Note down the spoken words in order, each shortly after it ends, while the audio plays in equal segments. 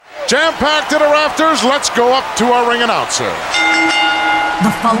jam-packed to the rafters. Let's go up to our ring announcer.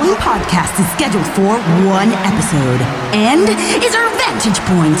 The following podcast is scheduled for one episode and is our Vantage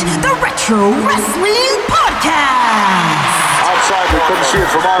Point, the Retro Wrestling Podcast. Outside, we couldn't see it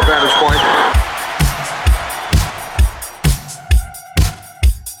from our vantage point.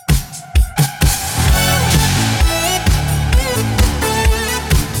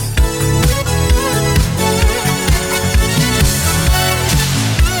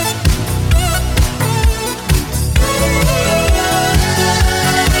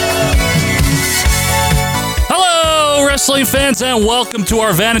 Wrestling fans, and welcome to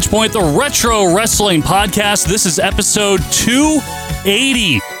our Vantage Point, the Retro Wrestling Podcast. This is episode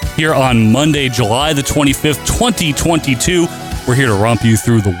 280 here on Monday, July the 25th, 2022. We're here to romp you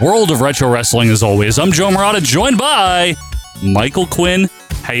through the world of retro wrestling as always. I'm Joe Murata, joined by Michael Quinn.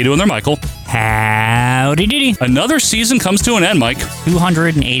 How you doing there, Michael? Howdy doody. Another season comes to an end, Mike.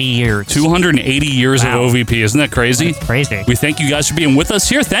 280 years. 280 years Wow. of OVP. Isn't that crazy? That's crazy. We thank you guys for being with us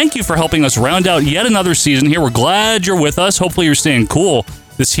here. Thank you for helping us round out yet another season here. We're glad you're with us. Hopefully you're staying cool.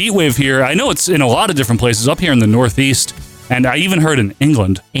 This heat wave here, I know it's in a lot of different places up here in the Northeast, and I even heard in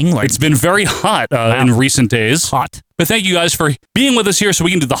England. It's been very hot in recent days. Hot. But thank you guys for being with us here so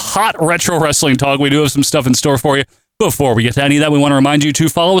we can do the hot retro wrestling talk. We do have some stuff in store for you. Before we get to any of that, we want to remind you to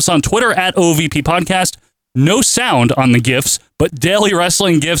follow us on Twitter at OVP Podcast. No sound on the GIFs, but daily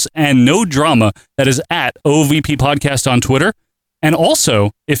wrestling GIFs and no drama. That is at OVP Podcast on Twitter. And also,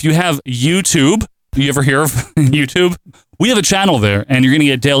 if you have YouTube, you ever hear of YouTube? We have a channel there, and you're going to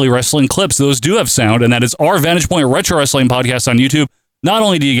get daily wrestling clips. Those do have sound, and that is our Vantage Point Retro Wrestling Podcast on YouTube. Not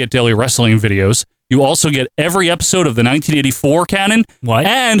only do you get daily wrestling videos, you also get every episode of the 1984 canon. What?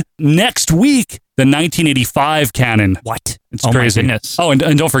 And next week, the 1985 canon. What? It's crazy. My goodness. Oh,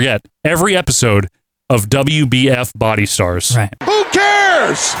 and don't forget, every episode of WBF Body Stars. Right. Who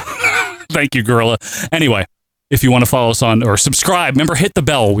cares? Thank you, Gorilla. Anyway, if you want to follow us on or subscribe, remember, hit the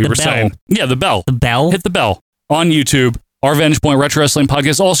bell, we were saying. Yeah, the bell. The bell? Hit the bell on YouTube. Our Vantage Point Retro Wrestling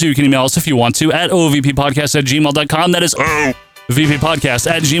Podcast. Also, you can email us if you want to at ovppodcast@gmail.com. That is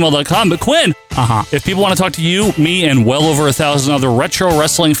VPPodcast@gmail.com. But Quinn, if people want to talk to you, me, and well over 1,000 other retro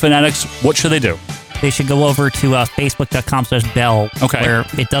wrestling fanatics, what should they do? They should go over to facebook.com/bell, Okay. where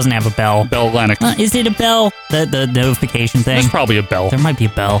it doesn't have a bell. Bell Atlantic. Is it a bell? The notification thing? There's probably a bell. There might be a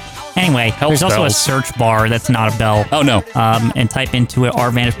bell. Anyway, there's also bells. a search bar that's not a bell. Oh, no. And type into it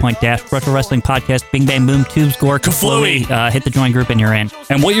our Vantage Point Retro Wrestling Podcast, Bing Bang Boom, Tubes, Gore, Kaflooey. hit the join group and you're in.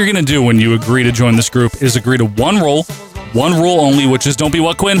 And what you're going to do when you agree to join this group is agree to one rule only, which is don't be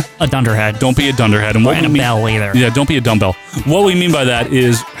what, Quinn? A dunderhead. Don't be a dunderhead. And what And we a mean, bell either. Yeah, don't be a dumbbell. What we mean by that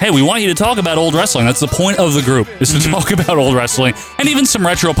is, hey, we want you to talk about old wrestling. That's the point of the group, is to talk about old wrestling and even some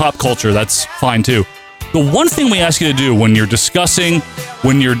retro pop culture. That's fine too. The one thing we ask you to do when you're discussing,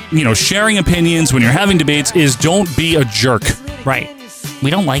 when you're, sharing opinions, when you're having debates, is don't be a jerk. Right. We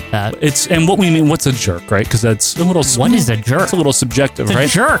don't like that. And what we mean, what's a jerk, right? Because that's a little. What is a jerk? It's a little subjective, It's a right?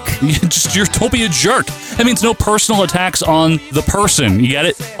 jerk. Don't be a jerk. That means no personal attacks on the person. You get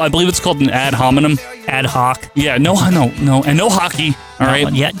it? I believe it's called an ad hominem. Ad hoc. Yeah, no, and no hockey. All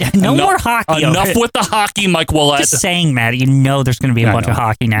right. Yeah, no more hockey. Enough Okay. with the hockey, Mike Willett. Just saying, Matt. You know there's going to be a bunch of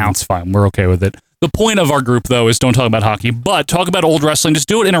hockey now. It's fine. We're okay with it. The point of our group, though, is don't talk about hockey, but talk about old wrestling. Just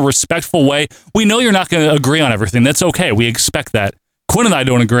do it in a respectful way. We know you're not going to agree on everything. That's okay. We expect that. Quinn and I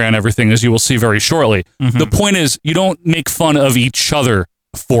don't agree on everything, as you will see very shortly. The point is, you don't make fun of each other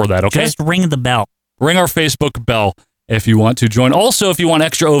for that, okay? Just ring the bell. Ring our Facebook bell if you want to join. Also, if you want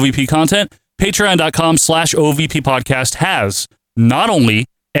extra OVP content, patreon.com/OVP podcast has not only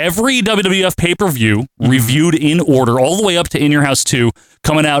every WWF pay-per-view reviewed in order, all the way up to In Your House 2,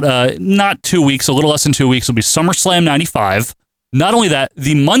 coming out not 2 weeks, a little less than 2 weeks. It'll be SummerSlam 95. Not only that,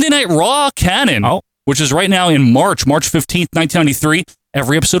 the Monday Night Raw canon, which is right now in March 15th, 1993,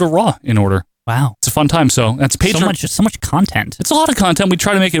 every episode of Raw in order. Wow. It's a fun time. So that's Patreon. So much content. It's a lot of content. We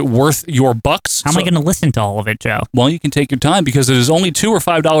try to make it worth your bucks. How am I going to listen to all of it, Joe? Well, you can take your time because it is only $2 or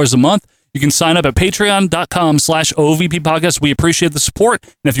 $5 a month. You can sign up at patreon.com/OVP podcast. We appreciate the support.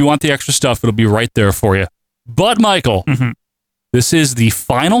 And if you want the extra stuff, it'll be right there for you. But Michael, this is the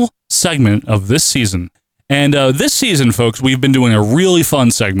final segment of this season. And this season, folks, we've been doing a really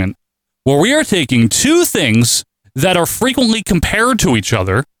fun segment where we are taking two things that are frequently compared to each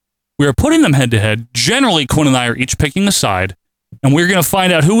other. We are putting them head to head. Generally, Quinn and I are each picking a side, and we're going to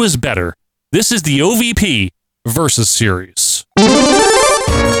find out who is better. This is the OVP versus series.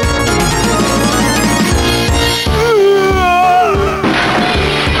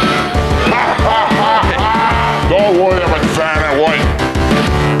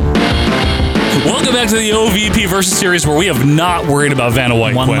 Welcome back to the OVP versus series where we have not worried about Vanna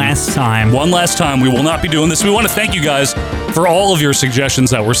White. One Quinn. last time. One last time. We will not be doing this. We want to thank you guys for all of your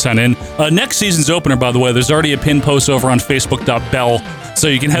suggestions that were sent in. Next season's opener, by the way, there's already a pinned post over on Facebook.bell, so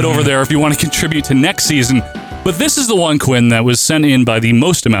you can head over there if you want to contribute to next season. But this is the one, Quinn, that was sent in by the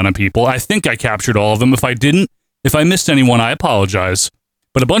most amount of people. I think I captured all of them. If I didn't, if I missed anyone, I apologize.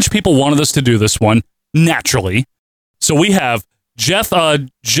 But a bunch of people wanted us to do this one, naturally. So we have Jeff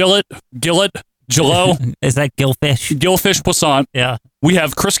Gillett, Gillo. Is that Gillfish? Gillfish Poissant. Yeah. We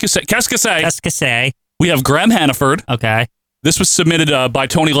have Chris Cascassay. Cascassay. We have Graham Hannaford. Okay. This was submitted by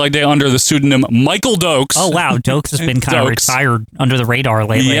Tony Legday under the pseudonym Michael Dokes. Oh, wow. Dokes has been kind of Dokes. retired under the radar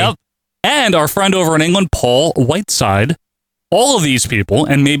lately. Yep. And our friend over in England, Paul Whiteside. All of these people,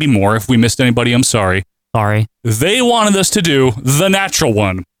 and maybe more, if we missed anybody, I'm sorry. Sorry. They wanted us to do the natural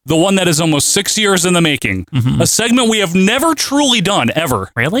one. The one that is almost 6 years in the making. Mm-hmm. A segment we have never truly done, ever.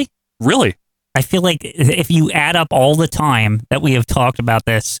 Really? Really. I feel like if you add up all the time that we have talked about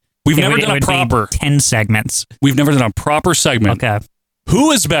this, We've it never would- done it a would be proper. 10 segments. We've never done a proper segment. Okay.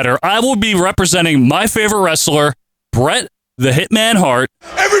 Who is better? I will be representing my favorite wrestler, Bret the Hitman Hart.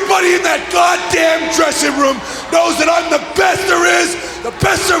 Everybody in that goddamn dressing room knows that I'm the best there is, the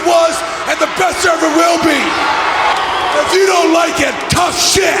best there was, and the best there ever will be. If you don't like it, tough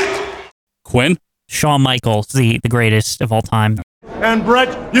shit. Quinn? Shawn Michaels, the greatest of all time. And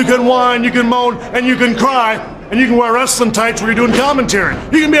Brett, you can whine, you can moan, and you can cry, and you can wear wrestling tights when you're doing commentary.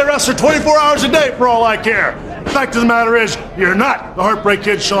 You can be a wrestler 24 hours a day for all I care. The fact of the matter is, you're not the Heartbreak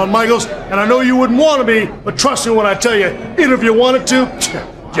Kid, Shawn Michaels, and I know you wouldn't want to be, but trust me when I tell you, even if you wanted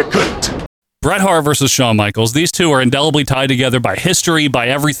to, you couldn't. Bret Hart versus Shawn Michaels. These two are indelibly tied together by history, by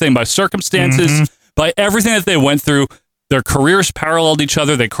everything, by circumstances, by everything that they went through. Their careers paralleled each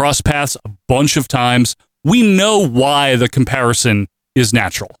other. They crossed paths a bunch of times. We know why the comparison is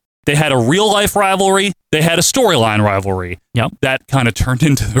natural. They had a real-life rivalry. They had a storyline rivalry. Yep. That kind of turned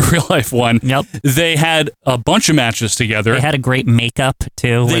into the real-life one. Yep. They had a bunch of matches together. They had a great makeup,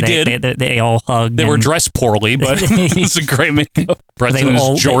 too. They where did. They all hugged. They were and dressed poorly, but it's a great makeup. Brett's in his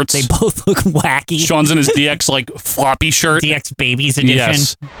jorts. They both look wacky. Sean's in his DX like floppy shirt. DX Babies edition.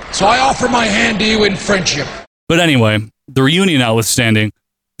 Yes. So I offer my hand to you in friendship. But anyway, the reunion notwithstanding,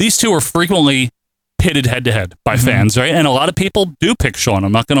 these two are frequently pitted head-to-head by fans, right? And a lot of people do pick Shawn,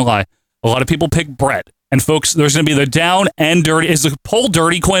 I'm not going to lie. A lot of people pick Bret. And folks, there's going to be the down and dirty. Is the poll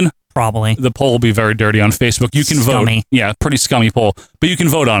dirty, Quinn? Probably. The poll will be very dirty on Facebook. You can Scummy. vote. Yeah, pretty scummy poll. But you can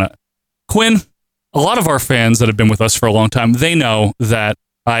vote on it. Quinn, a lot of our fans that have been with us for a long time, they know that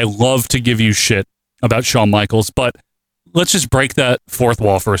I love to give you shit about Shawn Michaels, but let's just break that fourth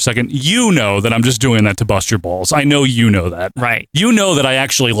wall for a second. You know that I'm just doing that to bust your balls. I know you know that. Right. You know that I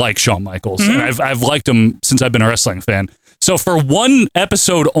actually like Shawn Michaels, and I've liked him since I've been a wrestling fan. So for one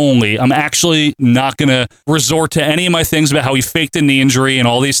episode only, I'm actually not going to resort to any of my things about how he faked a knee injury and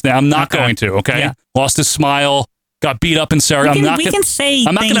all these things. I'm not going to, okay? Yeah. Lost his smile, got beat up in Sarah. We I'm not can say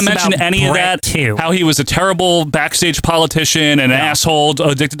I'm not going to things mention about any of Bret, that. too. How he was a terrible backstage politician and an asshole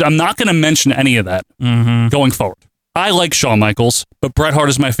addicted. I'm not going to mention any of that going forward. I like Shawn Michaels, but Bret Hart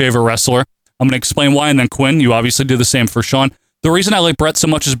is my favorite wrestler. I'm going to explain why, and then Quinn, you obviously do the same for Shawn. The reason I like Bret so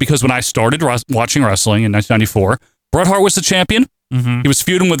much is because when I started watching wrestling in 1994, Bret Hart was the champion. He was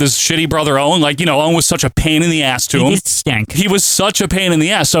feuding with his shitty brother Owen. Like, Owen was such a pain in the ass to him. He did stink. He was such a pain in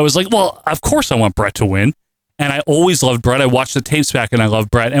the ass. So I was like, well, of course I want Bret to win. And I always loved Bret. I watched the tapes back and I loved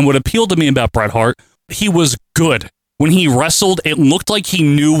Bret. And what appealed to me about Bret Hart, he was good. When he wrestled, it looked like he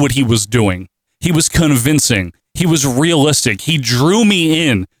knew what he was doing. He was convincing. He was realistic. He drew me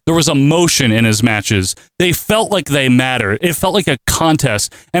in. There was emotion in his matches. They felt like they mattered. It felt like a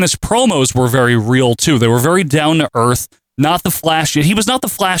contest. And his promos were very real, too. They were very down to earth, not the flashiest. He was not the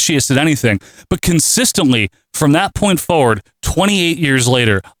flashiest at anything. But consistently, from that point forward, 28 years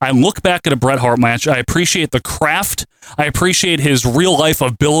later, I look back at a Bret Hart match. I appreciate the craft. I appreciate his real-life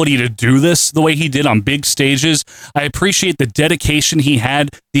ability to do this the way he did on big stages. I appreciate the dedication he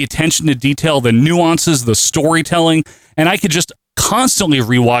had, the attention to detail, the nuances, the storytelling, and I could just constantly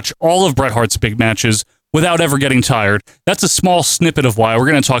rewatch all of Bret Hart's big matches without ever getting tired. That's a small snippet of why. We're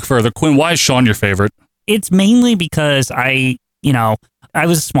going to talk further. Quinn, why is Shawn your favorite? It's mainly because I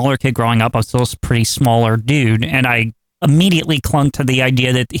was a smaller kid growing up. I was still a pretty smaller dude, and I immediately clung to the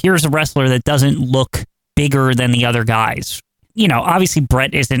idea that here's a wrestler that doesn't look bigger than the other guys. Obviously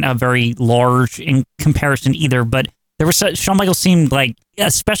Bret isn't a very large in comparison either, but Shawn Michaels seemed like,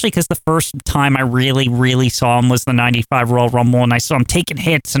 especially because the first time I really, really saw him was the 95 Royal Rumble, and I saw him taking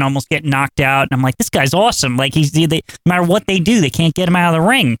hits and almost get knocked out, and I'm like, this guy's awesome. Like, no matter what they do, they can't get him out of the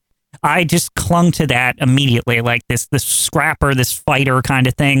ring. I just clung to that immediately, like this scrapper, this fighter kind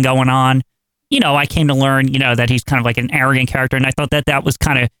of thing going on. I came to learn, that he's kind of like an arrogant character. And I thought that was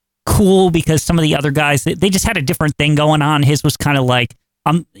kind of cool because some of the other guys, they just had a different thing going on. His was kind of like,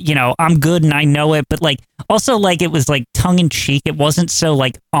 I'm good and I know it, but like also like it was like tongue in cheek. It wasn't so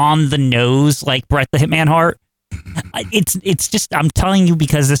like on the nose like Bret the Hitman Hart. It's just, I'm telling you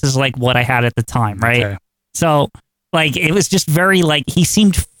because this is like what I had at the time, right? Okay. So like it was just very like he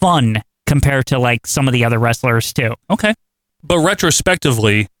seemed fun compared to like some of the other wrestlers too. Okay. But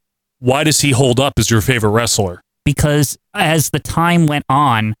retrospectively, why does he hold up as your favorite wrestler? Because as the time went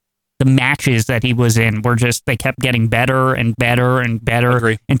on, the matches that he was in were just, they kept getting better and better and better.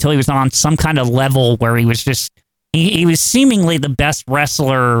 Agree. Until he was on some kind of level where he was just, he was seemingly the best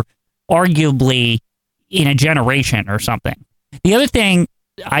wrestler, arguably, in a generation or something. The other thing,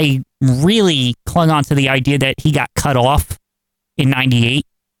 I really clung on to the idea that he got cut off in 98,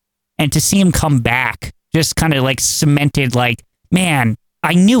 and to see him come back just kind of like cemented like, man,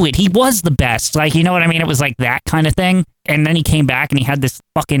 I knew it. He was the best. Like, you know what I mean? It was like that kind of thing. And then he came back and he had this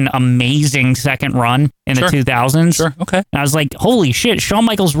fucking amazing second run in the 2000s. Sure, okay. And I was like, holy shit, Shawn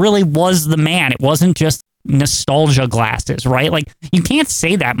Michaels really was the man. It wasn't just nostalgia glasses, right? Like, you can't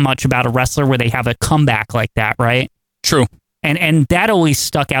say that much about a wrestler where they have a comeback like that, right? True. And that always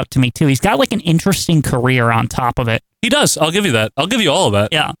stuck out to me, too. He's got like an interesting career on top of it. He does. I'll give you that. I'll give you all of that.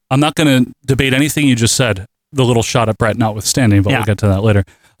 Yeah. I'm not going to debate anything you just said, the little shot at Bret notwithstanding, but we'll get to that later.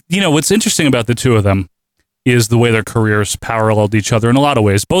 What's interesting about the two of them is the way their careers paralleled each other in a lot of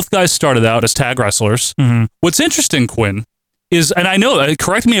ways. Both guys started out as tag wrestlers. Mm-hmm. What's interesting, Quinn, is, and I know,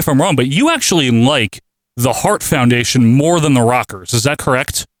 correct me if I'm wrong, but you actually like the Hart Foundation more than the Rockers. Is that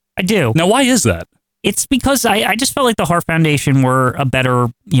correct? I do. Now, why is that? It's because I just felt like the Hart Foundation were a better,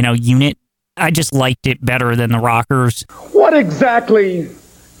 unit. I just liked it better than the Rockers. What exactly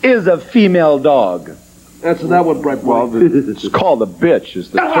is a female dog? That's not what Bret Well, it's called a bitch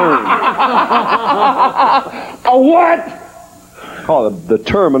is the term. A what? The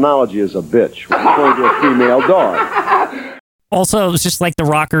terminology is a bitch. We're referring to a female dog. Also, it was just like the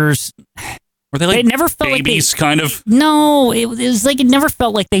Rockers. Were they like it never felt babies, like kind of? No, it was like it never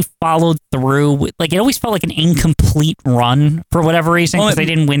felt like they followed through. Like it always felt like an incomplete run for whatever reason because they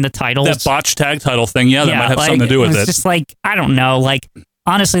didn't win the titles. That botched tag title thing, that might have something to do with it. It's just like, I don't know. Like,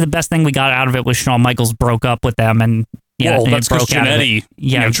 honestly, the best thing we got out of it was Shawn Michaels broke up with them, and well, that's because Jannetty,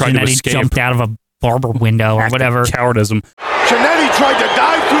 tried to escape. Jumped out of a barber window or whatever. Cowardism. Jannetty tried to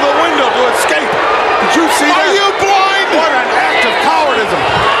dive through the window to escape. Did you see that? Are you blind? What an act of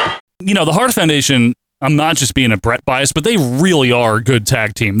cowardism. The Hart Foundation, I'm not just being a Bret bias, but they really are a good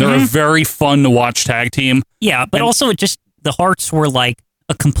tag team. They're a very fun to watch tag team. Yeah, but also the Harts were like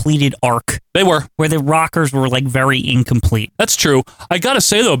a completed arc. They were. Where the Rockers were like very incomplete. That's true. I got to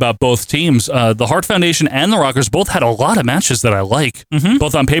say, though, about both teams, the Hart Foundation and the Rockers both had a lot of matches that I like,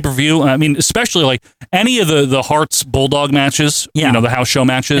 both on pay-per-view. I mean, especially like any of the Harts Bulldog matches, the house show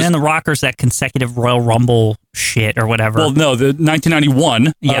matches. And then the Rockers, that consecutive Royal Rumble shit or whatever. Well, no, the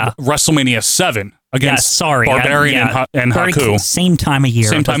 1991 WrestleMania 7 against Barbarian and Haku. Same time of year.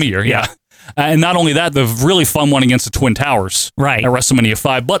 Same time of year, yeah. And not only that, the really fun one against the Twin Towers at WrestleMania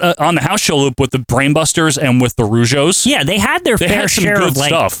 5, but on the house show loop with the Brainbusters and with the Rougeaus. Yeah, they had their fair share of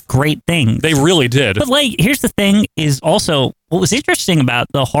stuff. Great things. They really did. But like, here's the thing is also, what was interesting about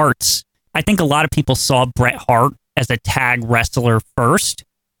the Harts, I think a lot of people saw Bret Hart as a tag wrestler first,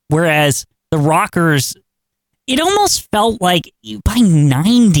 whereas the Rockers, it almost felt like by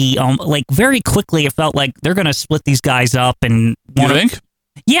 90, like very quickly, it felt like they're going to split these guys up and... You think?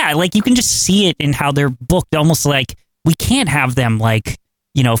 Yeah, like you can just see it in how they're booked. Almost like we can't have them like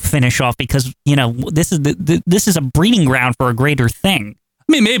finish off because this is a breeding ground for a greater thing.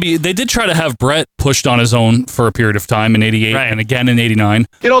 I mean, maybe they did try to have Bret pushed on his own for a period of time in '88 and again in '89.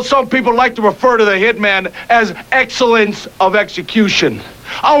 Some people like to refer to the Hitman as excellence of execution.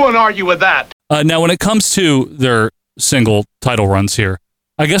 I won't argue with that. Now, when it comes to their single title runs here,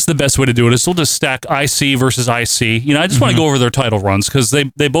 I guess the best way to do it is we'll just stack IC versus IC. I just want to go over their title runs because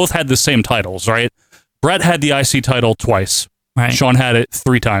they both had the same titles, right? Bret had the IC title twice. Right. Shawn had it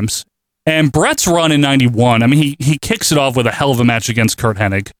 3 times. And Bret's run in 91, I mean, he kicks it off with a hell of a match against Kurt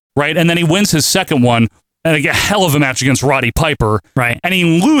Hennig, right? And then he wins his second one and a hell of a match against Roddy Piper. Right. And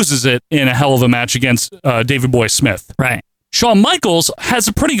he loses it in a hell of a match against David Boy Smith. Right. Shawn Michaels has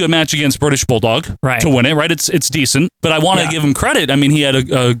a pretty good match against British Bulldog to win it, right? It's decent, but I want to give him credit. I mean, he had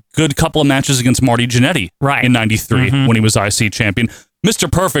a good couple of matches against Marty Jannetty in 93 when he was IC champion.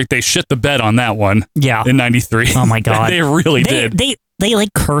 Mr. Perfect, they shit the bed on that one in 93. Oh, my God. They really did. they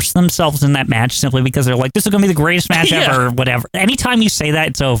like curse themselves in that match simply because they're like, this is going to be the greatest match ever, or whatever. Anytime you say that,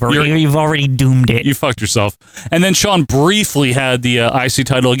 it's over. You've already doomed it. You fucked yourself. And then Shawn briefly had the IC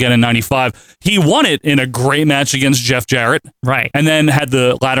title again in 95. He won it in a great match against Jeff Jarrett. Right. And then had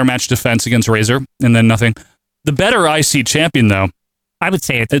the ladder match defense against Razor, and then nothing. The better IC champion, though, I would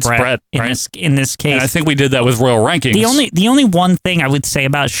say it's Brett right? in this case. And I think we did that with Royal Rankings. The only one thing I would say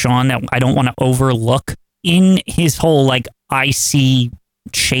about Shawn that I don't want to overlook in his whole like IC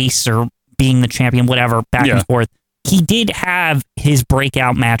chase or being the champion, whatever, back and forth, he did have his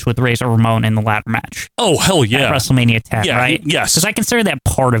breakout match with Razor Ramon in the ladder match. Oh, hell yeah. At WrestleMania 10, right? Yes. Because I consider that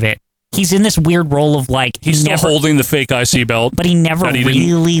part of it. He's in this weird role of like... He's still holding the fake IC belt. But he never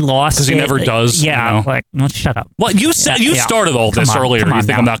really lost it. Because he never does. Yeah, you know? like, well, shut up. Well, you said you started all this earlier. You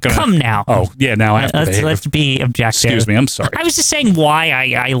think I'm not going to... Come now. Oh, yeah, now I have to behave. Let's be objective. Excuse me, I'm sorry. I was just saying why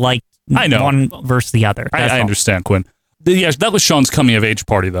I like one versus the other. I understand, Quinn. Yes, that was Shawn's coming of age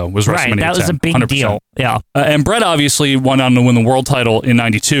party, though, was WrestleMania 10. Right, that was a big 100%. deal. Yeah. And Brett obviously went on to win the world title in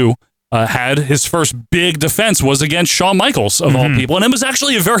 92. Had his first big defense was against Shawn Michaels, of all people. And it was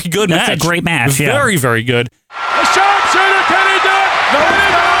actually a very good match. That's a great match, yeah. Very, very good. The sharpshooter, can he do it? No,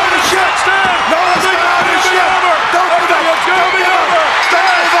 the shot stand. No, it's going to be over. Don't it's going to be over.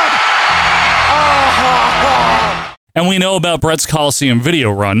 And we know about Brett's Coliseum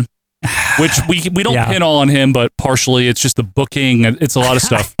video run, which we don't pin all on him, but partially it's just the booking. It's a lot of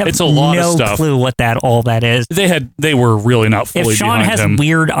stuff. It's a lot of stuff. No clue what all that is. They were really not fully If Shawn behind has him.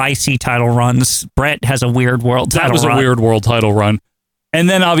 weird IC title runs, Brett has a weird world title That was run. a weird world title run. And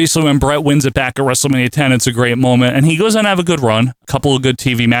then obviously when Brett wins it back at WrestleMania 10, it's a great moment. And he goes on to have a good run. A couple of good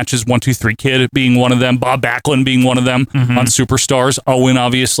TV matches, 1, 2, 3 Kid being one of them, Bob Backlund being one of them on Superstars. Owen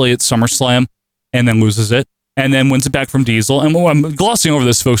obviously at SummerSlam and then loses it. And then wins it back from Diesel. And I'm glossing over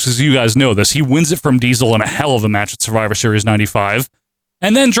this, folks, because you guys know this. He wins it from Diesel in a hell of a match at Survivor Series 95.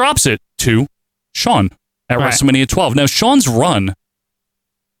 And then drops it to Shawn at WrestleMania 12. Now, Shawn's run,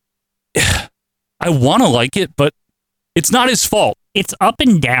 I want to like it, but it's not his fault. It's up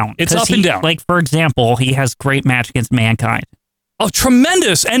and down. It's up and down. Like, for example, he has great match against Mankind. Oh,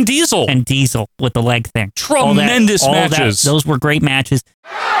 tremendous. And Diesel. And Diesel with the leg thing. Tremendous matches. Those were great matches.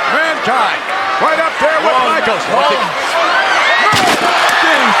 Mankind. Right up there with Michaels. Good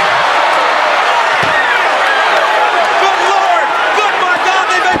Lord! Good my God,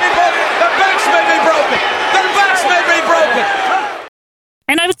 they may be broken. The backs may be broken. The backs may be broken.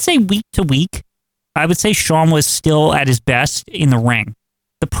 And I would say week to week, I would say Shawn was still at his best in the ring.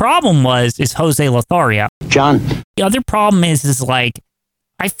 The problem is Jose Lothario. John. The other problem is like,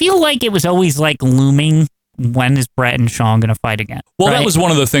 I feel like it was always like looming. When is Brett and Shawn going to fight again? Well, that was one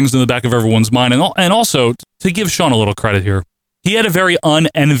of the things in the back of everyone's mind. And also, to give Shawn a little credit here, he had a very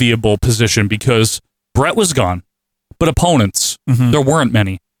unenviable position because Brett was gone, but opponents, there weren't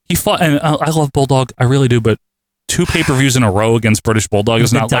many. He fought, and I love Bulldog, I really do, but 2 pay-per-views in a row against British Bulldog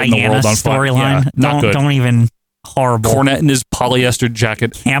is not lighting the world on fire. Storyline, not good. Don't even... Horrible. Cornette in his polyester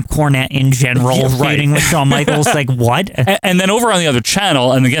jacket. Camp Cornette in general, feuding with Shawn Michaels. Like, what? And then over on the other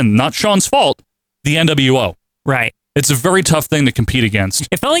channel, and again, not Shawn's fault, the NWO. Right. It's a very tough thing to compete against.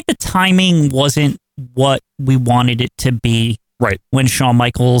 It felt like the timing wasn't what we wanted it to be. Right. When Shawn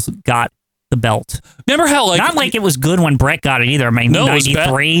Michaels got the belt. Remember how not like it was good when Brett got it either. I mean, no,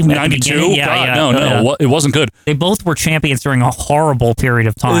 93, 92. No, it wasn't good. They both were champions during a horrible period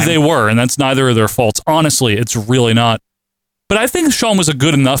of time. They were, and that's neither of their faults. Honestly, it's really not. But I think Shawn was a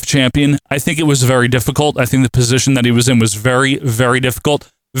good enough champion. I think it was very difficult. I think the position that he was in was very, very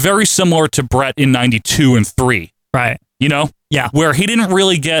difficult. Very similar to Brett in 92 and 3. Right. You know? Yeah. Where he didn't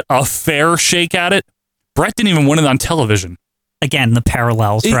really get a fair shake at it. Brett didn't even win it on television. Again, the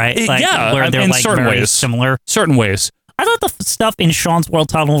parallels, right? Where they're in like certain very ways. similar. Certain ways. I thought the stuff in Shawn's world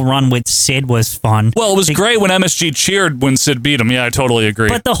title run with Sid was fun. Well, it was great when MSG cheered when Sid beat him. Yeah, I totally agree.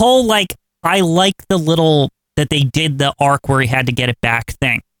 But the whole, I like the little that they did the arc where he had to get it back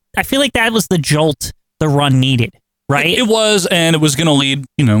thing. I feel like that was the jolt the run needed, right? It was, and it was going to lead,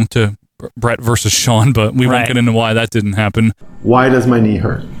 to Brett versus Shawn, but we won't get into why that didn't happen. Why does my knee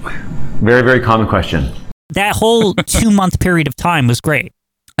hurt? Very, very common question. That whole 2-month period of time was great.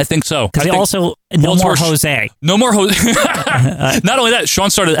 I think so. Because also, no more Jose. No more Jose. Not only that, Shawn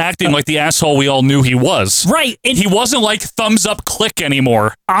started acting like the asshole we all knew he was. Right. He wasn't like thumbs up click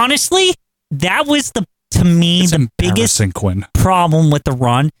anymore. Honestly, that was to me, the biggest problem with the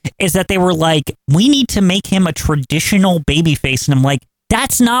run is that they were like, we need to make him a traditional babyface. And I'm like,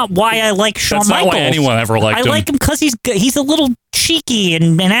 that's not why I like Shawn Michaels. That's not why anyone ever liked him. I like him because he's a little cheeky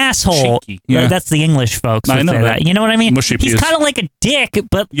and an asshole. Cheeky, yeah. That's the English folks. I know that. You know what I mean? Mushy he's peas. kind of like a dick,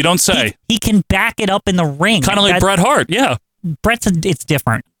 but you don't say. He can back it up in the ring. Kind of like Bret Hart, yeah. it's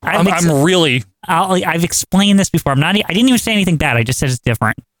different. I've explained this before. I didn't even say anything bad. I just said it's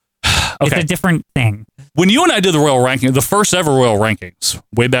different. Okay. It's a different thing. When you and I did the Royal Ranking, the first ever Royal Rankings,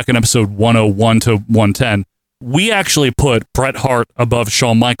 way back in episode 101 to 110, we actually put Bret Hart above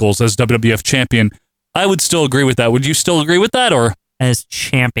Shawn Michaels as WWF champion. I would still agree with that. Would you still agree with that, or as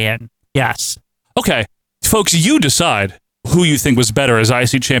champion? Yes. Okay, folks, you decide who you think was better as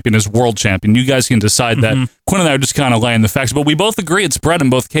IC champion, as world champion. You guys can decide that. Quinn and I are just kind of laying the facts, but we both agree it's Bret in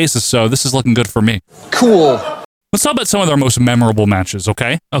both cases, so this is looking good for me. Cool. Let's talk about some of their most memorable matches,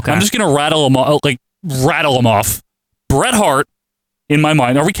 okay? Okay. I'm just going to rattle them off. Bret Hart, in my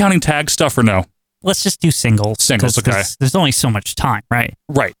mind. Are we counting tag stuff or no? Let's just do singles. Singles, okay. There's only so much time, right?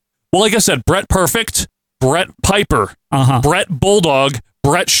 Right. Well, like I said, Bret Perfect, Bret Piper, Bret Bulldog,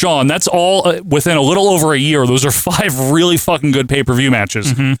 Bret Shawn. That's all within a little over a year. Those are 5 really fucking good pay-per-view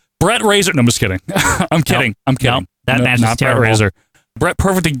matches. Bret Razor. No, I'm just kidding. I'm kidding. Nope. That match is terrible. Bret Razor. Bret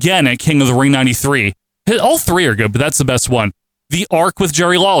Perfect again at King of the Ring 93. All 3 are good, but that's the best one. The Arc with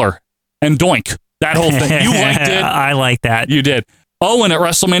Jerry Lawler and Doink. That whole thing. You liked it. I like that. You did. Owen at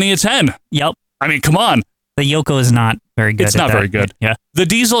WrestleMania 10. Yep. I mean, come on. The Yoko is not very good. It's not very good. Yeah. The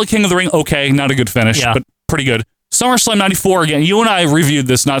Diesel at King of the Ring, okay, not a good finish, but pretty good. SummerSlam 94, again, you and I reviewed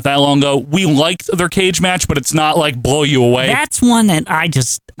this not that long ago. We liked their cage match, but it's not like blow you away. That's one that I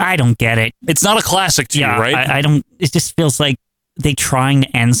don't get it. It's not a classic to you, right? I don't, it just feels like they trying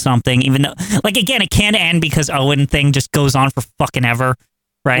to end something, even though, like, again, it can't end because Owen thing just goes on for fucking ever,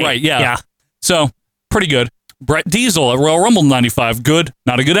 right? Right, yeah. So, pretty good. Bret Diesel at Royal Rumble 95, good,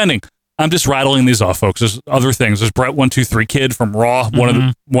 not a good ending. I'm just rattling these off, folks. There's other things. There's Bret 1-2-3 Kid from Raw,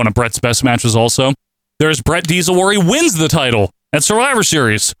 one of Bret's best matches also. There's Bret Diesel where he wins the title at Survivor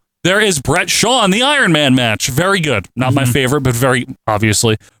Series. There is Bret Shawn, the Iron Man match. Very good. Not my favorite, but very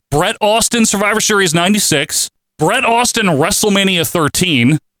obviously. Bret Austin, Survivor Series 96. Bret Austin, WrestleMania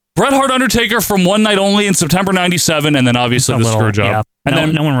 13. Bret Hart Undertaker from One Night Only in September 97, and then obviously the screw job. Yeah. And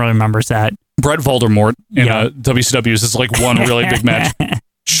then no one really remembers that. Bret Voldemort in WCW's is like one really big match.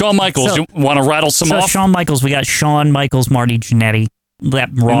 Shawn Michaels, you want to rattle some off? Shawn Michaels, we got Shawn Michaels, Marty Jannetty. That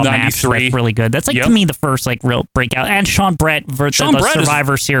Raw match, that's really good. That's like to me the first like real breakout. And Shawn Brett versus the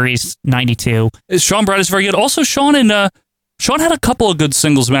Survivor Series 92. Shawn Brett is very good. Also, Shawn had a couple of good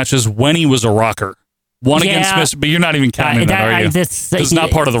singles matches when he was a rocker. One against Smith, but you're not even counting that, are you? It's not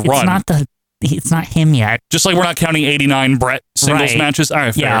part of the run. It's not him yet. Just like we're not counting 89 Brett singles matches. All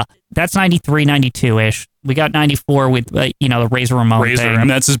right, fair. Yeah, that's 93, 92-ish. We got 94 with, the Razor Ramon thing. And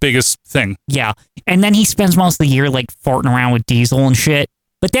that's his biggest thing. Yeah. And then he spends most of the year, like, farting around with Diesel and shit.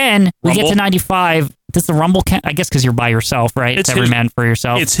 But then we get to 95. Does the Rumble count? I guess because you're by yourself, right? It's every man for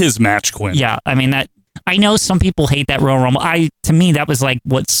yourself. It's his match, Quinn. Yeah. I mean, I know some people hate that Royal Rumble. To me, that was like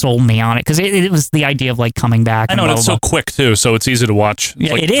what sold me on it because it was the idea of like coming back. I know, and it's so quick too, so it's easy to watch.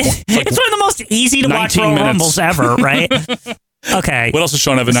 Yeah, it is. It's one of the most easy to watch Royal Rumbles ever, right? Okay. What else is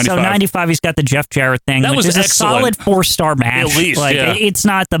Shawn have in 95? So 95, he's got the Jeff Jarrett thing, which is excellent. a solid 4-star match. At least, It's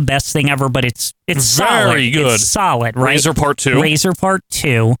not the best thing ever, but it's very solid. good. It's solid, right? Razor Part 2. Razor Part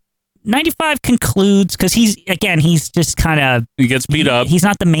 2. 95 concludes because he's just kind of... He gets beat up. He's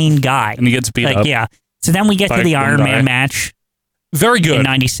not the main guy. And he gets beat up. Yeah. So then we get to the Iron Man match. Very good. In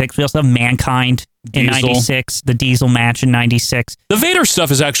 96. We also have Mankind in 96. The Diesel match in 96. The Vader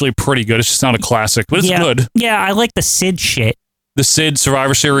stuff is actually pretty good. It's just not a classic, but it's good. Yeah, I like the Sid shit. The Sid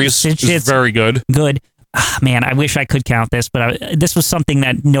Survivor Series is very good. Good. Man, I wish I could count this, but this was something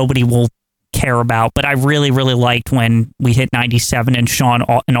that nobody will care about. But I really, really liked when we hit 97 and Shawn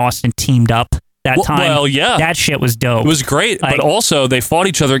and Austin teamed up that time. Well, yeah. That shit was dope. It was great, but also they fought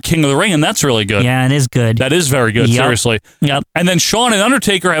each other at King of the Ring, and that's really good. Yeah, it is good. That is very good, seriously. Yep. And then Shawn and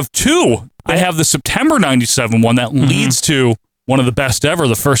Undertaker have 2. They have the September 97 one that leads to one of the best ever,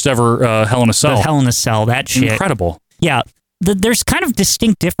 the first ever Hell in a Cell. The Hell in a Cell, that shit. Incredible. Yeah. There's kind of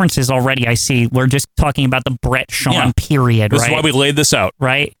distinct differences already, I see. We're just talking about the Bret Shawn period, right? This is why we laid this out.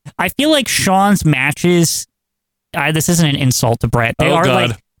 Right? I feel like Shawn's matches, this isn't an insult to Bret. They are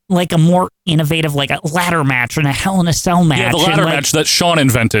like a more innovative, like a ladder match and a Hell in a Cell match. Yeah, the ladder match that Shawn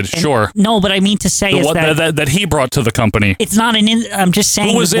invented, sure. No, but I mean to say is that he brought to the company. It's not I'm just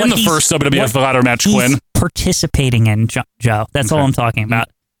saying. Who was in the first WWF ladder match, Quinn? Participating in, Joe. That's all I'm talking about.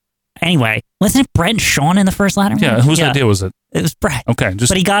 Anyway, wasn't it Bret and Shawn in the first ladder match? Yeah, whose idea was it? It was Bret. Okay,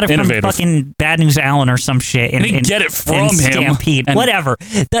 just but he got it innovative. from fucking Bad News Allen or some shit. He didn't get it from him. Stampede, whatever.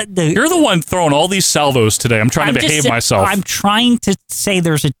 You're the one throwing all these salvos today. I'm trying to behave myself. I'm trying to say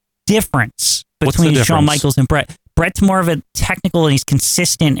there's a difference between Shawn Michaels and Bret. Bret's more of a technical and he's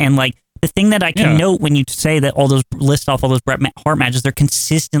consistent and like the thing that I can note when you say that list off all those Bret Hart matches, they're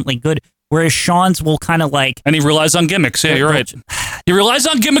consistently good. whereas Shawn's will kind of like. And he relies on gimmicks. Yeah, you're right. He relies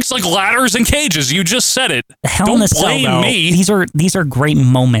on gimmicks like ladders and cages. You just said it. Hell in Don't a Cell, blame though, me. These are great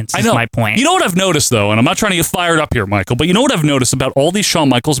moments. I know. Is my point. You know what I've noticed though, and I'm not trying to get fired up here, Michael, but you know what I've noticed about all these Shawn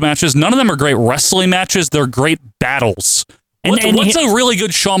Michaels matches? None of them are great wrestling matches. They're great battles. What's a really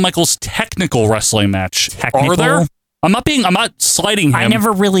good Shawn Michaels technical wrestling match? Are there? I'm not slighting him. I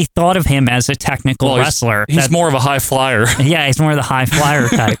never really thought of him as a technical wrestler. He's more of a high flyer. Yeah, he's more of the high flyer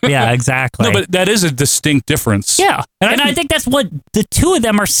type. Yeah, exactly. No, but that is a distinct difference. Yeah. And I think that's what the two of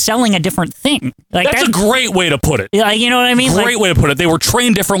them are selling, a different thing. Like that's a great way to put it. Yeah, you know what I mean? Great way to put it. They were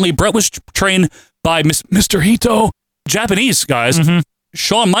trained differently. Brett was trained by Mr. Hito, Japanese guys. Mm-hmm.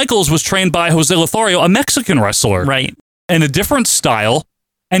 Shawn Michaels was trained by Jose Lothario, a Mexican wrestler. Right. And a different style.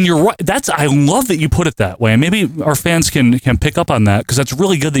 And you're right. I love that you put it that way. And maybe our fans can pick up on that because that's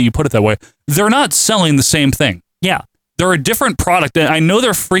really good that you put it that way. They're not selling the same thing. Yeah. They're a different product. And I know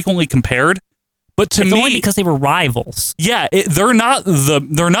they're frequently compared, but to me, only because they were rivals. Yeah, they're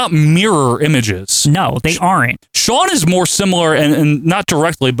not mirror images. No, they aren't. Shawn is more similar, and not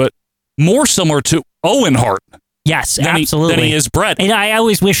directly, but more similar to Owen Hart. Yes, absolutely. Than he is Brett. And I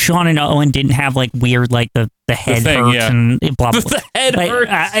always wish Shawn and Owen didn't have like weird, like the head hurts and blah blah. The head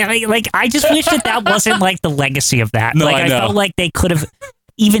hurts. I just wish that wasn't like the legacy of that. No, like I know. felt like they could have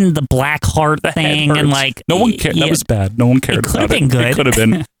even the Black Heart thing and like no one cared. That was bad. No one cared. It could have been good. It could have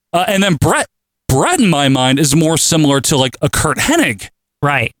been. And then Brett in my mind is more similar to like a Kurt Hennig.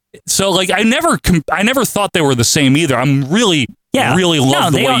 Right. So like I never thought they were the same either. I'm really. Yeah. Really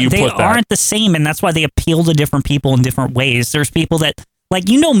love the way you put that. They aren't the same, and that's why they appeal to different people in different ways. There's people that, like,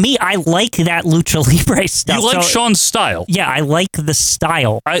 you know me, I like that Lucha Libre stuff. You like Shawn's style. Yeah, I like the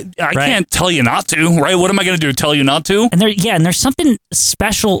style. I can't tell you not to, right? What am I going to do, tell you not to? And there's something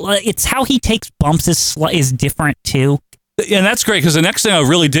special. It's how he takes bumps is different, too. And that's great, because the next thing I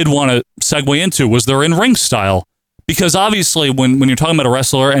really did want to segue into was their in-ring style. Because obviously, when you're talking about a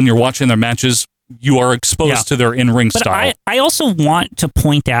wrestler and you're watching their matches, you are exposed to their in-ring style. I also want to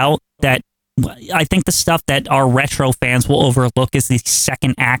point out that I think the stuff that our retro fans will overlook is the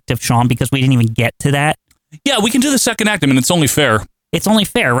second act of Shawn, because we didn't even get to that. Yeah, we can do the second act. I mean, it's only fair. It's only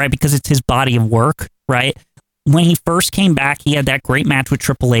fair, right? Because it's his body of work, right? When he first came back, he had that great match with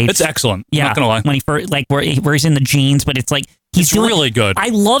Triple H. It's excellent. Yeah, I'm not gonna lie. When he first, like, where he's in the jeans, but it's like it's really good. I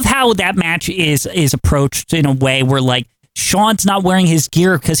love how that match is approached in a way where like Shawn's not wearing his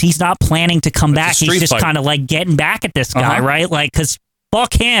gear because he's not planning to come back. He's just kind of like getting back at this guy, right? Like, because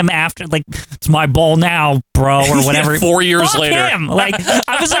fuck him after, like, it's my ball now, bro, or whatever. 4 years fuck later. Him. Like,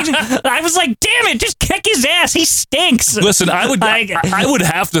 I was like, damn it, just kick his ass. He stinks. Listen, I would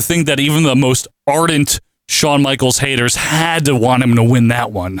have to think that even the most ardent Shawn Michaels haters had to want him to win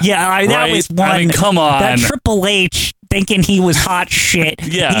that one. Yeah, that was one. I mean, come on. That Triple H thinking he was hot shit.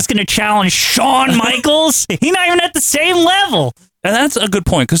 Yeah. He's going to challenge Shawn Michaels. He's not even at the same level. And that's a good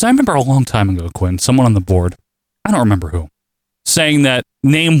point, because I remember a long time ago, Quinn, someone on the board, I don't remember who, saying that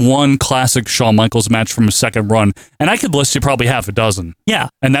name one classic Shawn Michaels match from a second run. And I could list you probably half a dozen. Yeah.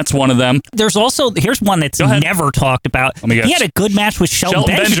 And that's one of them. There's also, here's one that's never talked about. Let me guess. He had a good match with Shelton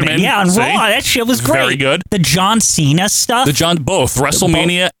Benjamin. Yeah, on See? Raw. That shit was great. Very good. The John Cena stuff. Both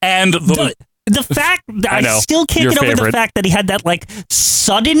WrestleMania and the fact that I still can't get over the fact that he had that like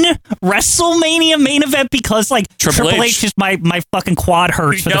sudden WrestleMania main event because like Triple H just my fucking quad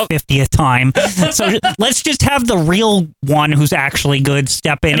hurts for the 50th time. So let's just have the real one who's actually good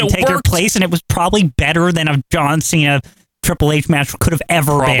step in and take your place, and it was probably better than a John Cena Triple H match could have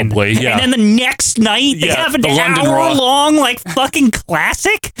ever been. Probably, yeah. And then the next night they have an hour-long like fucking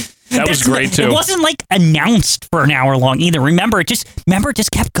classic. That was great too. It wasn't like announced for an hour long either. Remember, it just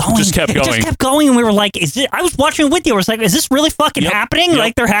kept going. Just kept going, and we were like, "Is it?" I was watching it with you. I was like, "Is this really fucking happening? Yep.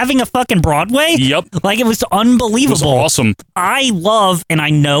 Like they're having a fucking Broadway?" Yep. Like it was unbelievable. It was awesome. I love, and I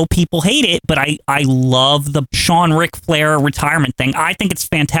know people hate it, but I love the Shawn Ric Flair retirement thing. I think it's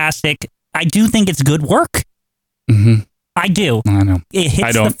fantastic. I do think it's good work. Mm-hmm. I do. I know. It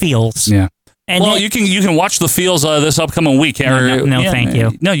hits the feels. Yeah. And you can watch the feels this upcoming week. No, thank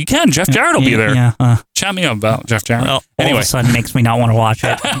you. No, you can. Jeff Jarrett will be there. Yeah. Chat me up about Jeff Jarrett. Well, anyway, all of a sudden makes me not want to watch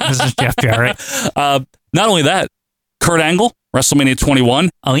it. This is Jeff Jarrett. Not only that, Kurt Angle, WrestleMania 21.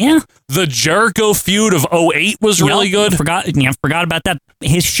 Oh yeah. The Jericho feud of 2008 was really good. Forgot about that.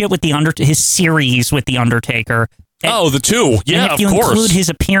 His shit with his series with the Undertaker. The two. Yeah, and if you include his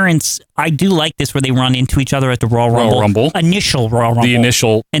appearance, I do like this where they run into each other at the Royal Rumble. Initial Royal Rumble. The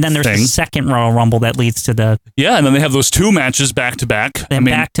initial And then there's the second Royal Rumble that leads to the... Yeah, and then they have those two matches back-to-back. Then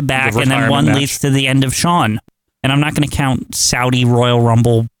back-to-back, and then one leads to the end of Shawn. And I'm not going to count Saudi Royal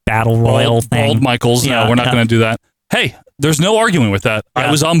Rumble Battle Royal thing. Bald Michaels. No, we're not going to do that. Hey, there's no arguing with that. Yeah.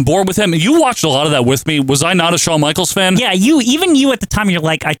 I was on board with him. You watched a lot of that with me. Was I not a Shawn Michaels fan? Yeah, you at the time, you're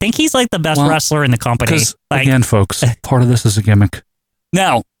like, I think he's like the best wrestler in the company. Because, Like, again, folks, part of this is a gimmick.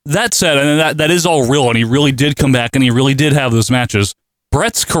 Now, that said, and that is all real, and he really did come back, and he really did have those matches.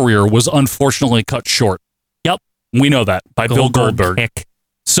 Bret's career was unfortunately cut short. Yep. We know that by Bill Goldberg. Kick.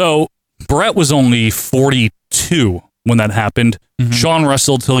 So Bret was only 42 when that happened. Mm-hmm. Shawn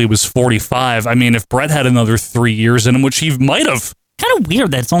wrestled till he was 45. I mean, if Bret had another 3 years in him, which he might have. Kind of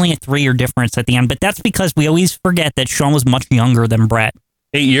weird that it's only a 3-year difference at the end, but that's because we always forget that Shawn was much younger than Bret.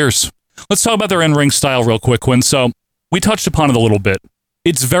 8 years. Let's talk about their in-ring style real quick, Quinn. So we touched upon it a little bit.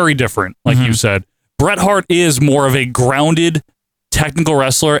 It's very different, like you said. Bret Hart is more of a grounded, technical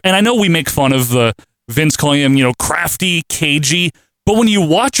wrestler, and I know we make fun of the Vince calling him, crafty, cagey, but when you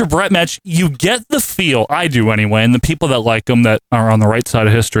watch a Bret match, you get the feel, I do anyway, and the people that like him that are on the right side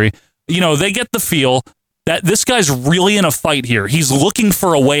of history, they get the feel that this guy's really in a fight here. He's looking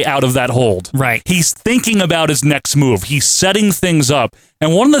for a way out of that hold. Right. He's thinking about his next move. He's setting things up.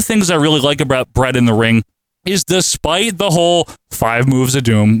 And one of the things I really like about Bret in the ring is despite the whole 5 moves of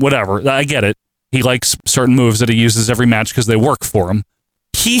doom, whatever, I get it. He likes certain moves that he uses every match because they work for him.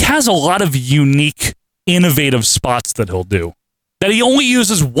 He has a lot of unique, innovative spots that he'll do that he only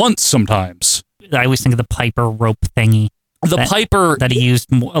uses once sometimes. I always think of the Piper rope thingy. Piper that he used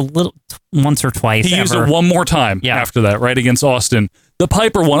once or twice. He used it one more time after that, right, against Austin. The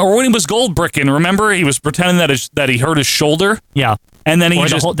Piper one, or when he was Goldbricking, remember? He was pretending that he hurt his shoulder. Yeah. And then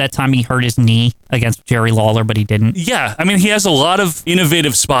that time he hurt his knee against Jerry Lawler, but he didn't. Yeah. I mean, he has a lot of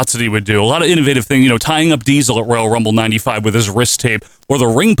innovative spots that he would do. A lot of innovative things, tying up Diesel at Royal Rumble 95 with his wrist tape, or the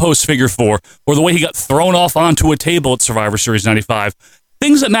ring post figure 4, or the way he got thrown off onto a table at Survivor Series 95.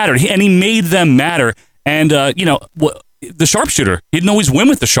 Things that mattered. And he made them matter. And, the sharpshooter. He didn't always win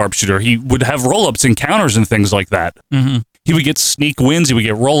with the sharpshooter. He would have roll-ups and counters and things like that. Mm-hmm. He would get sneak wins. He would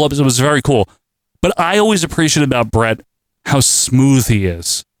get roll-ups. It was very cool. But I always appreciate about Bret how smooth he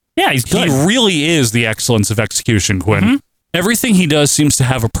is. Yeah, he's good. He really is the excellence of execution, Quinn. Mm-hmm. Everything he does seems to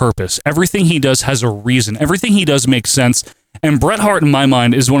have a purpose. Everything he does has a reason. Everything he does makes sense. And Bret Hart, in my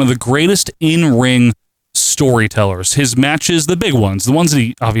mind, is one of the greatest in-ring storytellers. His matches, the big ones, the ones that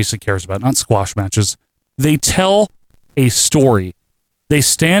he obviously cares about, not squash matches, they tell a story. They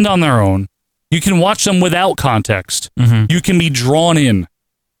stand on their own. You can watch them without context. Mm-hmm. You can be drawn in.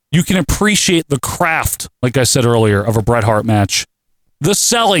 You can appreciate the craft, like I said earlier, of a Bret Hart match. The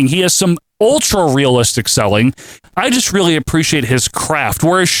selling, he has some ultra-realistic selling. I just really appreciate his craft,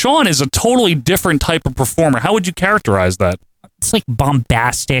 whereas Shawn is a totally different type of performer. How would you characterize that? It's like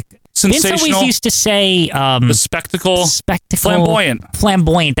bombastic. Sensational. Vince always used to say the spectacle, flamboyant.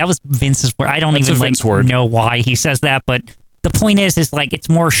 That was Vince's word. I don't even know why he says that, but the point is like it's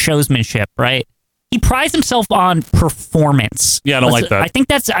more showsmanship, right? He prides himself on performance. Yeah, I don't like that. I think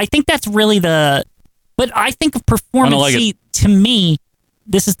that's really but I think of performance. Like to me,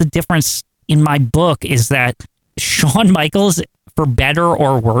 this is the difference in my book is that Shawn Michaels, for better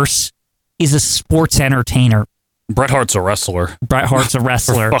or worse, is a sports entertainer. Bret Hart's a wrestler. Bret Hart's a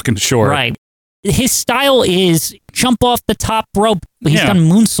wrestler. For fucking sure. Right. His style is jump off the top rope. He's done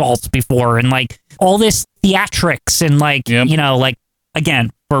moonsaults before and like all this theatrics and like, like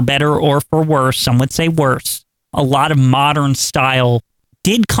again, for better or for worse, some would say worse, a lot of modern style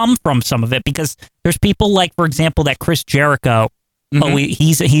did come from some of it because there's people like, for example, that Chris Jericho. Mm-hmm.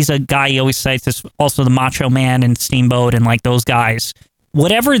 He's a guy he always cites as also the Macho Man and Steamboat and like those guys.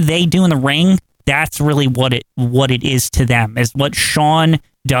 Whatever they do in the ring, that's really what it is to them. Is what Shawn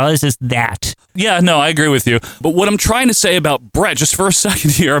does is that. Yeah, no, I agree with you. But what I'm trying to say about Bret, just for a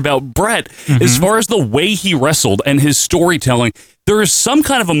second here, about Bret, as far as the way he wrestled and his storytelling, there is some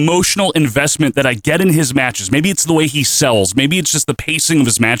kind of emotional investment that I get in his matches. Maybe it's the way he sells. Maybe it's just the pacing of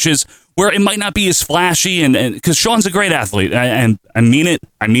his matches where it might not be as flashy. And because Shawn's a great athlete, and I mean it.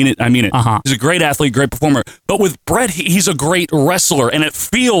 Uh-huh. He's a great athlete, great performer. But with Bret, he's a great wrestler, and it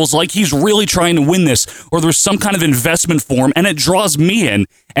feels like he's really trying to win this, or there's some kind of investment for him, and it draws me in.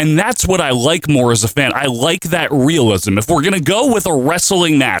 And that's what I like more as a fan. I like that realism. If we're going to go with a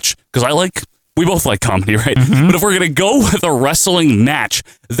wrestling match, because we both like comedy, right? Mm-hmm. But if we're going to go with a wrestling match,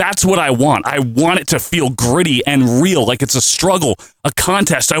 that's what I want. I want it to feel gritty and real, like it's a struggle, a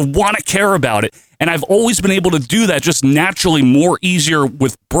contest. I want to care about it. And I've always been able to do that just naturally more easier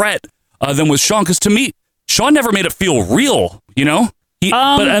with Bret than with Shawn. Because to me, Shawn never made it feel real,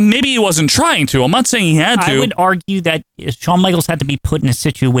 But maybe he wasn't trying to. I'm not saying he had to. I would argue that Shawn Michaels had to be put in a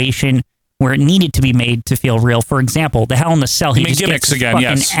situation where it needed to be made to feel real. For example, the Hell in the Cell, he You mean just gimmicks gets his again, fucking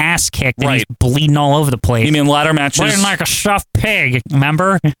yes. ass kicked and Right. he's bleeding all over the place. You mean ladder matches? Bleeding like a stuffed pig,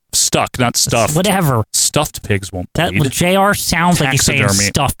 remember? Stuck, not stuffed. Whatever. Stuffed pigs won't That bleed. JR sounds like he's saying Taxidermy.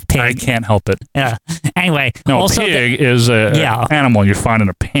 stuffed pig. I can't help it. Yeah. Anyway, No, also pig is a Yeah. animal you find in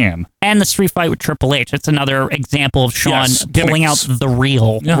a pan. and the street fight with Triple H. That's another example of Shawn Yes, pulling out gimmicks. the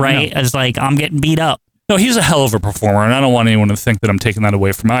real, Yeah, right? yeah. As like, I'm getting beat up. No, he's a hell of a performer, and I don't want anyone to think that I'm taking that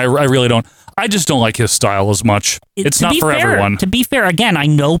away from him. I really don't. I just don't like his style as much. It's To not be for fair, everyone. To be fair, again, I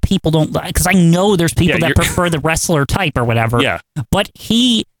know people don't, because I know there's people Yeah, that prefer the wrestler type or whatever. Yeah. But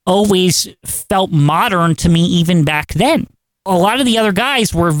he always felt modern to me even back then. A lot of the other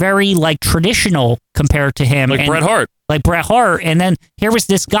guys were very like traditional compared to him. Like Bret Hart. Like Bret Hart. And then here was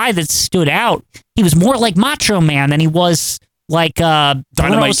this guy that stood out. He was more like Macho Man than he was like Bruno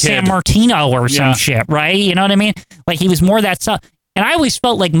Dynamite Kid. Sammartino or some Yeah. shit, right? You know what I mean? Like he was more that stuff. And I always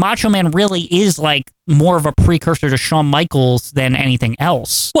felt like Macho Man really is like more of a precursor to Shawn Michaels than anything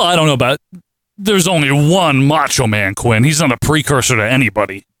else. Well, I don't know about. There's only one Macho Man, Quinn. He's not a precursor to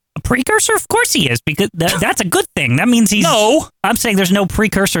anybody. A precursor? Of course he is, because that's a good thing. That means he's... No. I'm saying there's no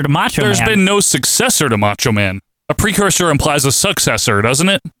precursor to Macho There's Man. been no successor to Macho Man. A precursor implies a successor, doesn't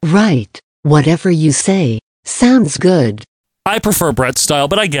it? Right. Whatever you say. Sounds good. I prefer Bret's style,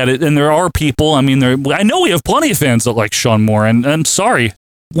 but I get it. And there are people, I mean, I know we have plenty of fans that like Shawn more, and I'm sorry.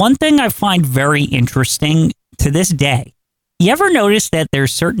 One thing I find very interesting to this day, you ever notice that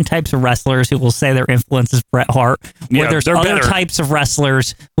there's certain types of wrestlers who will say their influence is Bret Hart, where Yeah, there's they're other better. types of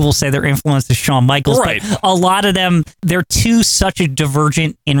wrestlers who will say their influence is Shawn Michaels, Right. but a lot of them, they're two such a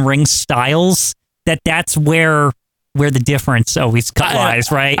divergent in-ring styles that's where the difference always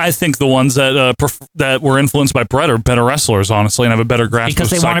lies, right? I think the ones that that were influenced by Bret are better wrestlers, honestly, and have a better grasp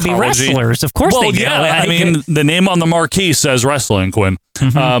Because of they want to be psychology. wrestlers. Of course well, they do. yeah. I mean, the name on the marquee says wrestling, Quinn.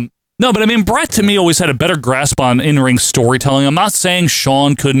 Mm-hmm. No, but I mean, Bret to me always had a better grasp on in-ring storytelling. I'm not saying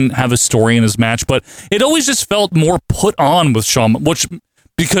Shawn couldn't have a story in his match, but it always just felt more put on with Shawn, which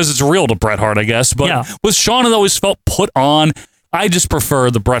because it's real to Bret Hart, I guess. But Yeah. with Shawn, it always felt put on. I just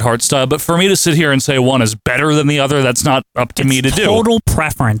prefer the Bret Hart style. But for me to sit here and say one is better than the other, that's not up to me to do. Total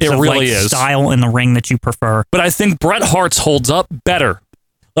preference. It of really like is. style in the ring that you prefer. But I think Bret Hart's holds up better.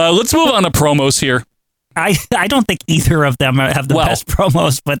 Let's move on to promos here. I don't think either of them have the best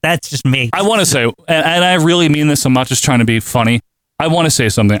promos, but that's just me. I want to say, and I really mean this, I'm not just trying to be funny. I want to say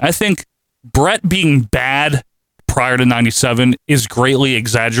something. I think Bret being bad prior to 97 is greatly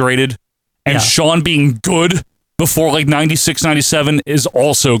exaggerated, and Yeah. Shawn being good before like 96, 97 is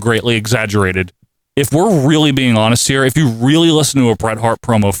also greatly exaggerated. If we're really being honest here, if you really listen to a Bret Hart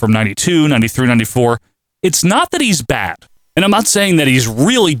promo from 92, 93, 94, it's not that he's bad. And I'm not saying that he's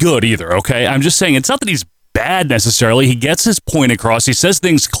really good either, okay? I'm just saying it's not that he's bad necessarily. He gets his point across. He says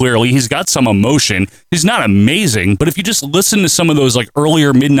things clearly. He's got some emotion. He's not amazing, but if you just listen to some of those like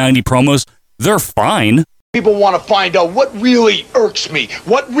earlier mid-90 promos, they're fine. People want to find out what really irks me,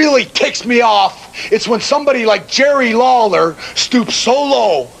 what really ticks me off. It's when somebody like Jerry Lawler stoops so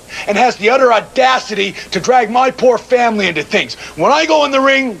low and has the utter audacity to drag my poor family into things. When I go in the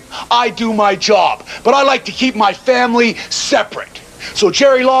ring, I do my job, but I like to keep my family separate. So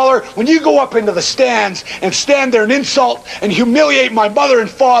Jerry Lawler, when you go up into the stands and stand there and insult and humiliate my mother and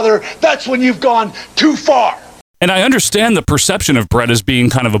father, that's when you've gone too far. And I understand the perception of Bret as being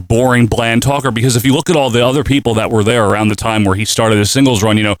kind of a boring, bland talker, because if you look at all the other people that were there around the time where he started his singles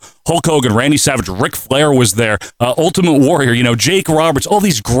run, you know, Hulk Hogan, Randy Savage, Ric Flair was there, Ultimate Warrior, you know, Jake Roberts, all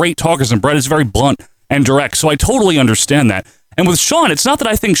these great talkers, and Bret is very blunt and direct. So I totally understand that. And with Shawn, it's not that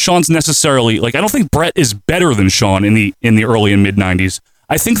I think Shawn's necessarily, like, I don't think Bret is better than Shawn in the early and mid-90s.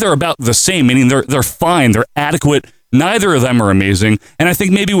 I think they're about the same, meaning they're fine, they're adequate. Neither of them are amazing. And I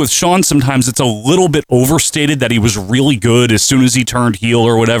think maybe with Shawn, sometimes it's a little bit overstated that he was really good as soon as he turned heel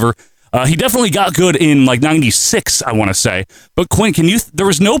or whatever. He definitely got good in like 96, I want to say. But Quinn, there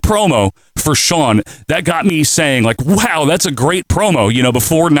was no promo for Shawn that got me saying like, wow, that's a great promo, you know,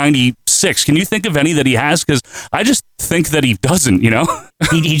 before 96. Can you think of any that he has? Because I just think that he doesn't, you know?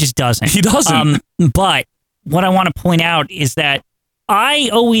 He just doesn't. He doesn't. But what I want to point out is that I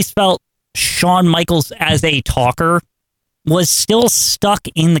always felt Shawn Michaels as a talker was still stuck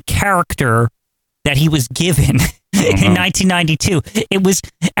in the character that he was given in 1992. It was,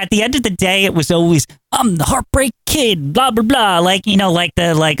 at the end of the day, it was always, I'm the Heartbreak Kid, blah, blah, blah. Like, you know, like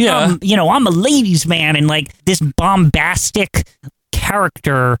I'm a ladies' man, and like this bombastic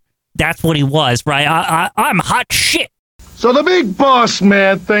character, that's what he was, right? I'm hot shit. So the big boss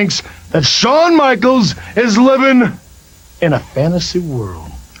man thinks that Shawn Michaels is living in a fantasy world.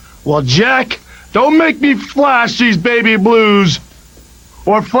 Well, Jack, don't make me flash these baby blues.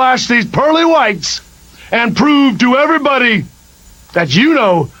 or flash these pearly whites and prove to everybody that you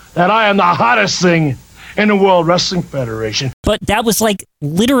know that I am the hottest thing in the World Wrestling Federation. But that was like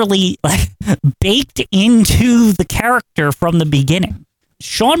literally like baked into the character from the beginning.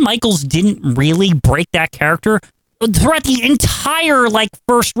 Shawn Michaels didn't really break that character throughout the entire like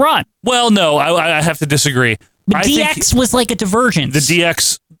first run. Well, no, I have to disagree. The DX was like a divergence. The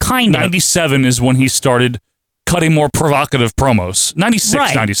DX kind of 97 is when he started cutting more provocative promos. 96,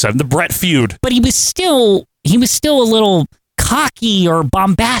 Right. 97, the Brett feud. But he was still a little cocky or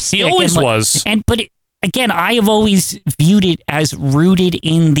bombastic. He always was. Again, I have always viewed it as rooted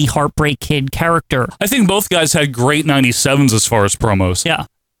in the Heartbreak Kid character. I think both guys had great 97s as far as promos. Yeah.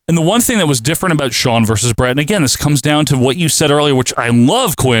 And the one thing that was different about Shawn versus Brett, and again, this comes down to what you said earlier, which I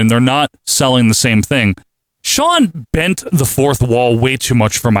love, Quinn. They're not selling the same thing. Shawn bent the fourth wall way too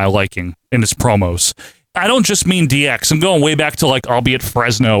much for my liking in his promos. I don't just mean DX. I'm going way back to like I'll be at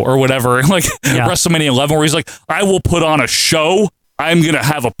Fresno or whatever, like WrestleMania 11, where he's like, I will put on a show. I'm going to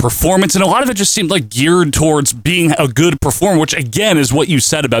have a performance. And a lot of it just seemed like geared towards being a good performer, which again is what you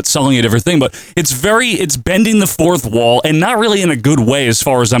said about selling it, everything. But it's bending the fourth wall and not really in a good way as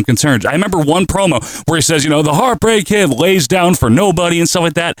far as I'm concerned. I remember one promo where he says, the Heartbreak Kid lays down for nobody and stuff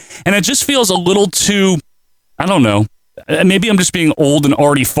like that. And it just feels a little too, I don't know. Maybe I'm just being old and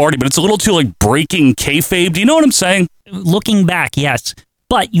already farty, but it's a little too like breaking kayfabe. Do you know what I'm saying? Looking back, yes.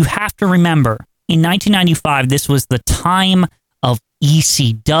 But you have to remember, in 1995, this was the time of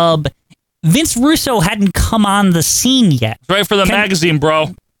EC Dub. Vince Russo hadn't come on the scene yet. Right for the magazine,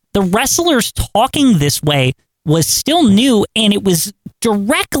 bro. The wrestlers talking this way was still new, and it was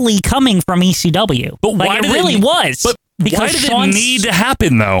directly coming from ECW. But why it really was. But why did it need to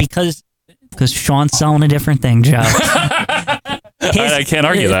happen, though? Because Shawn's selling a different thing, Joe. I can't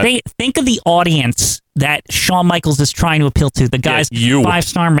argue that. Think of the audience that Shawn Michaels is trying to appeal to. The guy's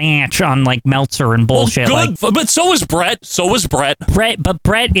 5-star match on like Meltzer and bullshit. Well, good, but so was Brett.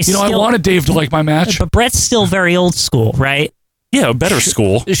 Brett is I wanted Dave to like my match. But Brett's still very old school, right? Yeah, better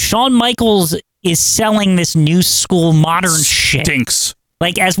school. Shawn Michaels is selling this new school modern shit. Stinks.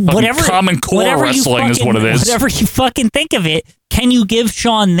 Like as whatever common core wrestling is what it is. Whatever you fucking think of it, can you give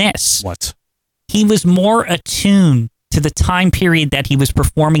Shawn this? What? He was more attuned to the time period that he was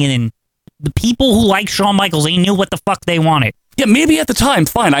performing in. The people who like Shawn Michaels, they knew what the fuck they wanted. Yeah, maybe at the time,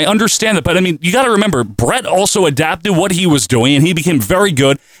 fine, I understand that. But I mean, you got to remember, Brett also adapted what he was doing, and he became very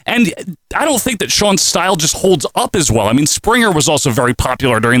good. And I don't think that Shawn's style just holds up as well. I mean, Springer was also very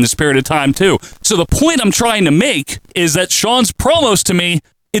popular during this period of time, too. So the point I'm trying to make is that Shawn's promos, to me,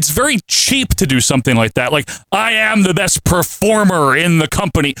 it's very cheap to do something like that. Like, I am the best performer in the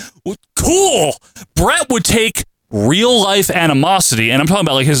company. Cool! Brett would take real life animosity, and I'm talking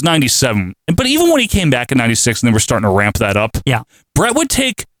about like his 97. But even when he came back in 96 and they were starting to ramp that up, yeah, Brett would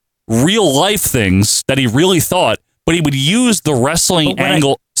take real life things that he really thought, but he would use the wrestling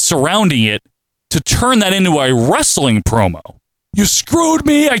angle surrounding it to turn that into a wrestling promo. You screwed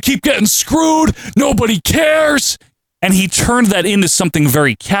me. I keep getting screwed. Nobody cares. And he turned that into something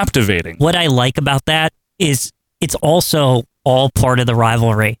very captivating. What I like about that is it's also all part of the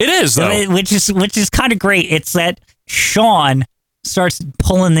rivalry. It is, though. Which is kind of great. It's that Shawn starts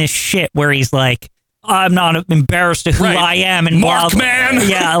pulling this shit where he's like, I'm not embarrassed of who I am. And Mark, man.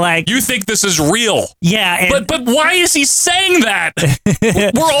 Yeah, like... You think this is real. Yeah. But why is he saying that?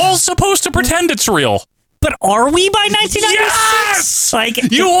 We're all supposed to pretend it's real. But are we by 1996? Yes!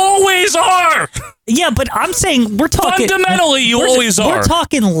 Like, you always are! Yeah, but I'm saying we're talking... Fundamentally, you always are. We're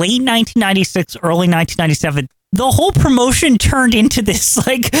talking late 1996, early 1997. The whole promotion turned into this,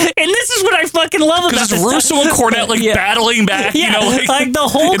 like, and this is what I fucking love about this. Because it's Russo and Cornette, like, battling back, yeah, like the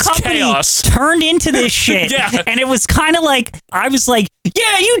whole company chaos. Turned into this shit. Yeah. And it was kind of like, I was like,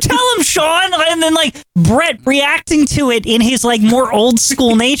 yeah, you tell him, Shawn. And then, like, Brett reacting to it in his, like, more old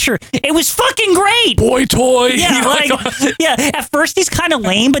school nature. It was fucking great. Boy toy. Yeah, like, yeah, at first he's kind of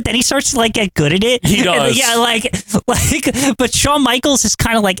lame, but then he starts to, like, get good at it. He does. Yeah, like, but Shawn Michaels is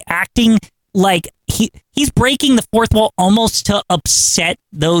kind of, like, acting like he's breaking the fourth wall almost to upset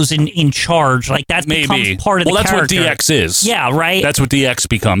those in charge. Like that becomes part of the character. Well, that's what DX is. Yeah, right? That's what DX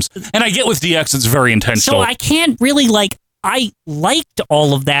becomes. And I get with DX, it's very intentional. So I can't really I liked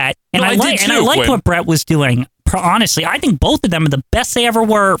all of that. And I liked what Brett was doing. Honestly, I think both of them are the best they ever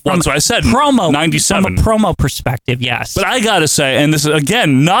were from that's what I said, promo, 97. From a promo perspective, yes. But I gotta say, and this is,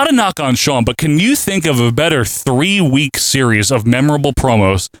 again, not a knock on Shawn, but can you think of a better 3-week series of memorable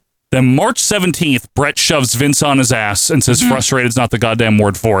promos than March 17th, Brett shoves Vince on his ass and says frustrated's not the goddamn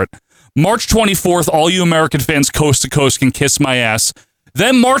word for it. March 24th, all you American fans coast to coast can kiss my ass.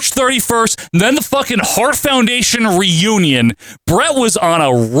 then March 31st, then the fucking Hart Foundation reunion. Bret was on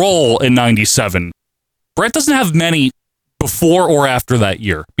a roll in 97. Bret doesn't have many before or after that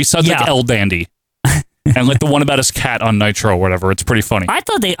year, besides like El Dandy. And like the one about his cat on Nitro or whatever. It's pretty funny. I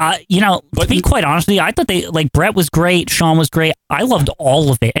thought they, to be quite honest with you, I thought they, like, Bret was great, Shawn was great. I loved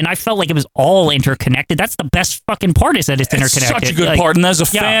all of it. And I felt like it was all interconnected. That's the best fucking part, is that it's interconnected. Such a good part. And as a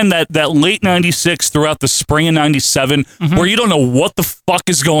fan, that late 96 throughout the spring of 97, where you don't know what the fuck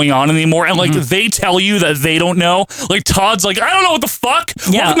is going on anymore. And like they tell you that they don't know. Like Todd's like, I don't know what the fuck.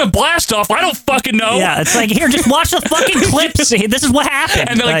 Welcome to Blast Off. I don't fucking know. Yeah, it's like, here, just watch the fucking clips. This is what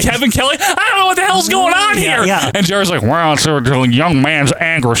happened. And then like Kevin Kelly, I don't know what the hell's going on here. Yeah. And Jerry's like, wow, it's a young man's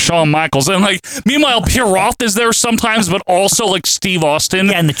anger, Shawn Michaels. And like, meanwhile, Pierre Roth is there sometimes, but also like Steve Austin.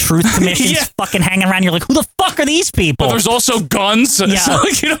 Yeah, and the Truth Commission's fucking hanging around. You're like, who the fuck are these people? But there's also guns. Yeah. So,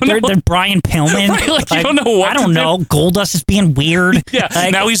 like, you don't know. They're Brian Pillman. Right, like, you don't know what I don't know. Goldust is being weird. Yeah,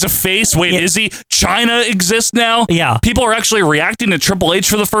 like, now he's a face. Wait, is he? China exists now? Yeah. People are actually reacting to Triple H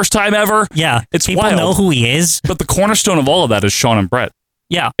for the first time ever. Yeah. It's people wild. know who he is. But the cornerstone of all of that is Shawn and Bret.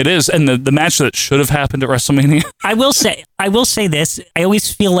 Yeah. It is. And the match that should have happened at WrestleMania. I will say this. I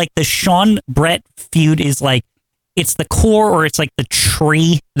always feel like the Shawn Bret feud is like, it's the core, or it's like the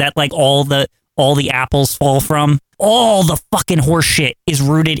tree that like all the apples fall from. All the fucking horse shit is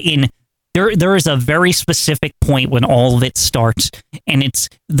rooted in there is a very specific point when all of it starts, and it's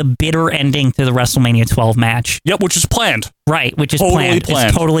the bitter ending to the WrestleMania 12 match. Yep, which is planned. Right, which is Totally planned.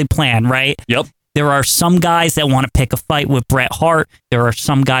 It's totally planned, right? Yep. There are some guys that want to pick a fight with Bret Hart. There are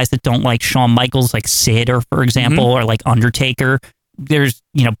some guys that don't like Shawn Michaels, like Sid, or for example, or like Undertaker. There's,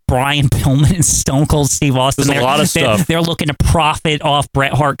 Brian Pillman and Stone Cold Steve Austin. There's a lot of stuff. They're looking to profit off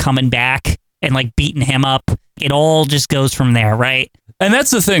Bret Hart coming back and like beating him up. It all just goes from there, right? And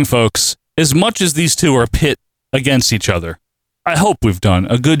that's the thing, folks. As much as these two are pit against each other, I hope we've done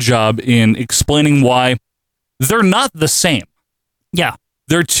a good job in explaining why they're not the same. Yeah.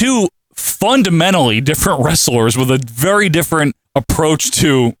 They're two fundamentally different wrestlers with a very different approach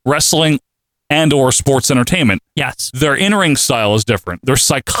to wrestling and or sports entertainment. Yes. Their in-ring style is different. Their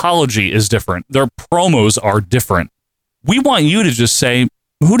psychology is different. Their promos are different. We want you to just say,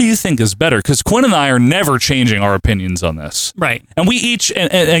 who do you think is better? Because Quinn and I are never changing our opinions on this. Right. And we each,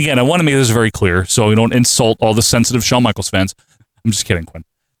 and again, I want to make this very clear so we don't insult all the sensitive Shawn Michaels fans. I'm just kidding, Quinn.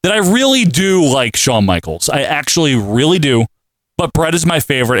 That I really do like Shawn Michaels. I actually really do. But Bret is my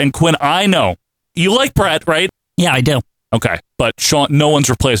favorite. And Quinn, I know you like Bret, right? Yeah, I do. Okay. But Shawn, no one's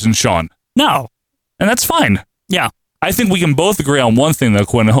replacing Shawn. No. And that's fine. Yeah. I think we can both agree on one thing, though,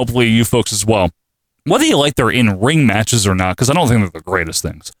 Quinn, and hopefully you folks as well. Whether you like their in-ring matches or not, because I don't think they're the greatest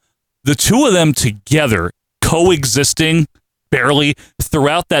things, the two of them together, coexisting barely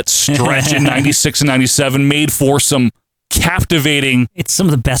throughout that stretch in 96 and 97, made for some captivating... It's some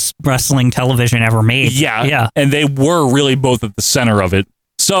of the best wrestling television ever made. Yeah. Yeah. And they were really both at the center of it.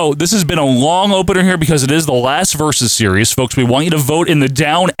 So this has been a long opener here because it is the last Versus series. Folks, we want you to vote in the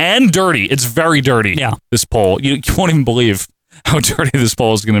down and dirty. It's very dirty, this poll. You won't even believe how dirty this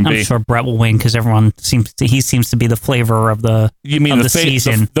poll is going to be. I'm sure Bret will win because everyone seems to be the flavor of the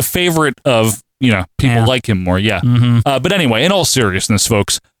season. The favorite of people like him more. Yeah. Mm-hmm. But anyway, in all seriousness,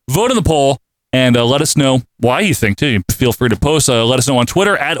 folks, vote in the poll and let us know why you think too. Feel free to post. Let us know on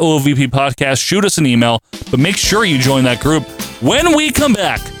Twitter at OVP Podcast. Shoot us an email, but make sure you join that group. When we come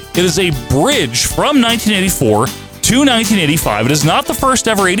back, it is a bridge from 1984 to 1985. It is not the first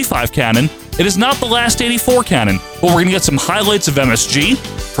ever 85 canon. It is not the last 84 canon, but we're going to get some highlights of MSG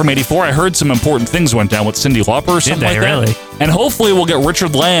from 84. I heard some important things went down with Cyndi Lauper or something like that. Really? And hopefully we'll get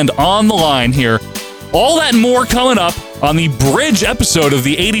Richard Land on the line here. All that and more coming up on the bridge episode of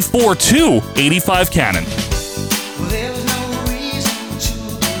the 84 to 85 canon.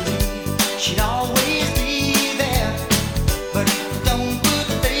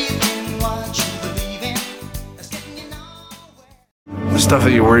 The stuff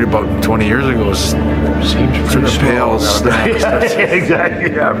that you worried about 20 years ago seems pretty pale.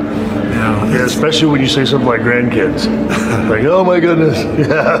 Exactly. Yeah, especially when you say something like grandkids. Like, oh my goodness.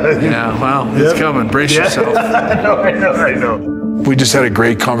 Yeah, well, it's coming. Brace yourself. I know. We just had a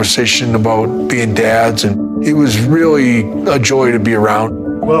great conversation about being dads, and it was really a joy to be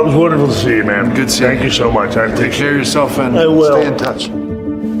around. Well, it was wonderful to see you, man. Good seeing you. Thank you so much. Take care of yourself and stay in touch.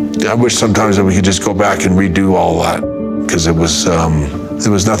 I wish sometimes that we could just go back and redo all that, because there was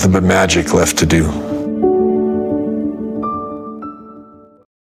nothing but magic left to do.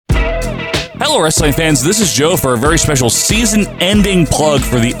 Hello, wrestling fans. This is Joe for a very special season-ending plug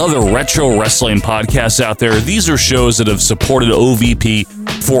for the other retro wrestling podcasts out there. These are shows that have supported OVP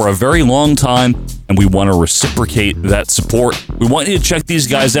for a very long time, and we want to reciprocate that support. We want you to check these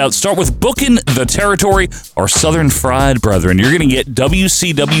guys out. Start with Booking the Territory, our Southern Fried brethren. You're going to get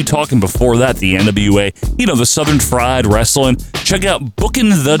WCW talking before that, the NWA, the Southern Fried Wrestling. Check out Booking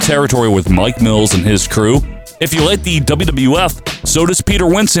the Territory with Mike Mills and his crew. If you like the WWF, so does Peter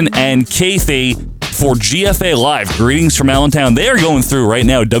Winson and Kathy for GFA Live. Greetings from Allentown. They are going through right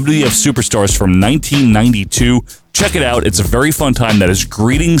now WWF Superstars from 1992. Check it out. It's a very fun time. That is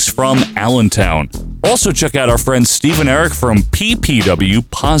Greetings from Allentown. Also, check out our friends Steve and Eric from PPW,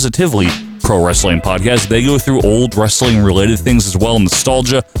 Positively Pro Wrestling Podcast. They go through old wrestling-related things as well,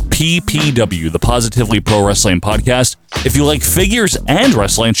 nostalgia. PPW, the Positively Pro Wrestling Podcast. If you like figures and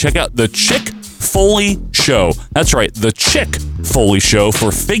wrestling, check out the Chick Foley Show. That's right, the Chick Foley Show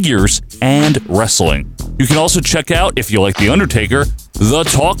for figures and wrestling. You can also check out, if you like The Undertaker, the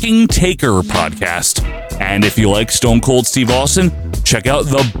Talking Taker Podcast. And if you like Stone Cold Steve Austin, check out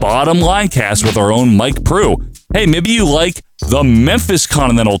the Bottom Line Cast with our own Mike Prue. Hey, maybe you like the Memphis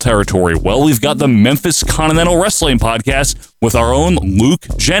Continental Territory. Well, we've got the Memphis Continental Wrestling Podcast with our own Luke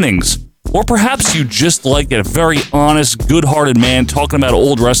Jennings. Or perhaps you just like a very honest, good-hearted man talking about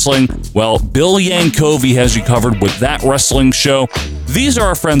old wrestling. Well, Bill Yankovi has you covered with that wrestling show. These are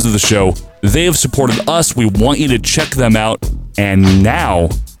our friends of the show. They have supported us. We want you to check them out. And now,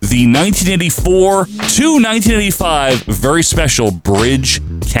 the 1984 to 1985 very special Bridge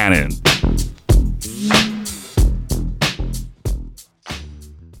Canon.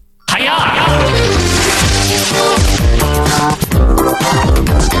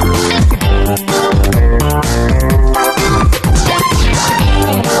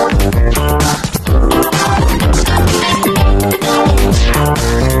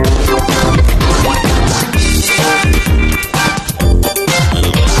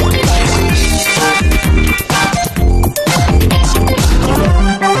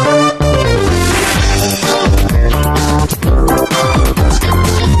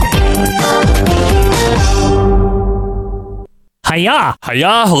 Hiya!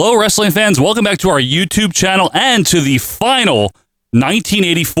 Hiya! Hello, wrestling fans. Welcome back to our YouTube channel and to the final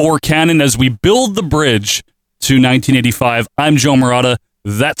 1984 canon as we build the bridge to 1985. I'm Joe Murata.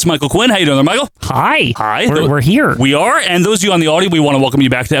 That's Michael Quinn. How you doing there, Michael? Hi. Hi. We're here. We are. And those of you on the audio, we want to welcome you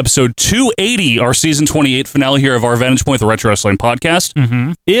back to episode 280, our season 28 finale here of our Vantage Point, the Retro Wrestling Podcast.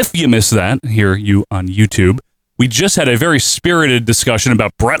 Mm-hmm. If you missed that, hear you on YouTube. We just had a very spirited discussion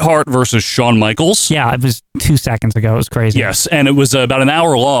about Bret Hart versus Shawn Michaels. Yeah, it was 2 seconds ago. It was crazy. Yes, and it was about an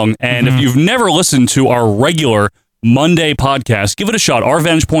hour long. And if you've never listened to our regular Monday podcast, give it a shot. Our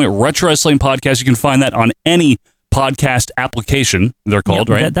Vantage Point Retro Wrestling Podcast. You can find that on any podcast application. They're called,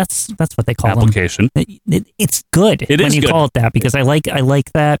 right? That's what they call application. Them. It's good when you call it that because I like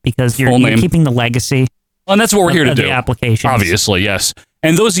that because you're keeping the legacy. And that's what we're here to do. The applications. Obviously, yes.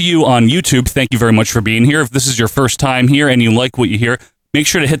 And those of you on YouTube, thank you very much for being here. If this is your first time here and you like what you hear, make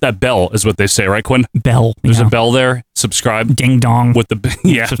sure to hit that bell, is what they say, right, Quinn? Bell. There's a bell there. Subscribe. Ding dong. With the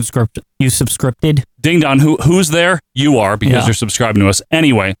You subscribed? Ding dong. Who's there? You are, because you're subscribing to us.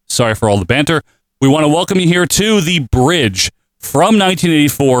 Anyway, sorry for all the banter. We want to welcome you here to the bridge from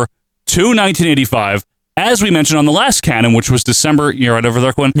 1984 to 1985. As we mentioned on the last canon, which was December, you're right over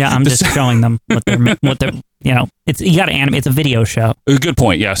there, Quinn? Yeah, I'm just showing them what they're you got to animate. It's a video show. Good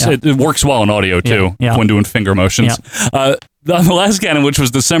point. Yes, it works well in audio too. Yeah. When doing finger motions. Yeah. On the last canon, which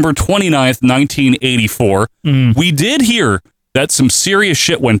was December 29th, 1984, we did hear that some serious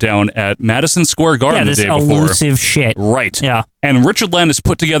shit went down at Madison Square Garden the day before. Elusive shit. Right. Yeah. And Richard Landis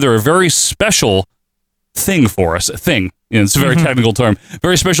put together a very special thing for us. It's a very technical term.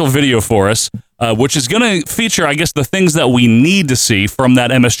 Very special video for us, which is going to feature, I guess, the things that we need to see from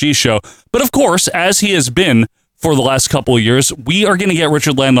that MSG show. But of course, as he has been for the last couple of years, we are going to get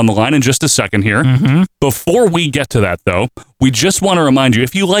Richard Land on the line in just a second here. Before we get to that, though, we just want to remind you,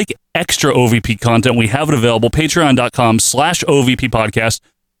 if you like extra OVP content, we have it available, patreon.com/OVP podcast.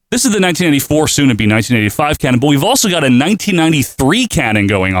 This is the 1984, soon to be 1985 canon, but we've also got a 1993 canon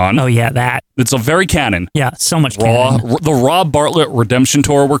going on. Oh, yeah, that. It's a very canon. Yeah, so much canon. The Rob Bartlett Redemption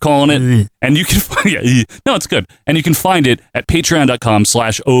Tour, we're calling it. And you can no, it's good. And you can find it at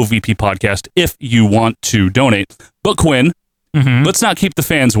patreon.com/OVP podcast if you want to donate. But Quinn, let's not keep the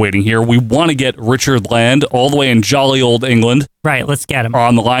fans waiting here. We want to get Richard Land all the way in jolly old England. Right, let's get him.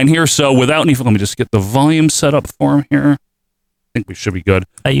 On the line here. So without any, let me just get the volume set up for him here. I think we should be good.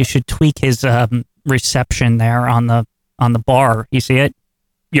 You should tweak his reception there on the bar. You see it?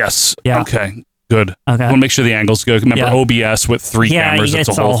 Yes. Yeah. Okay. Good. Okay. I want to make sure the angles go. Remember OBS with 3 cameras. It's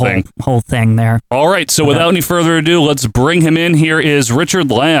a whole thing. Whole thing there. All right. So without any further ado, let's bring him in. Here is Richard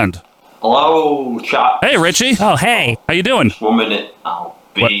Land. Hello, chat. Hey, Richie. Oh, hey. How you doing? 1 minute. I'll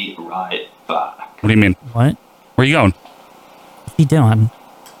be right back. What do you mean? What? Where are you going? What's he doing?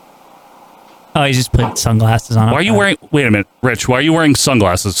 Oh, he just put sunglasses on. Why are you wearing... Wait a minute, Rich. Why are you wearing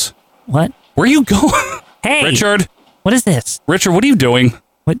sunglasses? What? Where are you going? Hey! Richard. What is this? Richard, what are you doing?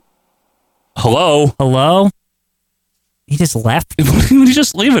 What? Hello? Hello? He just left? What are you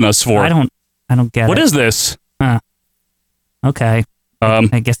just leaving us for? I don't get it. What is this? Huh. Okay.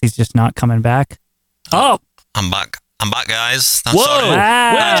 I guess he's just not coming back. Oh! I'm back, guys. Whoa! Sorry.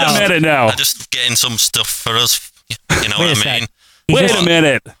 Wait a minute now. I'm just getting some stuff for us. You know Wait what a I mean? sec. Wait a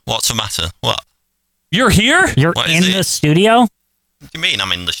minute. What's the matter? What? You're here? You're What in is the it? studio? What do you mean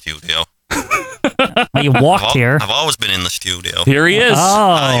I'm in the studio? Well, you walked here. I've always been in the studio. Here he is. What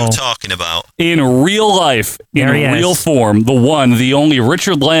are Oh. you talking about? In real life, in There he is. real form, the one, the only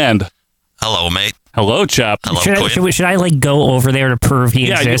Richard Land. Hello, mate. Hello, chap. Hello, Should I like go over there to prove he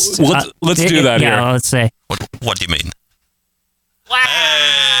Yeah, exists? let's do that yeah, here. let's say. What do you mean?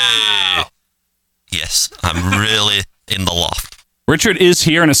 Hey! Yes, I'm really in the loft. Richard is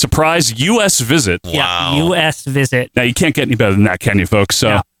here in a surprise U.S. visit. Wow. Yeah, U.S. visit. Now, you can't get any better than that, can you, folks? So,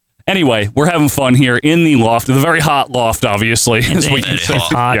 Yeah. anyway, we're having fun here in the loft, the very hot loft, obviously. As we can It's say.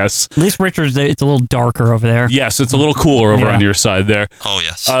 hot. Yes. At least Richard's, it's a little darker over there. Yes, it's a little cooler over Yeah. on your side there. Oh,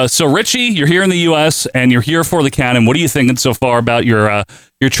 yes. So, Richie, you're here in the U.S., and you're here for the Canon. What are you thinking so far about your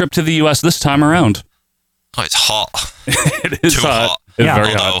trip to the U.S. this time around? Oh, it's hot. It is Too hot. It's Yeah. very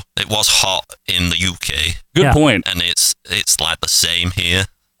Although hot. it was hot in the UK, Good Yeah. point. and it's like the same here.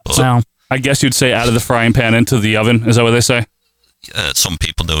 But Well, I guess you'd say out of the frying pan into the oven. Is that what they say? some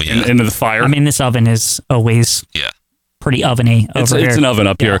people do, yeah. Into the fire? I mean, this oven is always Yeah. pretty oveny over here. It's an oven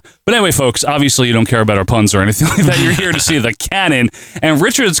up here. But anyway, folks, obviously you don't care about our puns or anything like that. You're here to see the Canon. And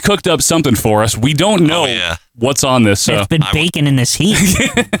Richard's cooked up something for us. We don't know yeah. what's on this. So. It's been baking in this heat.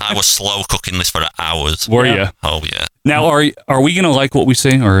 I was slow cooking this for hours. Were you? Oh, yeah. Now, are we going to like what we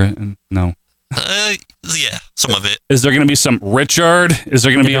say or no? Yeah, some of it. Is there going to be some Richard? Is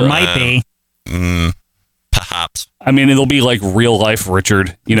there going to be There might be. Perhaps. I mean, it'll be like real life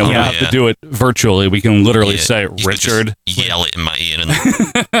Richard. You know, we don't have to do it virtually. We can literally say You could Richard. just yell it in my ear.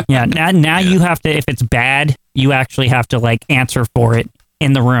 And Yeah, now you have to, if it's bad, you actually have to like answer for it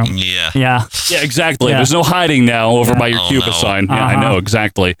in the room. yeah. Yeah. Yeah, exactly. Yeah. There's no hiding now over by your Oh, Cuba no. sign. Yeah, I Uh-huh. know,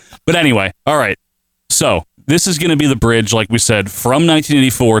 exactly. But anyway, all right. So this is going to be the bridge, like we said, from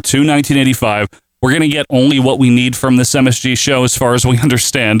 1984 to 1985. We're going to get only what we need from this MSG show as far as we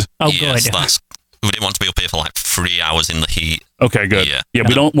understand. Oh, Yes, good. we didn't want to be up here for like 3 hours in the heat. Okay, good. Yeah.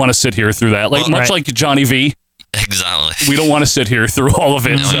 We don't want to sit here through that. Like Well, much right. like Johnny V, Exactly. we don't want to sit here through all of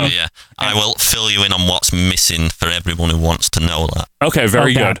it. Oh, So. yeah. I will fill you in on what's missing for everyone who wants to know that. Okay,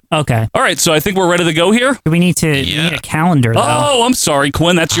 very Okay. good. Okay. All right, so I think we're ready to go here. We need we need a calendar though. Oh, I'm sorry,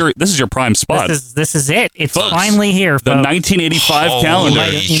 Quinn. This is your prime spot. This is it. It's Folks, finally here. the folks. 1985 Holy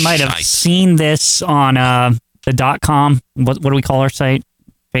calendar. You might have shite. seen this on the .com. What do we call our site?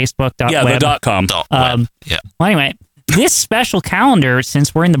 Facebook. Yeah, web. the .com. Um, Yeah. Well, anyway, this special calendar,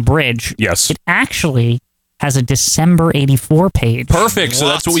 since we're in the bridge, Yes. it actually has a December '84 page. Perfect. So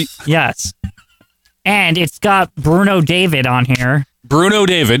that's what we. Yes, and it's got Bruno David on here. Bruno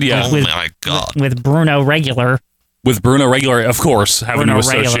David, yeah. Oh, my God. With Bruno Regular. With Bruno Regular, of course, having Bruno to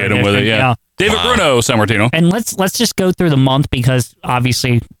associate Regular him with it, edition, yeah. yeah. David Wow. Bruno Sammartino. And let's just go through the month because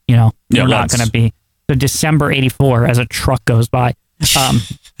obviously, you know, Yeah, we're not let's. going to be. So December '84 as a truck goes by.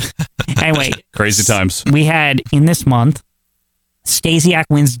 Anyway, Crazy times. we had in this month, Stasiak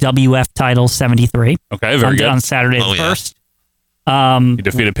wins WF title 73. Okay, very good. On Saturday the Oh, yeah. 1st. He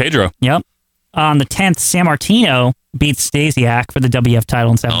defeated Pedro. Yep. On the 10th, San Martino beats Stasiak for the WF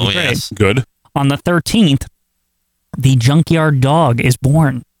title in 73. Oh, yes. Good. On the 13th, the Junkyard Dog is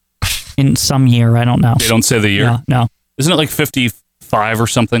born in some year. I don't know. They don't say the year. No. Isn't it like 55 or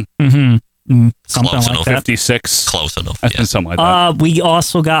something? Mm-hmm. Something Close like enough. that. 56? Close enough. I think something like that. We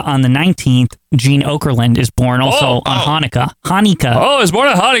also got on the 19th, Gene Okerlund is born also on Hanukkah. Hanukkah. Oh, he was born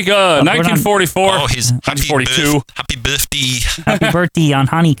on Hanukkah, born on- 1944. Oh, his 1942. happy birthday. Happy birthday on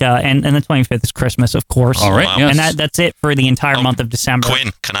Hanukkah. And the 25th is Christmas, of course. All right, Wow. yes. And that's it for the entire month of December.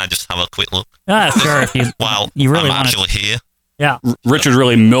 Quinn, can I just have a quick look? Sure. If you, Wow, you really I'm want actually here. Yeah. Richard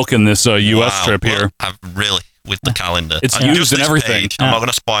really milking this U.S. Wow, trip well, here. I've really, with the calendar. It's And used just and this everything. page, I'm not going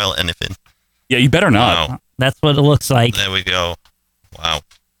to spoil anything. Yeah, you better not. Wow. That's what it looks like. There we go. Wow.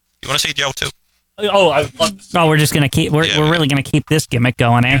 You want to see Joe too? Oh, I love this. Oh, we're just gonna keep. We're really gonna keep this gimmick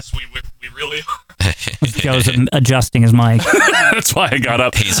going, eh? Yes, we really are. Joe's adjusting his mic. That's why I got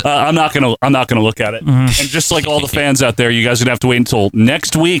up. I'm not gonna look at it. And just like all the fans out there, you guys are gonna have to wait until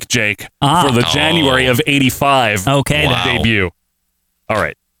next week, Jake, for the January of '85 Okay, Wow. debut. All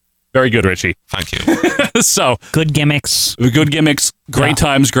right. Very good, Richie. Thank you. So good gimmicks, great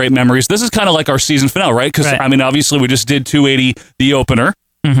times, great memories. This is kind of like our season finale, right? Because I mean, obviously, we just did 280, the opener.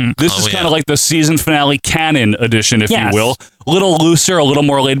 Mm-hmm. This is kind of like the season finale canon edition, if you will. A little looser, a little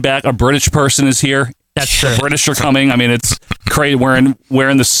more laid back. A British person is here. That's true. The British are coming. I mean, it's crazy. Wearing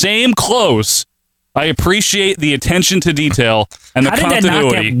the same clothes. I appreciate the attention to detail and the continuity. How did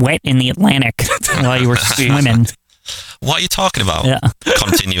that not get wet in the Atlantic while you were swimming? What are you talking about? Yeah.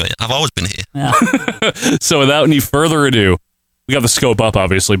 Continue it. I've always been here. Yeah. So without any further ado, we got the scope up,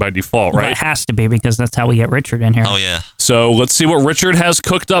 obviously, by default, right? Well, it has to be, because that's how we get Richard in here. Oh, yeah. So let's see what Richard has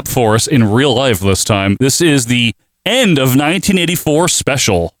cooked up for us in real life this time. This is the end of 1984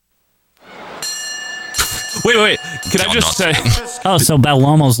 special. Wait. Can I just say... Oh, so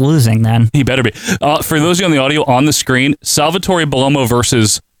Bellomo's losing then. He better be. For those of you on the audio on the screen, Salvatore Bellomo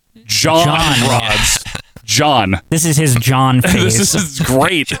versus John Rods. John. This is his John phase. This is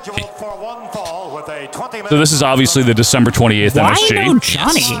great. So this is obviously the December 28th MSG. Why no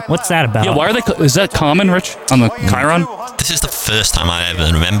Johnny? What's that about? Yeah, why are they... Is that common, Rich, on the Chiron? This is the first time I ever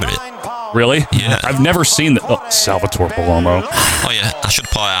remembered it. Really? Yeah. I've never seen the... Oh, Salvatore Bellomo. Oh, yeah. I should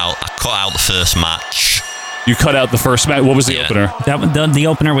point out, I cut out the first match. You cut out the first match? What was the opener? The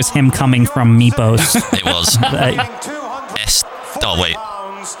opener was him coming from Meepos. It was. Oh, wait.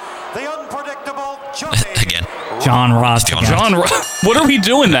 Again. John Ross. John Ross. What are we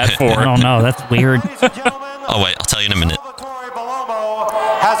doing that for? I don't know. That's weird. Oh, wait. I'll tell you in a minute.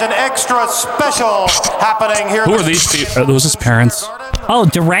 Has an extra special happening here. Who are these people? Are those his parents? Oh,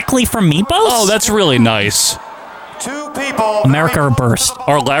 directly from Meepos? Oh, that's really nice. Two people. America or Burst.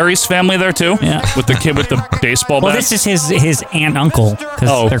 Are Larry's family there too? Yeah. With the kid with the baseball bat? Well, this is his aunt and uncle,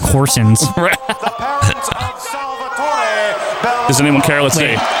 because they're Corsons. Does anyone care? Let's see.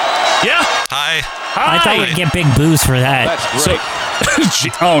 Yeah. Hi. I thought we'd get big boos for that.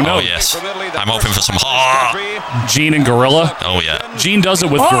 Oh, no. Oh, yes. I'm hoping for some Gene and Gorilla? Oh, yeah. Gene does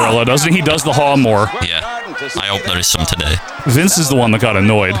it with Gorilla, doesn't he? He does the haw more. Yeah. I hope there is some today. Vince is the one that got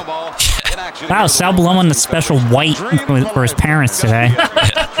annoyed. Wow, Sal Bellomo in the special white for his parents today.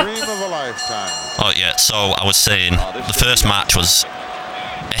 Oh, yeah. So I was saying the first match was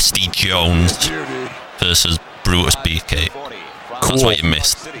SD Jones versus Brutus Beefcake. That's what you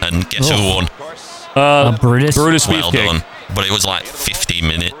missed. And guess who won? Brutus Well Beefcake. done. But it was like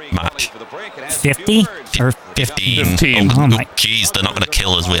 50-minute match. 50? Or 15. Oh my. Jeez, they're not going to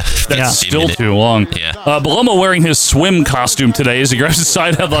kill us with 50 That's still minutes. too long. Yeah. Bellomo wearing his swim costume today as he grabs his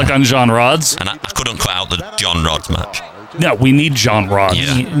side headlock on John Rods. And I couldn't cut out the John Rods match. No, we need John Rods.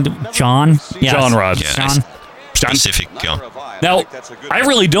 Yeah. John? Yes. John Rods. Yeah, John. Specific John. Now, I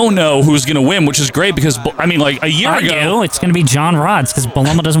really don't know who's going to win, which is great because, I mean, like a year ago. do. It's going to be John Rods, because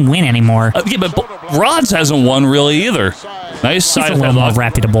Bellomo doesn't win anymore. Yeah, but Rods hasn't won really either. Nice He's side a little more headlock.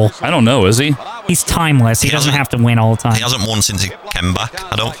 reputable. I don't know, is he? He's timeless. He doesn't have to win all the time. He hasn't won since he came back,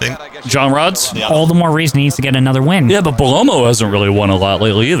 I don't think. John Rods? All the more reason he needs to get another win. Yeah, but Bellomo hasn't really won a lot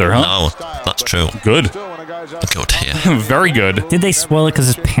lately either, huh? No, that's true. Good. Good, yeah. Very good. Did they spoil it because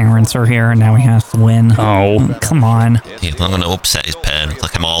his parents are here and now he has to win? Oh. Come on. He's not going to upset his parents,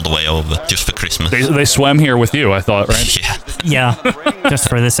 like him all the way over, just for Christmas. They swam here with you, I thought, right? Yeah. Yeah, just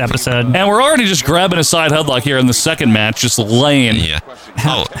for this episode. And we're already just grabbing a side headlock here in the second match, just laying. Yeah.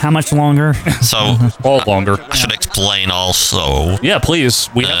 How much longer? So, all longer. I should explain also. Yeah, please.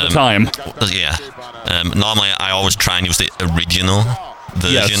 We have the time. Yeah. Normally, I always try and use the original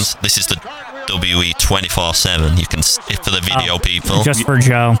versions. Yes. This is the WE 24/7. You can, if for the video people. Just for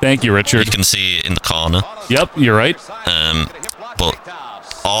Joe. Thank you, Richard. You can see it in the corner. Yep, you're right. But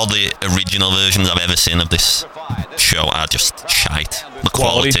all the original versions I've ever seen of this show are just shite. The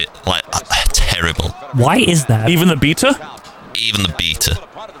quality, like, terrible. Why is that? Even the beta? Even the beta.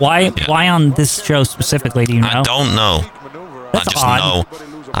 Why? Yeah. Why on this show specifically? Do you know? I don't know. That's I just odd.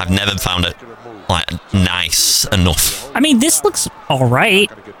 know. I've never found it like nice enough. I mean, this looks all right,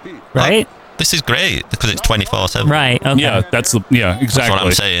 right? This is great because it's 24/7. Right. Okay. Yeah, that's exactly. That's what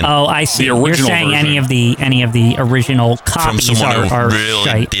I'm saying. Oh, I see. The original You're saying version. any of the original From copies someone who are really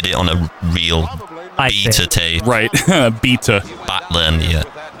shite. did it on a real beta tape. Right. Beta. Back then, yeah.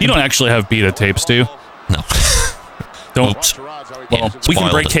 You don't actually have beta tapes, do you? No. Don't. Oops. Well, we can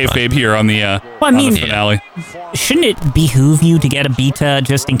spoiled break it, kayfabe here on the, I on mean- the finale. Shouldn't it behoove you to get a beta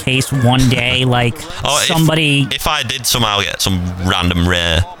just in case one day, like, somebody... If I did somehow get some random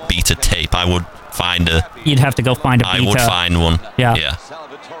rare beta tape, I would find a... You'd have to go find a beta. I would find one. Yeah. Yeah.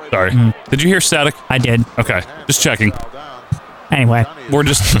 Sorry. Did you hear static? I did. Okay. Just checking. Anyway. We're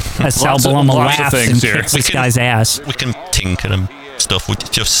just... As Sal lots of Bellomo things laughs and here. kicks this guy's ass. We can tinker and stuff.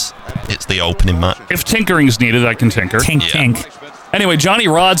 It's the opening match. If tinkering's needed, I can tinker. Tink. Anyway, Johnny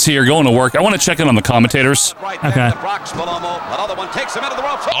Rod's here going to work. I want to check in on the commentators. Okay. Another one takes him into the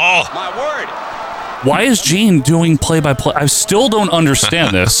ropes. Oh, my word. Why is Gene doing play-by-play? I still don't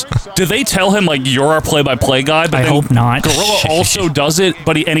understand this. Did they tell him, like, you're our play-by-play guy? But I hope not. Gorilla also does it,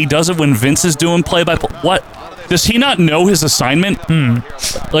 but he does it when Vince is doing play-by-play. What? Does he not know his assignment?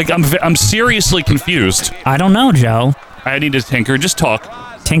 Like, I'm seriously confused. I don't know, Joe. I need to tinker. Just talk.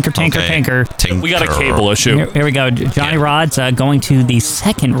 Tinker. We got a cable issue. Here we go. Johnny Rod's going to the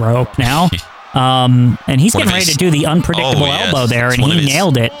second rope now. And he's getting ready to do the unpredictable elbow there, and he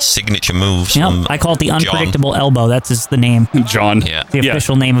nailed it. Signature moves. Yep, I call it the unpredictable elbow. That's the name. John. Yeah. The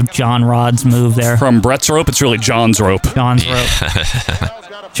official name of John Rod's move there. From Brett's rope, it's really John's rope. John's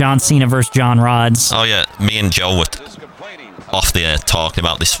rope. John Cena versus John Rod's. Oh, yeah. Me and Joe were off the air talking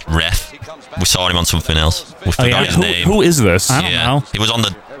about this ref. We saw him on something else. We forgot his name. Who is this? I don't know. He was on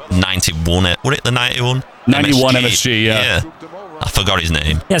the 91. Was it the 91? 91 MSG, yeah. I forgot his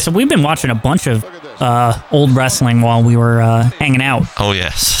name. Yeah, so we've been watching a bunch of old wrestling while we were hanging out. Oh,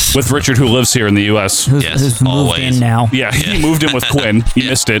 yes. With Richard, who lives here in the U.S. Who's moved in now. Yeah, he moved in with Quinn. You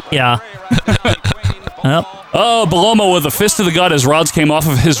missed it. Yeah. Oh, Bellomo with a fist to the gut as Rods came off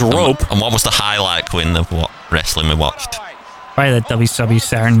of his rope. And what was the highlight, Quinn, of what wrestling we watched? Probably that WCW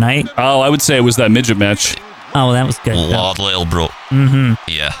Saturday night. Oh, I would say it was that midget match. Oh, that was good. Lord Littlebrook. Mm-hmm.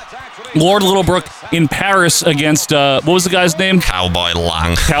 Yeah. Lord Littlebrook in Paris against, what was the guy's name? Cowboy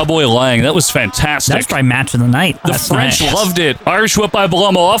Lang. Cowboy Lang. That was fantastic. That's probably match of the night. The French loved it. Irish whip by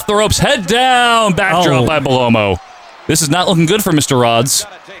Bellomo. Off the ropes. Head down. Backdrop by Bellomo. This is not looking good for Mr. Rods.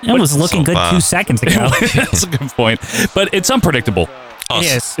 It was looking good 2 seconds ago. That's a good point. But it's unpredictable.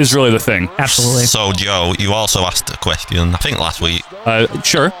 It is really the thing. Absolutely. So, Joe, you also asked a question, I think last week.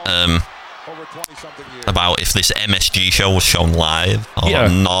 Sure. About if this MSG show was shown live or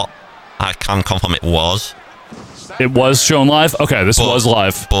not. I can confirm it was. It was shown live? Okay, this was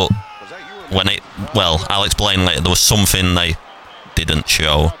live. But when I'll explain later. There was something they didn't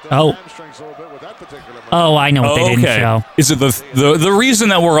show. Oh, I know what they didn't show. Is it the reason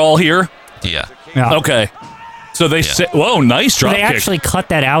that we're all here? Yeah. Okay. So they say, whoa, nice drop They kick. actually cut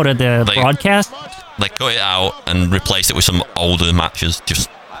that out of the broadcast? They cut it out and replaced it with some older matches, just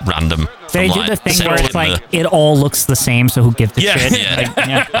random. They do the thing where it's like, it all looks the same, so who gives a shit?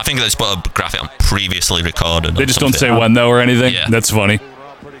 Yeah. I think they just put a graphic on previously recorded. They just don't say when, though, or anything? Yeah. That's funny.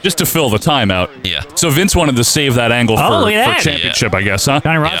 Just to fill the time out. Yeah. So Vince wanted to save that angle for championship, I guess, huh?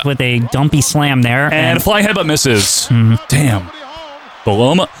 Johnny Rods with a dumpy slam there. And a flying headbutt misses. Damn.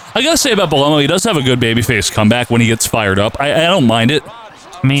 Bellomo. I gotta say about Bellomo, he does have a good babyface comeback when he gets fired up. I don't mind it.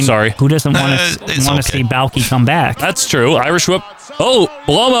 I mean, sorry. Who doesn't want to see Balky come back? That's true. Irish whip. Oh,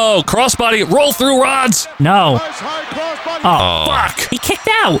 Bellomo, crossbody, roll through Rods. No. Oh, fuck. He kicked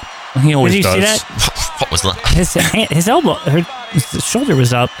out. He always Did you does. see that? What was that? His elbow, his shoulder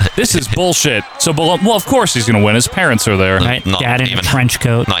was up. This is bullshit. So Bellomo, well, of course he's gonna win. His parents are there. Right, dad in a trench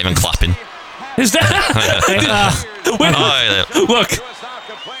coat. Not even clapping. His dad. Look.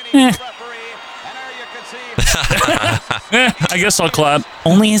 I guess I'll clap.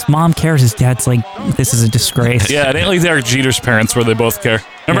 Only his mom cares. His dad's like, this is a disgrace. Yeah, it ain't like Derek Jeter's parents where they both care.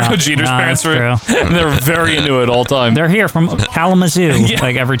 Remember how Jeter's parents were? They're very into it all time. They're here from Kalamazoo,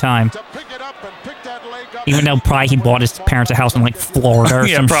 like every time. Even though probably he bought his parents a house in like Florida or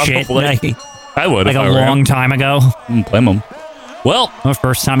some shit. Like, I would. Like if a I were long him. time ago. Blame him. Well, the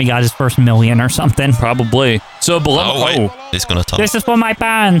first time he got his first $1 million or something. Probably. So Bellomo. He's gonna talk. This is for my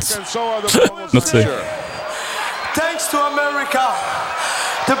pants. Let's see. Thanks to America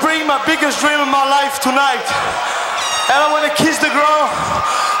to bring my biggest dream in my life tonight. And I want to kiss the ground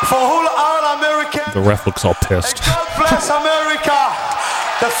for all American. The ref looks all pissed. God bless America,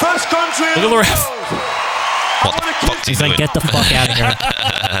 the first country. Look at the ref. What the fuck? He's like, get the fuck out of here.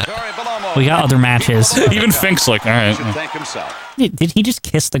 We got other matches. Even Fink's like, all right. Did he just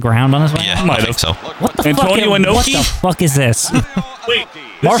kiss the ground on his way? Yeah, Might I have. think so. What the Antonio fuck? Inoki? What the fuck is this? Wait,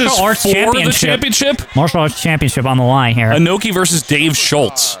 Martial this is Arts for Championship. the championship? Martial Arts Championship on the line here. Inoki versus Dave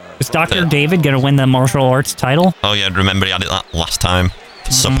Schultz. Is Dr. David going to win the martial arts title? Oh yeah, remember he had it that last time.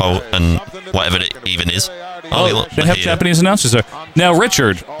 Support and whatever it even is. Oh, they have Japanese announcers there. Now,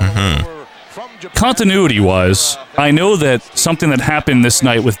 Richard, continuity-wise, I know that something that happened this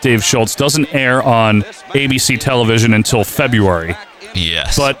night with Dave Schultz doesn't air on ABC television until February.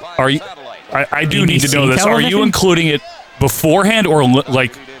 Yes. But are you? I do need to ABC know this. Are you television? including it beforehand or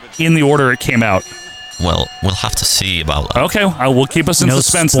like in the order it came out? Well, we'll have to see about that. Okay, I will keep us in No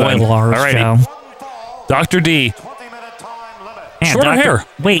suspense then. spoilers, All righty. Joe. Dr. D. Man, Shorter hair.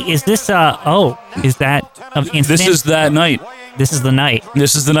 Wait, is this, is that of incident? This is that night. This is the night.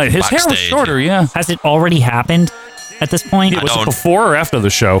 This is the night. His hair was Backstage. shorter, yeah. Has it already happened? at this point? Was it before or after the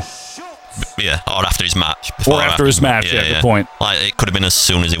show? Yeah, or after his match. Or after his match, yeah, good point. Like, it could have been as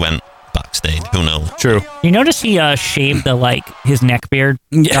soon as he went backstage. Who knows? True. You notice he shaved his neck beard,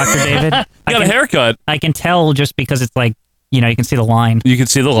 Dr. David? He got a haircut. I can tell just because it's like, you can see the line. You can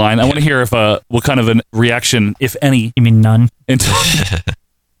see the line. I want to hear what kind of a reaction, if any. You mean none? Antonio.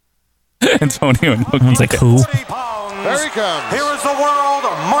 Everyone's like, who? There he comes. Here is the world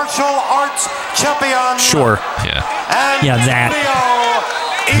martial arts champion. Sure. Yeah. And Yeah, that.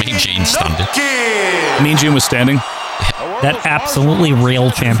 Mean Gene standing. Mean Gene was standing. That absolutely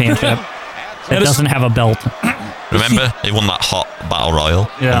real championship that doesn't have a belt. Remember, he won that hot battle royal.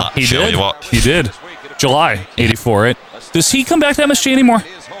 Yeah. on that He show did. you watched. He did. July 84, right? Does he come back to MSG anymore?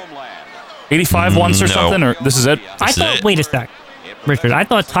 85 once or No. something? Or this is it? Wait a sec. Richard, I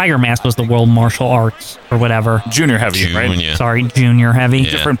thought Tiger Mask was the world martial arts or whatever. Junior heavy, right? Junior. Sorry, junior heavy.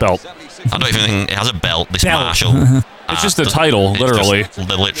 Yeah. Different belt. I don't even think it has a belt, this Belt. Marshall. It's just a title, literally.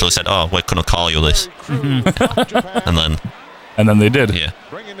 They literally said, oh, we're going to call you this. And then they did. Yeah.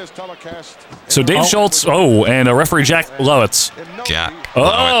 So Dave Schultz, and referee Jack Lowitz. Jack.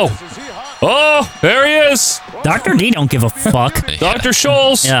 Oh, there he is. Dr. D don't give a fuck. Dr.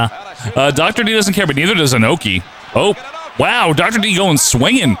 Schultz. Yeah. Dr. D doesn't care, but neither does Inoki. Oh, wow. Dr. D going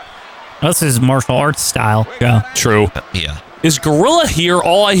swinging. This is martial arts style. Yeah. True. Yeah. Is Gorilla here?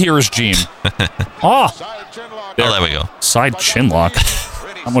 All I hear is Gene. Oh, there we go. Side chin lock.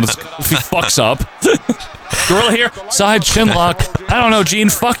 I'm gonna, if he fucks up. Gorilla here. Side chin lock. I don't know,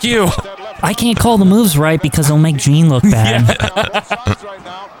 Gene. Fuck you. I can't call the moves right because it'll make Gene look bad.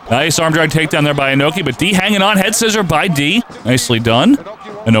 Nice arm drag takedown there by Inoki, but D hanging on. Head scissor by D. Nicely done.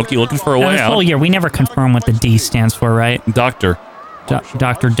 Inoki looking for a way This out. whole year, we never confirm what the D stands for, right? Doctor.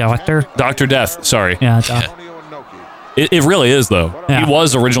 Doctor. Dr. Death. Sorry. Yeah. It really is, though. Yeah. He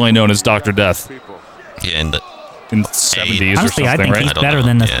was originally known as Dr. Death. Yeah, in the 70s Honestly, or something, I think right? he's better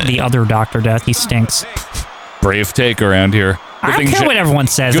than the other Dr. Death. He stinks. Brave take around here. I don't care what everyone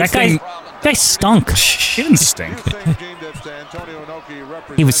says. That guy stunk. He didn't stink.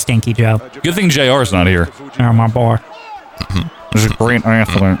 He was stinky, Joe. Good thing JR's not here. Oh, my boy. He's a great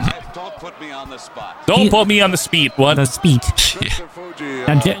athlete. Don't put me on the speed. What? The speed.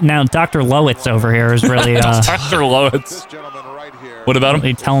 Now, Dr. Lowitz over here is really... Dr. Lowitz. What about him?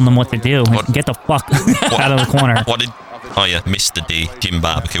 Really telling them what to do. Get the fuck out of the corner. What did... Oh, yeah, Mr. D. Jim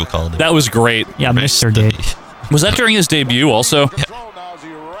Barbecue called him. That was great. Yeah, Mr. D. Was that during his debut also? Yeah.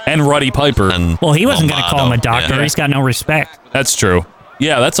 And Roddy Piper. Well, he wasn't going to call him a doctor. Yeah. He's got no respect. That's true.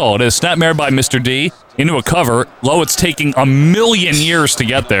 Yeah, that's all it is. Snapmare by Mr. D into a cover. Lowitz taking a million years to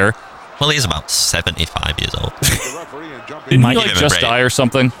get there. Well, he's about 75 years old. Didn't he just die or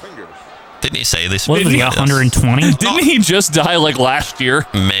something? Didn't he say this? What was he, 120? Didn't he just die like last year?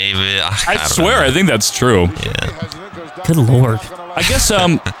 Maybe. I swear, I think that's true. Yeah. Good Lord. I guess,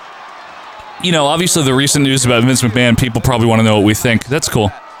 obviously the recent news about Vince McMahon, people probably want to know what we think. That's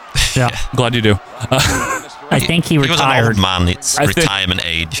cool. Yeah. Glad you do. I think he retired. He was an old man. It's retirement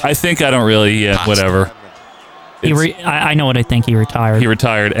age. I think I don't really, whatever. I know what I think. He retired. He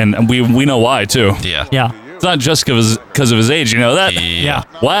retired, and we know why, too. Yeah. Yeah. It's not just because of his age, you know that? Yeah.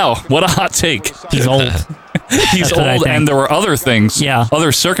 Wow, what a hot take. He's old. He's old, and there were other things,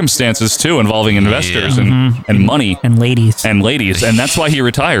 other circumstances, too, involving investors and money. And ladies. And that's why he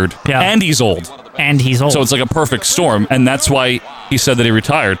retired. Yeah. And he's old. So it's like a perfect storm, and that's why he said that he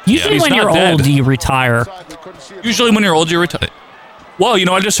retired. Usually when you're old, you retire. Usually when you're old, you retire. Whoa, you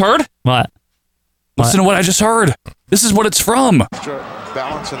know what I just heard? What? Listen to what I just heard. This is what it's from.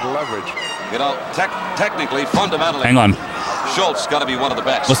 Balance and leverage. You know, technically, fundamentally. Hang on. Schultz got to be one of the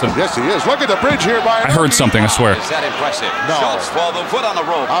best. Listen. Yes, he is. Look at the bridge here by... I heard something, I swear. Is that impressive? No. Schultz, well, the foot on the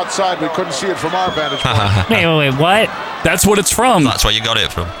rope. Outside, we couldn't see it from our vantage point. Wait, what? That's what it's from. That's where you got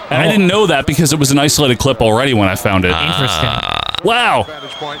it from. And I didn't know that because it was an isolated clip already when I found it. Interesting. Wow.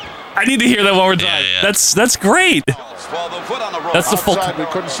 I need to hear that one more time. Yeah. That's great. Well, the foot on the rope. That's the full... Outside, we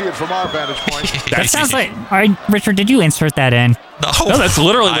couldn't see it from our vantage point. That sounds like... All right, Richard, did you insert that in? No, that's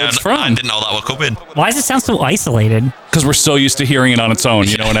literally what it's from. I didn't know that would come in. Why does it sound so isolated? Because we're so used to hearing it on its own,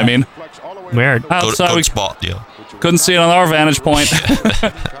 you know what I mean? Weird. Outside, Good spot, yeah. Couldn't see it on our vantage point.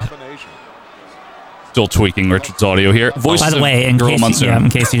 Still tweaking Richard's audio here. Voices By the way, in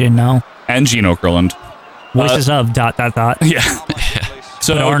case you didn't know. And Gino Kurland. Voices of ... Yeah.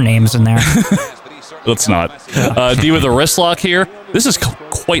 So put our names in there. Let's not. D with a wrist lock here. This is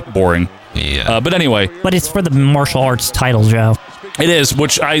quite boring. Yeah. But anyway. But it's for the martial arts title, Joe. It is,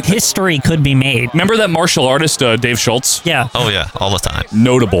 which history could be made. Remember that martial artist, Dave Schultz? Yeah. Oh, yeah, all the time.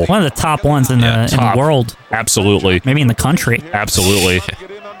 Notable. One of the top ones in the world. Absolutely. Maybe in the country. Absolutely.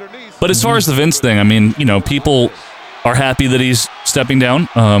 But as far as the Vince thing, I mean, people are happy that he's stepping down.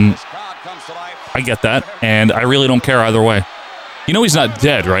 I get that, and I really don't care either way. You know he's not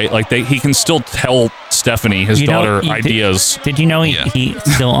dead, right? Like he can still tell Stephanie, his daughter, ideas. Did you know he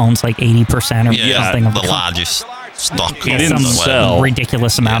still owns like 80% or something of the largest stock? He didn't sell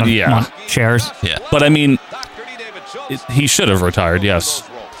ridiculous amount of shares. Yeah, but I mean, he should have retired. Yes.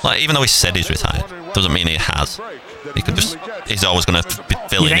 Like even though he said he's retired, doesn't mean he has. He could just. He's always going to be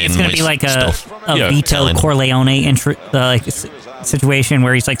filling in. It's going to be like a Vito Corleone situation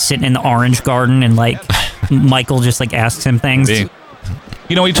where he's like sitting in the orange garden and like Michael just like asks him things.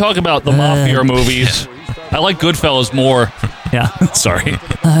 You know, we talk about the mafia movies. I like Goodfellas more. Yeah. Sorry.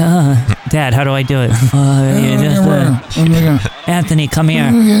 Dad, how do I do it? Anthony, come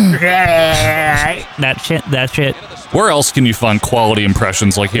here. That shit. Where else can you find quality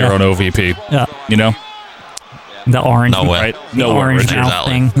impressions like here on OVP? Yeah. You know? The orange, right? The orange mouth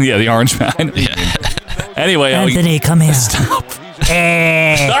thing. Yeah, the orange mouth. Anyway, Anthony, come here. Stop.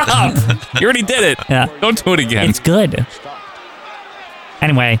 Stop. You already did it. Yeah. Don't do it again. It's good.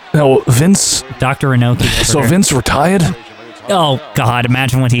 Anyway. No, Vince. Dr. Inoki. So Vince retired? Oh, God.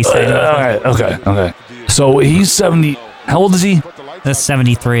 Imagine what he said. All right. Okay. So he's 70. How old is he? That's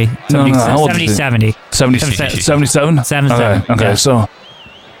 73. No, how old is he? 70. 77? 77. Okay, yeah. So.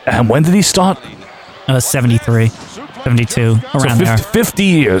 And when did he start? 73. 72. Around so 50, there. 50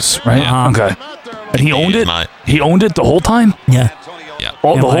 years, right? Okay. And he owned it? Mate. He owned it the whole time? Yeah. Yeah.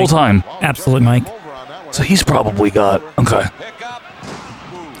 The whole time? Absolute, Mike. So he's probably got... Okay.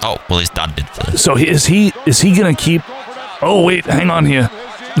 Oh, well, his dad did first. So is he going to keep... Oh, wait, hang on here.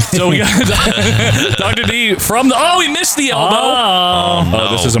 So we got Dr. D from the... Oh, he missed the elbow. Oh,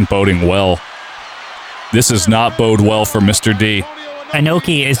 this isn't boding well. This does not bode well for Mr. D.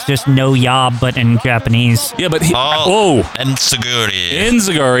 Inoki is just no yob, but in Japanese. Yeah, but he...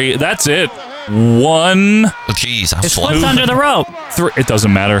 Enziguri. That's it. One... Jeez, I'm His foot's under the rope. It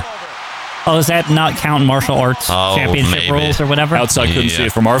doesn't matter. Oh, is that not count martial arts championship rules or whatever? Outside couldn't see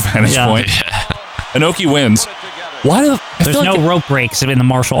it from our vantage point. Inoki wins. Why? There's no rope breaks in the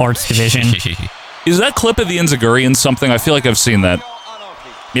martial arts division. Is that clip of the Enziguri in something? I feel like I've seen that.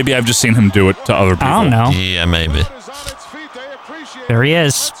 Maybe I've just seen him do it to other people. I don't know. Yeah, maybe. There he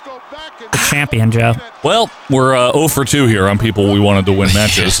is. The champion, Joe. Well, we're 0 for 2 here on people we wanted to win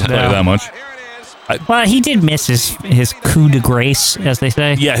matches. I'll tell you that much. Well, he did miss his coup de grace, as they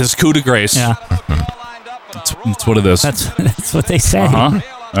say. Yeah, his coup de grace. Yeah. That's what it is. That's what they say.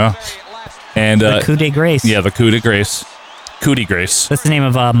 Yeah. And the coup de grace. Yeah, the coup de grace. Coup de grace. That's the name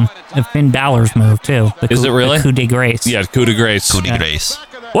of Finn Balor's move too. Is it really? The coup de grace. Yeah, coup de grace. Coup de grace.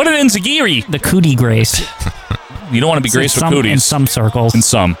 What an Enziguri! The coup de grace. You don't want to be graced with cooties. In some circles. In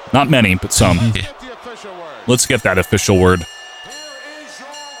some. Not many, but some. Let's get that official word.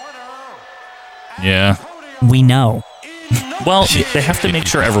 Yeah. We know. Well, they have to make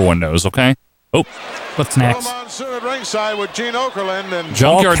sure everyone knows, okay? Oh. What's next?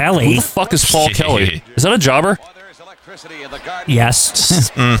 Junkyard Kelly. Who the fuck is Paul Kelly? Is that a jobber?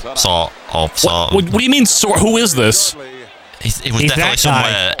 Yes. Sort of. What do you mean, who is this? It was definitely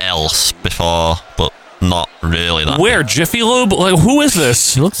somewhere else before, but not really that. Where? Jiffy Lube? Like, who is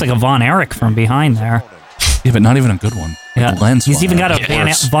this? He looks like a Von Erich from behind there. Yeah, but not even a good one. Yeah. He's even got a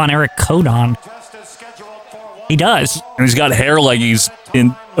Von Erich coat on. He does. And he's got hair like he's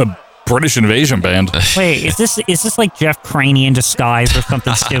in a British invasion band. Wait, is this like Jeff Craney in disguise or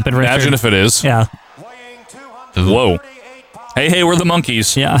something stupid, Richard? Imagine if it is. Yeah. Whoa. Hey, we're the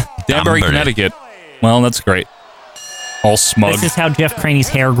Monkeys. Yeah. Danbury, Connecticut. Well, that's great. All smug. This is how Jeff Craney's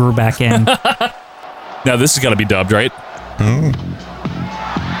hair grew back in. Now, this has got to be dubbed, right?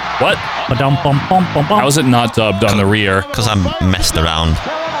 What? How is it not dubbed on the rear? Because I messed around.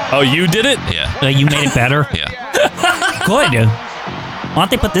 Oh, you did it? Yeah. You made it better? Yeah. Good. Why don't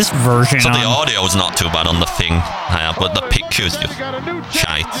they put this version so on? the audio's not too bad on the thing I have, but the picture's just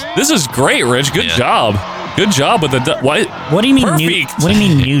shite. This is great, Rich. Good job. Good job with the... What do you mean What do you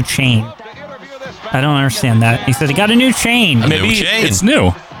mean new chain? I don't understand that. He said he got a new chain. Maybe new chain. It's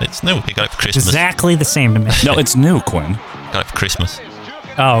new. It's new. He got it for Christmas. Exactly the same to me. No, it's new, Quinn. Got it for Christmas.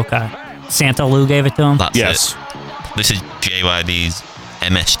 Oh, okay. Santa Lou gave it to him? That's it. This is JYD's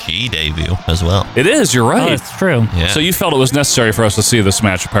MSG debut as well. It is, you're right. Oh, it's true. Yeah. So you felt it was necessary for us to see this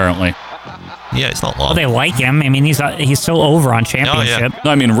match, apparently. Yeah, it's not long. Well, they like him. I mean, he's so over on Championship.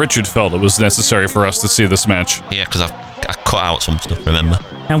 No, I mean, Richard felt it was necessary for us to see this match. Yeah, because I cut out some stuff, remember?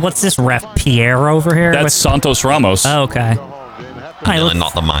 And what's this ref, Pierre, over here? That's Santos Ramos. Oh, okay. I nearly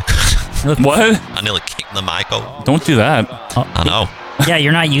knocked the mic. What? I nearly kicked the mic out. Don't do that. I know. Yeah,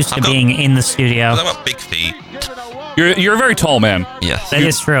 you're not used to being in the studio. I've got big feet. You're a very tall man. Yes. That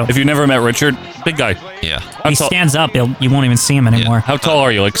is true. If you've never met Richard, big guy. Yeah. He stands up, you won't even see him anymore. How tall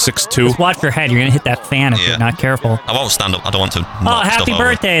are you? Like 6'2"? Just watch your head. You're going to hit that fan if you're not careful. I won't stand up. I don't want to. Oh, knock happy stuff over.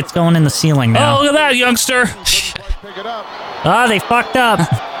 birthday. It's going in the ceiling now. Oh, look at that, youngster. Oh, they fucked up.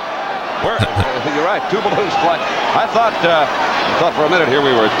 You're right. Two balloons fly. I thought for a minute here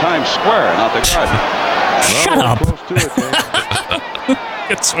we were at Times Square, not the Garden. Shut up.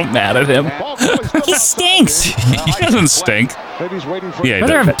 Get so mad at him. He stinks. He doesn't stink. Yeah,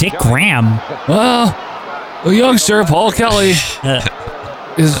 Brother of Dick Graham. Well, the youngster, Paul Kelly,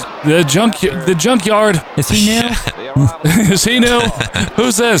 is the junkyard. Is he new? Is he new?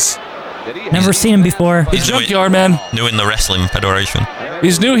 Who's this? Never seen him before. He's junkyard man. New in the Wrestling Federation.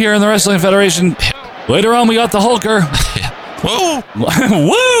 He's new here in the Wrestling Federation. Later on, we got the Hulker. Woo!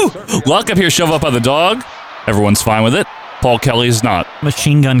 Woo! Lock up here, shove up by the dog. Everyone's fine with it. Paul Kelly's not.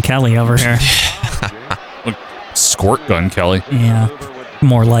 Machine Gun Kelly over here. Squirt Gun Kelly. Yeah,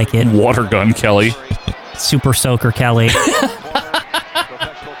 more like it. Water Gun Kelly. Super Soaker Kelly.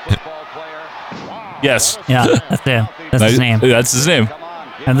 Yes. Yeah, that's him. That's his name. That's his name.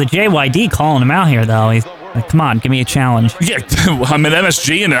 And the JYD calling him out here, though. He's like, come on, give me a challenge. Yeah, I'm an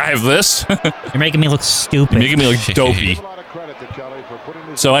MSG and I have this. You're making me look stupid. You're making me look dopey.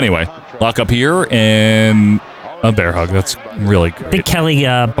 So anyway, lock up here and a bear hug. That's really I great. think Kelly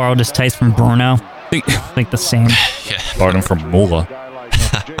borrowed his tights from Bruno. Like the same. Borrowed him from Moolah.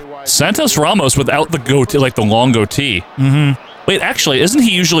 Santos Ramos without the goatee, like the long goatee. Mm-hmm. Wait, actually, isn't he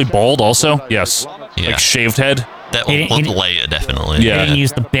usually bald also? Yes. Yeah. Like shaved head? That will later, definitely. Yeah. He didn't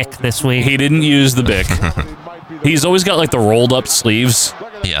use the Bic this week. He didn't use the Bic. He's always got like the rolled up sleeves.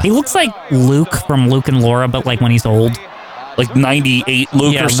 Yeah. He looks like Luke from Luke and Laura, but like when he's old. Like 98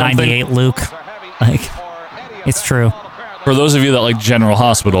 Luke or something. 98 Luke. Like, it's true. For those of you that like General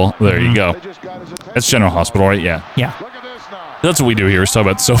Hospital, there you go. That's General Hospital, right? Yeah. Yeah. That's what we do here, is talk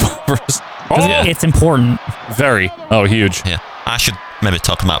about soap operas. Oh! It's important. Very. Oh, huge. Yeah. I should maybe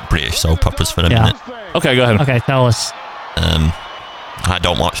talk about British soap operas for a Yeah. minute. Okay, go ahead. Okay, tell us. I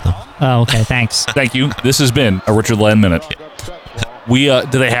don't watch them. Oh, okay, thanks. Thank you. This has been a Richard Land Minute. We,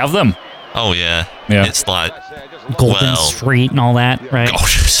 do they have them? Oh, yeah. Yeah. It's like... Golden Street and all that, right?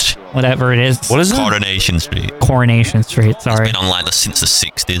 Whatever it is. What is it? Coronation Street. Coronation Street, sorry. It's been on like since the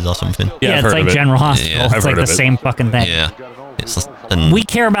 60s or something. Yeah, I've it's heard like of it. General Hospital. Yeah, It's I've like heard the of it. same fucking thing. Yeah. It's We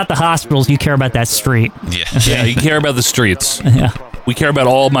care about the hospitals, you care about that street. Yeah. Yeah, you care about the streets. Yeah. We care about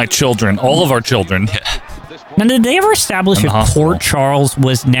all my children, all of our children. Now, did they ever establish And if the hospital. Port Charles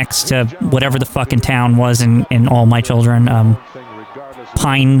was next to whatever the fucking town was in All My Children?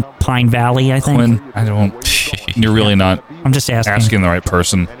 Pine Valley, I think. Quinn, I don't. You're really not I'm just asking. the right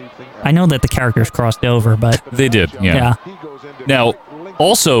person. I know that the characters crossed over, but They did, yeah. Now,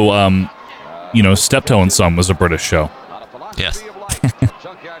 also, Steptoe and Son was a British show. Yes.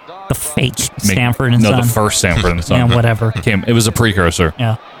 the fake Stanford and No, Son. the first Stanford and Son. Yeah, whatever. It was a precursor.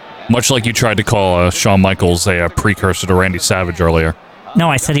 Yeah. Much like you tried to call Shawn Michaels a precursor to Randy Savage earlier. No,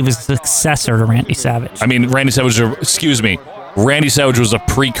 I said he was the successor to Randy Savage. I mean, Randy Savage was a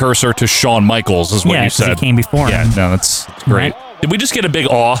precursor to Shawn Michaels, is what Yeah, you 'cause said. he came before Yeah, him. no, that's great. Right. Did we just get a big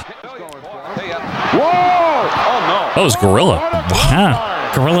awe? Whoa! Oh, no. That was Gorilla.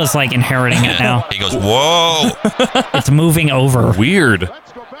 Yeah. Gorilla's like inheriting it now. He goes, whoa! It's moving over. Weird.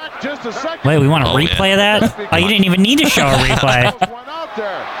 Wait, we want a Oh, replay of that? Oh, you didn't even need to show a replay.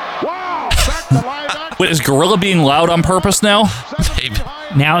 Wait, is Gorilla being loud on purpose now?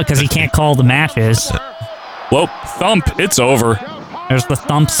 Now, because he can't call the matches. Whoa, thump, it's over. There's the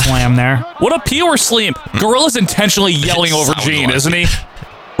thump slam there. What a pure sleep. Gorilla's intentionally yelling over Sounds Gene, like isn't he?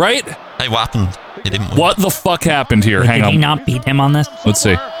 Right? Hey, what happened? He didn't win. What the fuck happened here? Wait, Hang did on. he not beat him on this? Let's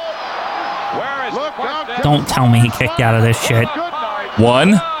see. Don't tell me he kicked out of this shit.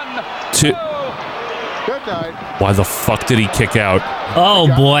 1, 2. Why the fuck did he kick out? Oh,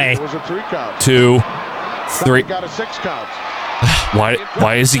 boy. 2, 3. Got a 6 count.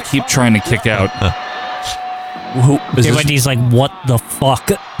 Why does he keep trying to kick out? Who is this? JYD's like, what the fuck?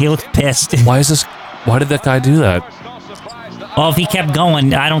 He looks pissed. Why did that guy do that? Well, if he kept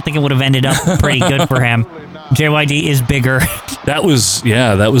going, I don't think it would have ended up pretty good for him. JYD is bigger. That was.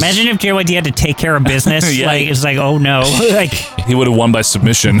 Imagine if JYD had to take care of business. Yeah. Like, it's like, oh no. Like, He would have won by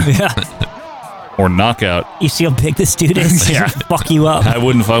submission. yeah. Or knockout. You see how big this dude is? Yeah. Fuck you up. I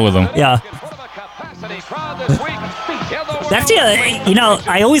wouldn't fuck with him. Yeah. That's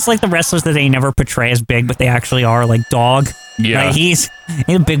I always like the wrestlers that they never portray as big, but they actually are, like Dog. Yeah. Like, he's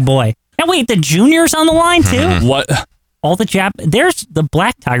a big boy. Now wait, the Junior's on the line too? What? All the there's the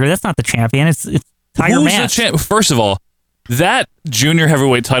Black Tiger. That's not the champion. It's Tiger Who's Mask. First of all, that junior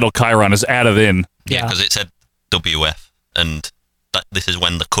heavyweight title Chiron is added in. Yeah, because it said WF, and this is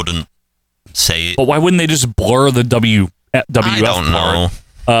when they couldn't say it. But why wouldn't they just blur the WF I don't know.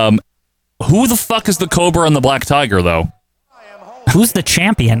 part? Who the fuck is the Cobra and the Black Tiger, though? Who's the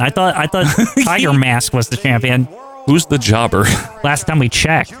champion? I thought Tiger Mask was the champion. Who's the jobber? Last time we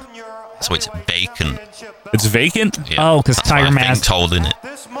checked. So it's vacant. It's vacant? Yeah, Oh, because that's Tiger what I Mask. think's holding it.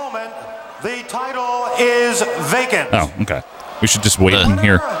 The title is vacant. Oh, okay. We should just wait in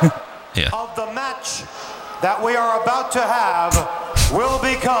here. Yeah. Of the match that we are about to have will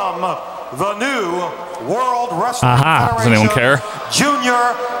become the new World Wrestling Aha. Does anyone care?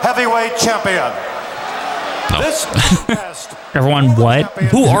 Junior Heavyweight Champion. No. This contest Everyone, what?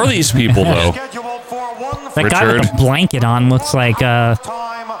 Who are these people, though? That guy with Richard? the blanket on looks like he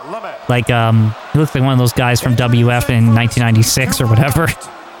looks like one of those guys from WF in 1996 or whatever.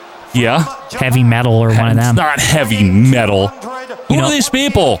 Yeah? Heavy Metal or one of It's them. not heavy metal. Who are these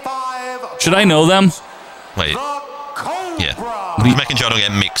people? Should I know them? Wait. Yeah. I'm making sure I don't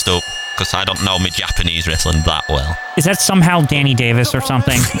get mixed up, because I don't know my Japanese wrestling that well. Is that somehow Danny Davis or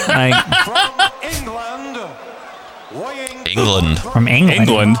something? Like, England. from England.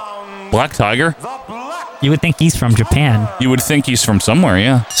 England? Black Tiger? You would think he's from Japan. You would think he's from somewhere,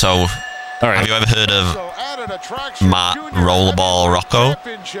 yeah. So, All right. have you ever heard of Matt Rollerball Rocco?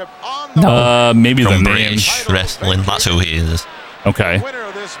 Maybe the From name. British Wrestling. That's who he is. Okay.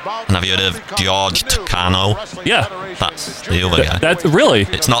 And have you heard of George Takano? Yeah. That's the other guy. That really?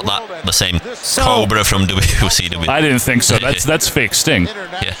 It's not that the same Cobra from WCW. I didn't think so. That's fake Sting.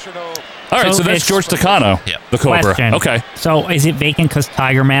 Yeah. All right, so that's it's- George Takano, Yeah. the Cobra. Question. Okay. So is it vacant because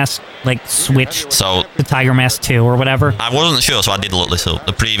Tiger Mask switched So to Tiger Mask 2 or whatever? I wasn't sure, so I did look this up.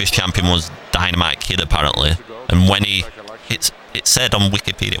 The previous champion was Dynamite Kid, apparently, and when it said on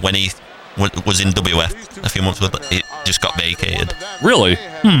Wikipedia when he was in WF a few months ago, it just got vacated. Really?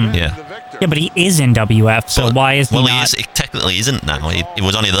 Yeah. Yeah, but he is in WF, so But- why is he well, not? he technically isn't now. He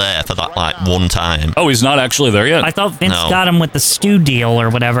was only there for that one time, Oh, he's not actually there yet? I thought Vince No. got him with the stew deal or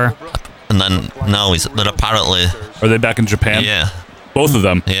whatever. and then no, they're apparently Are they back in Japan? yeah. Both of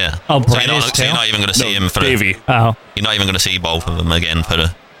them? Yeah. Oh, so Brett you're is not, too? so you're not even going to see him for Davey. Oh, you're not even going to see both of them again for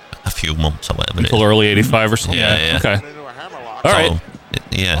a few months or whatever. Until early 85 or something? Yeah. Okay. All right.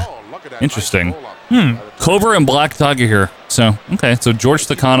 Yeah. Interesting. Cobra and Black Tiger here. So, okay. So George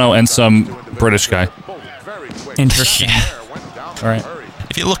Takano and some British guy. interesting. All right.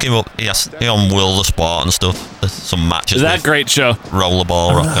 If you look him up, he on World of Sport and stuff. There's some matches. Is that with great show?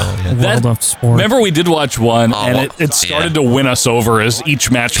 Rollerball Rocco. Yeah. World of Sport. Remember we did watch one, Oh, and well, it started to win us over as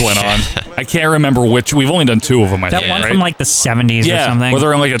each match went on. I can't remember which. We've only done two of them, I That think, one right? from like the 70s or something. where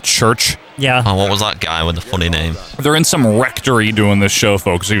they're in like a church. Yeah. Oh, what was that guy with the funny name? They're in some rectory doing this show,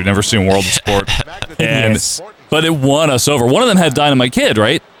 folks. If you've never seen World of Sport. Yes. But it won us over. One of them had Dynamite Kid,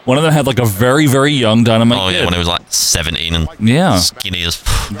 right? One of them had like a very, very young Dynamite Oh Kid. yeah, when he was like 17 and Yeah. skinny as.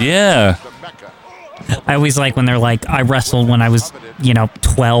 Yeah. I always like when they're like, I wrestled when I was,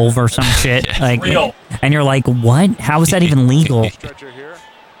 12 or some shit. Like, Real. and you're like, what? How is that even legal?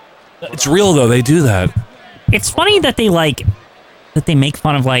 It's real, though. They do that. It's funny that they make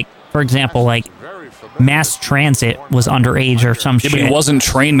fun of, like, for example, like, Mass Transit was underage or some Yeah, shit. but he wasn't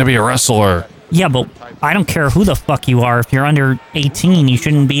trained to be a wrestler. Yeah, but I don't care who the fuck you are. If you're under 18, you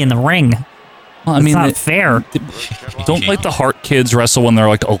shouldn't be in the ring. Well, It's not fair. Don't like the Hart kids wrestle when they're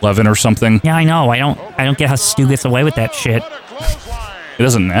like 11 or something? Yeah, I know. I don't get how Stu gets away with that shit. He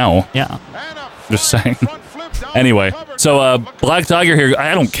doesn't now. Yeah. Just saying. Anyway, so Black Tiger here,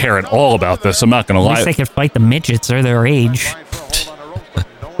 I don't care at all about this. I'm not going to At least lie. they could fight the midgets. They're their age.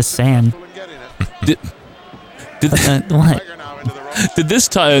 Just saying. Did What? Did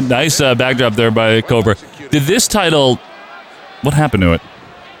this nice backdrop there by Cobra? Did this title? What happened to it?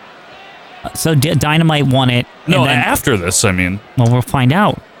 So Dynamite won it. No, and then, after this, I mean. well, we'll find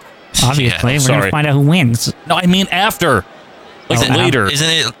out. Obviously, Yeah, we're going sorry. to find out who wins. No, I mean after. Like Isn't it- later. Isn't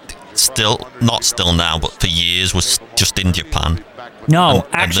it still not still now, but for years was just in Japan? No,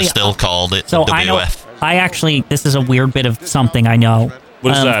 and actually, they still called it so the I know. WF. I actually, this is a weird bit of something I know.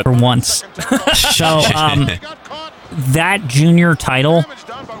 What is that? For once. So, that junior title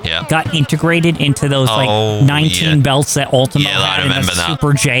Yeah. got integrated into those Oh, 19 yeah. belts that Ultimo Yeah, I had in the remember that.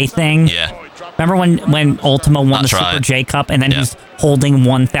 Super J thing. Yeah. Remember when Ultimo won That's the Super right. J Cup and then Yeah. he's holding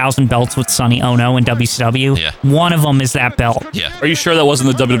 1,000 belts with Sonny Ono in WCW? Yeah. One of them is that belt. Yeah. Are you sure that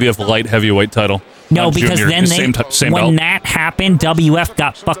wasn't the WWF light heavyweight title? No, Not because junior, then the they, same when belt. that happened, WF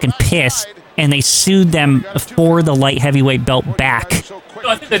got fucking pissed and they sued them for the light heavyweight belt back. No,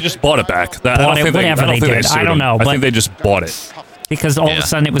 I think they just bought it back. I Bought don't it, think whatever I don't they think did. sued I don't them. know, I but- think they just bought it. Because all of Yeah. a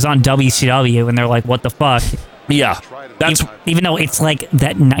sudden it was on WCW and they're like, what the fuck? Yeah, that's even though it's like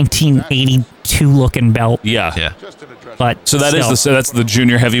that 1982 looking belt. yeah. But So that is still. that's the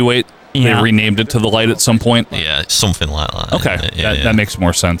junior heavyweight. Yeah. They renamed it to the light at some point. Yeah, something like that. Okay, Yeah, that makes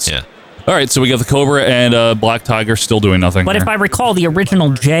more sense. Yeah. All right, so we got the Cobra and Black Tiger still doing nothing. But here. if I recall, the original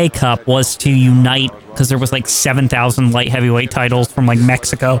J Cup was to unite because there was like 7,000 light heavyweight titles from like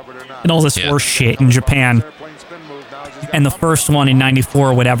Mexico and all this horse shit in Japan. And the first one in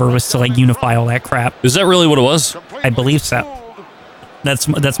 '94 or whatever was to like unify all that crap. Is that really what it was? I believe so.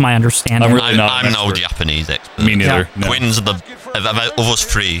 That's my understanding. I'm really I'm no Japanese expert. Me neither. No. Quinn's of us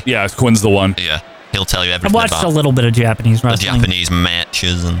three. Yeah, Quinn's the one. Yeah, he'll tell you I everything watched about a little bit of Japanese the wrestling. Japanese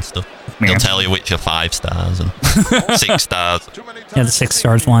matches and stuff. He'll tell you which are 5 stars and 6 stars. Yeah, the 6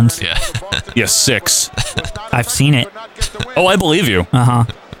 stars ones. Yeah. Yeah, 6. I've seen it. Oh, I believe you. Uh-huh.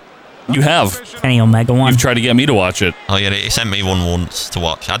 You have. Kenny Omega one. You've tried to get me to watch it. Oh yeah, he sent me one once to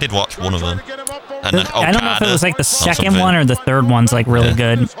watch. I did watch one of them. And I don't know if it was like the second one or the third one's like really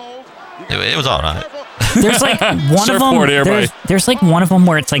good. It was all right. There's like one of them. There's like one of them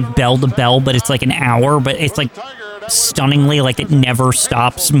where it's like bell to bell, but it's like an hour, but it's like stunningly like it never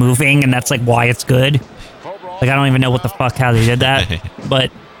stops moving, and that's like why it's good. Like I don't even know what the fuck how they did that,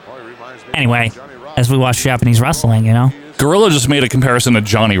 but anyway, as we watch Japanese wrestling, you know. Gorilla just made a comparison to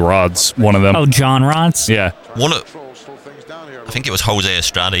Johnny Rods, one of them. Oh, John Rods? Yeah. I think it was Jose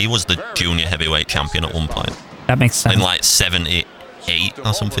Estrada. He was the junior heavyweight champion at one point. That makes sense. In like 78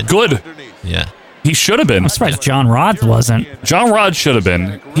 or something. Good. Yeah. He should have been. I'm surprised John Rods wasn't. John Rods should have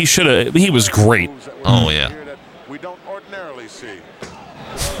been. He should have. He was great. Oh yeah.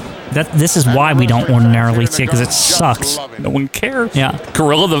 This is why we don't ordinarily see it, because it sucks. No one cares. Yeah.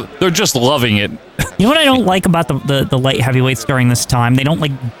 Gorilla, they're just loving it. You know what I don't like about the light heavyweights during this time? They don't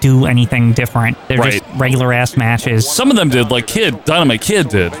like do anything different. They're just regular ass matches. Some of them did, like Dynamite Kid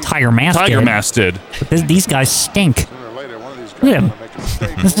did. Tiger Mask did. did. These guys stink. Look at him.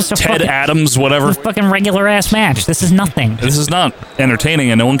 This is Ted Adams, whatever. This is a fucking regular ass match. This is nothing. This is not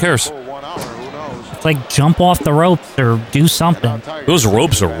entertaining, and no one cares. It's like jump off the ropes or do something. Those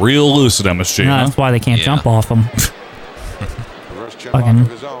ropes are real loose at MSG. No, huh? that's why they can't jump off them. Fucking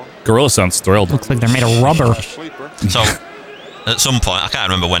Gorilla sounds thrilled. looks like they're made of rubber. So, at some point, I can't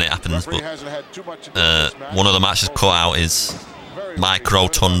remember when it happens, but one of the matches cut out is Mike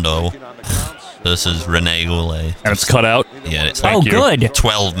Rotundo versus Rene Goulet. And it's cut out? Yeah, it's Oh, like good.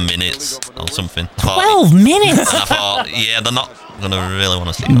 12 minutes or something. 12 minutes? And I thought, yeah, they're not going to really want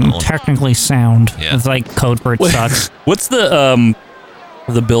to see that one. Technically sound. Yeah. It's like code for it sucks. What's the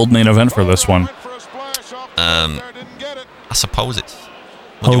build main event for this one? I suppose it's...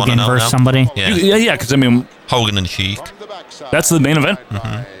 What do you want to Hogan know versus now? somebody? Yeah, because I mean... Hogan and Sheik. That's the main event?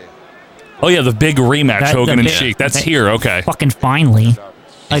 Mm-hmm. Oh yeah, the big rematch, Hogan and Sheik. That's here, okay. Fucking finally.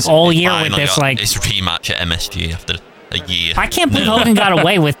 Like all year with Finally this, got like... It's a rematch at MSG after a year. I can't believe Hogan got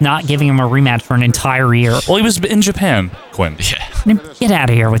away with not giving him a rematch for an entire year. Well, he was in Japan, Quinn. Yeah. Get out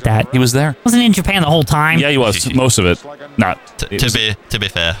of here with that. He was there. Wasn't in Japan the whole time. Yeah, he was. Most of it. Not. To be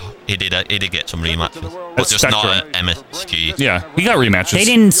fair, he did get some rematches, but just Spectrum. not at MSG. Yeah, he got rematches. They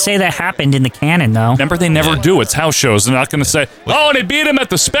didn't say that happened in the canon, though. Remember, they never do. It's house shows. They're not going to say, oh, and they beat him at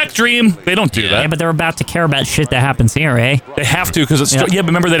the Spectrum. They don't do Yeah, that. but they're about to care about shit that happens here, eh? They have to, because it's... Yeah. Yeah, but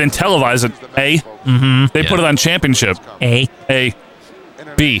remember, they didn't televise it, A. Mm-hmm. They put it on Championship. A.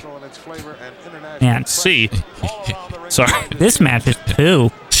 B. Man. C. Sorry. This match is poo.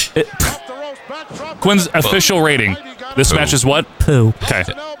 Quinn's official rating. This Poo. match is what? Poo. Okay.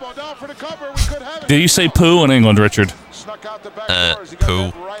 Did you say poo in England, Richard?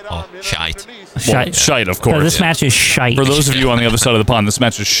 Poo or shite. Well, shite, of So course. this match is shite. For those of you on the other side of the pond, this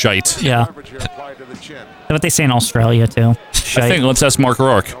match is shite. Yeah. That's what they say in Australia, too. Shite. I think, let's ask Mark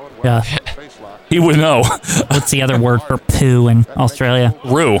O'Rourke. Yeah. He would know. What's the other word for poo in Australia?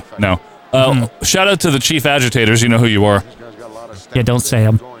 Rue. No. Shout out to the chief agitators. You know who you are. Yeah, don't say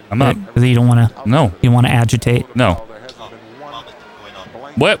them. I'm not. You don't want to. No. You want to agitate. No.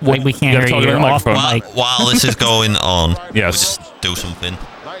 What? Wait, we can't gotta hear talk you. into the You're off the microphone. mic. While this is going on, Yes. we'll just do something.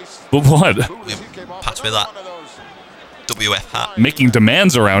 But what? Pass me that WF hat. Making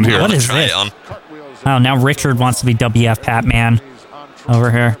demands around here. What is Try this? it on. Oh, now Richard wants to be WF Pat Man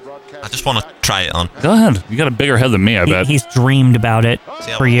over here. I just want to try it on. Go ahead. You got a bigger head than me, I bet. He's dreamed about it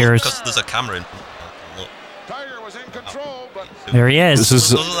See how for it looks? years. Because there's a camera in. Look. There he is.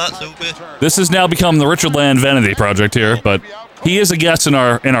 This has now become the Richard Land Vanity Project here, but he is a guest in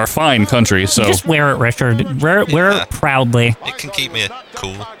our fine country, so Just wear it, Richard. Wear it proudly. It can keep me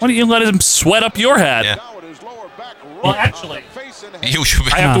cool. why don't you let him sweat up your hat? Yeah. Well, actually, You should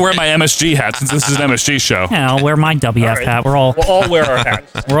be. I have to wear my MSG hat since this is an MSG show. yeah, I'll wear my WF hat. We'll all wear our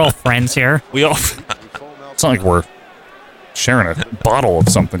hats. We're all friends here. We all. It's not like we're sharing a bottle of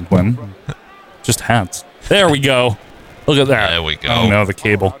something, Quinn. Just hats. There we go. Look at that. There we go. Oh, no, the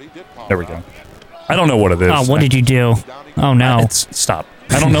cable. There we go. I don't know what it is. Oh, what did you do? Oh, no. Stop.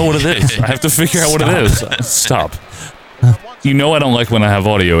 I don't know what it is. I have to figure out what it is. Stop. You know I don't like when I have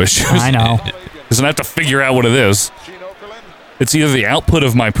audio issues. I know. Because I have to figure out what it is. It's either the output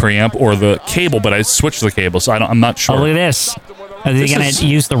of my preamp or the cable, but I switched the cable, so I'm not sure. Oh, look at this. Are they going to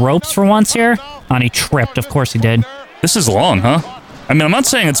use the ropes for once here? And he tripped. Of course he did. This is long, huh? I mean, I'm not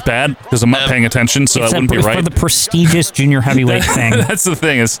saying it's bad, because I'm not paying attention, so that wouldn't be right. For the prestigious junior heavyweight thing. That's the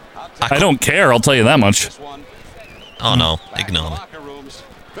thing, is I don't care, I'll tell you that much. Oh, no. Ignore me.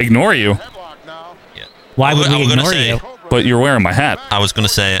 Ignore you? Why would we ignore you? But you're wearing my hat. I was going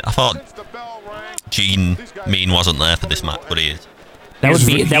to say, I thought Gene Mean wasn't there for this match, but he is. That would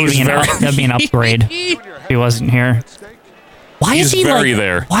be an upgrade if he wasn't here. Why is he very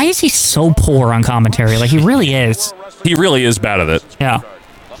there. Why is he so poor on commentary? Like, he really is. He really is bad at it. Yeah.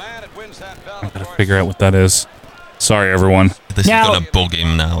 I gotta figure out what that is. Sorry, everyone. This is gonna bug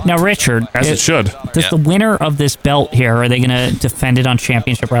him now. Now, Richard, as it should. Does the winner of this belt here, are they gonna defend it on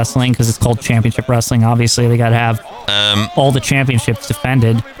Championship Wrestling? Because it's called Championship Wrestling. Obviously, they gotta have all the championships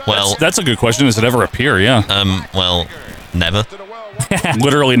defended. Well, that's a good question. Does it ever appear? Yeah. Well, never.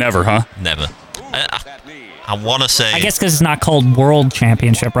 Literally never, huh? Never. I want to say... I guess because it's not called World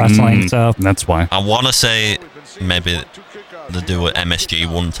Championship Wrestling, so... That's why. I want to say maybe they do it MSG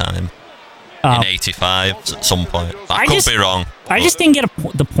one time. In 85 at some point. I could be wrong. I just didn't get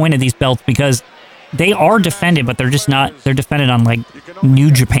the point of these belts because they are defended, but they're just not... They're defended on, like, New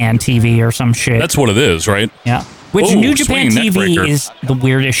Japan TV or some shit. That's what it is, right? Yeah. Which New Japan TV is the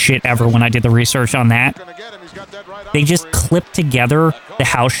weirdest shit ever when I did the research on that. They just clip together the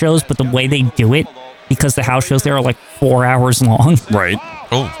house shows, but the way they do it, because the house shows there are like 4 hours long. Right.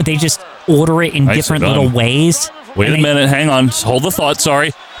 Oh. They just order it in different little ways. Wait a minute. Hang on. Just hold the thought.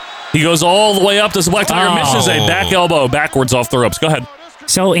 Sorry. He goes all the way up. This Black Tiger misses a back elbow backwards off the ropes. Go ahead.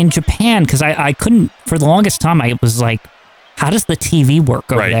 So in Japan, because I couldn't, for the longest time, I was like, how does the TV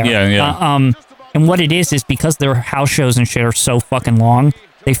work over there? Yeah. And what it is because their house shows and shit are so fucking long,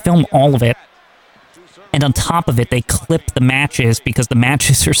 they film all of it. And on top of it, they clip the matches because the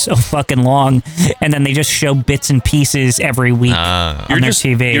matches are so fucking long. And then they just show bits and pieces every week on their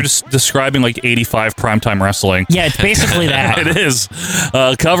TV. You're just describing like 85 primetime wrestling. Yeah, it's basically that. It is.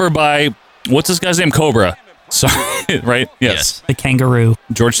 Covered by, what's this guy's name? Cobra. Sorry, right? Yes. The Kangaroo.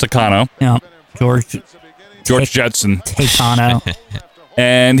 George Takano. Yeah. George Jetson. Takano.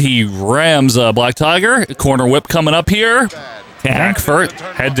 And he rams Black Tiger. Corner whip coming up here. Back foot,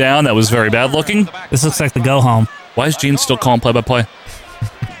 head down. That was very bad looking. This looks like the go home. Why is Gene still calling play-by-play?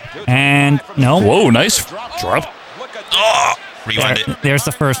 And no. Whoa, nice drop. Oh, rewind it. There's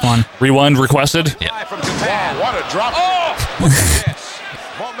the first one. Rewind requested. Yeah. Wow, what a drop.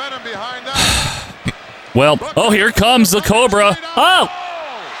 Momentum behind that. Well, here comes the Cobra. Oh!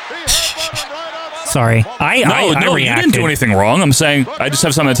 Sorry. I reacted. You didn't do anything wrong. I'm saying I just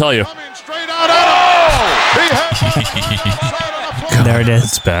have something to tell you. There it is.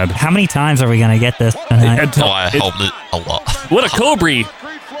 It's bad. How many times are we going to get this tonight? I hope that a lot. What a Cobra. You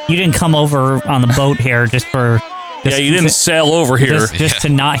didn't come over on the boat here just for... Yeah, you didn't sail over here. Just to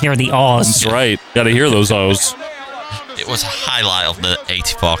not hear the awes. That's right. Got to hear those awes. It was a highlight of the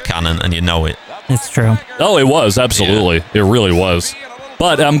 84 canon, and you know it. It's true. Oh, it was. Absolutely. Yeah. It really was.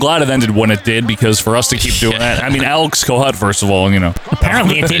 But I'm glad it ended when it did, because for us to keep doing that... I mean, Alex Kohut, first of all, you know.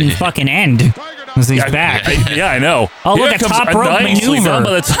 Apparently it didn't fucking end. Because he's back. I know. Oh, look, a top rope maneuver. Done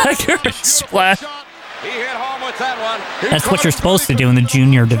by the Tiger. Splash. He hit home with that one. That's what you're supposed to do in the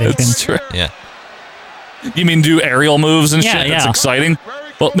junior division. That's true. Yeah. You mean do aerial moves and shit? That's exciting.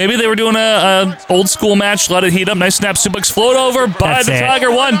 Well, maybe they were doing a old school match. Let it heat up. Nice snap suplex. Float over by the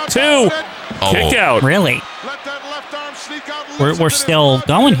Tiger. 1, 2. Kick out. Really? We're still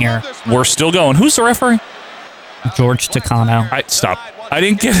going here. We're still going. Who's the referee? George Takano. Stop. I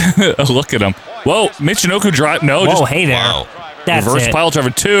didn't get a look at him. Whoa, Michinoku drive. No, whoa, hey there. Wow. That's reverse pile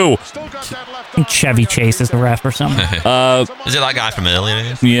driver 2. I think Chevy Chase is the ref or something. Is it that guy from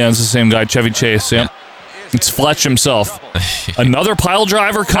earlier? Yeah, it's the same guy, Chevy Chase. Yeah. It's Fletch himself. Another pile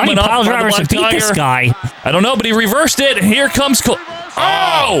driver coming up. How many pile drivers have beat this guy? I don't know, but he reversed it. And here comes...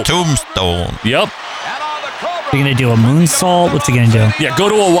 Tombstone. Yep. Is he going to do a moonsault? What's he going to do? Yeah, go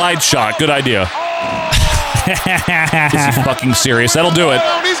to a wide shot. Good idea. Is he fucking serious? That'll do it.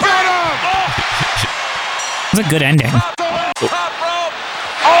 It's a good ending.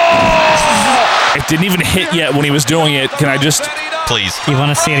 It didn't even hit yet when he was doing it. Can I just... Please. You want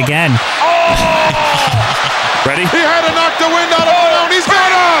to see it again? Ready? He had to knock the wind out of him. He's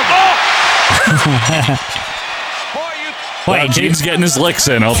got him. Boy, Gene's getting his licks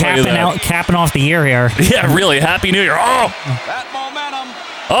in, I'll tell you that. Capping off the year here. Yeah, really. Happy New Year.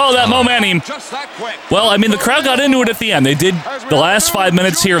 Oh, that momentum. Well, I mean, the crowd got into it at the end. They did, the last 5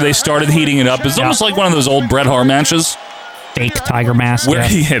 minutes here, they started heating it up. It's almost like one of those old Bret Hart matches. Fake Tiger Mask. Where,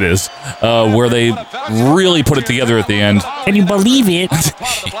 it is. Where they really put it together at the end. Can you believe it?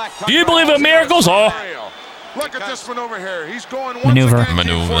 Do you believe in miracles? Oh. Look at this one over here. He's going Maneuver.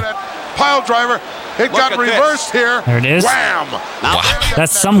 Pile driver. It got reversed here. There it is. Wham!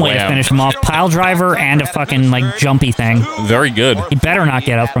 That's some way to finish him off. Pile driver and a fucking like jumpy thing. Very good. He better not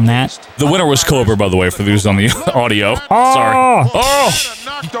get up from that. The winner was Cobra, by the way, for those on the audio. Oh! Sorry. Oh!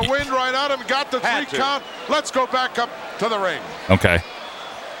 Knocked the wind right out of him. Got the 3 count. Let's go back up to the ring. Okay.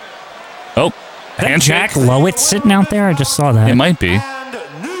 Oh, Is that handshake. Jack Lowitz sitting out there? I just saw that. It might be.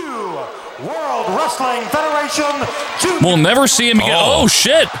 World Wrestling Federation. We'll never see him again. Oh,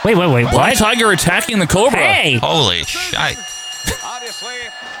 shit. Wait. Black What? Tiger attacking the Cobra. Hey! Holy shit.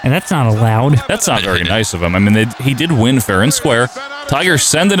 And that's not allowed. That's not very nice of him. I mean, he did win fair and square. Tiger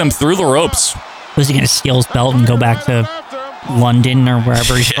sending him through the ropes. Was he going to steal his belt and go back to London or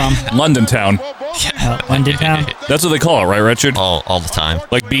wherever he's from? London Town. London Town? That's what they call it, right, Richard? All the time.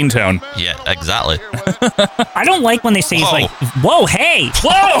 Like Beantown. Yeah, exactly. I don't like when they say he's like, whoa, hey!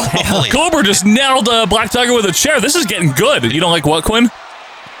 Whoa! Cobra just nailed Black Tiger with a chair. This is getting good. You don't like what, Quinn?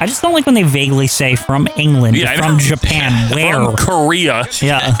 I just don't like when they vaguely say from England, from Japan, where? From Korea.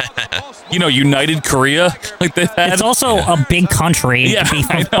 Yeah. You know, United Korea. Like they had. It's also a big country. It could be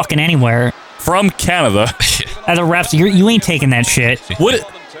from fucking anywhere. From Canada. As a ref, you ain't taking that shit. What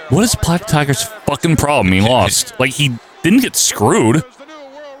is Black Tiger's fucking problem? He lost. Like, he didn't get screwed.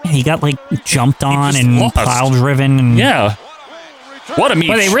 He got, like, jumped on and pile driven. And yeah. What a meat.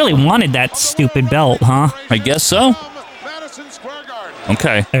 Well, they really wanted that stupid belt, huh? I guess so.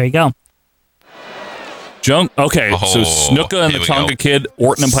 Okay. There you go. Okay, so Snuka and the Tonga Kid,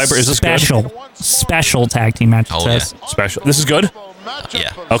 Orton and Piper. Is this special? Good? Special tag team match. Oh, yeah. Special. This is good?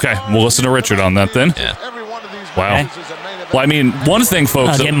 Yeah. Okay, we'll listen to Richard on that then. Yeah. Wow. Okay. Well, I mean, one thing,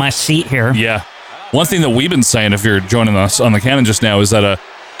 folks. I'll get my seat here. Yeah. One thing that we've been saying, if you're joining us on the Cannon just now, is that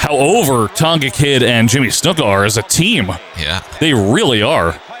how over Tonga Kid and Jimmy Snuka are as a team. Yeah. They really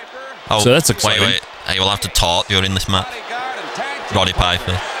are. Oh, so that's exciting. Wait. You'll have to talk during this match. Roddy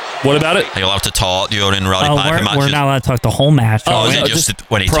Piper. What about it? You'll have to talk during Roddy Piper matches. We're not allowed to talk the whole match. Oh, is it just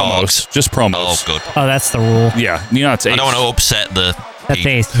when he promos? talks? Just promos. Oh, good. Oh, that's the rule. Yeah. You know, it's Ace. I don't want to upset That's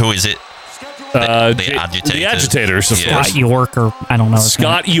Ace. Who is it? The Agitators. The Agitators, of course. Scott York, or I don't know.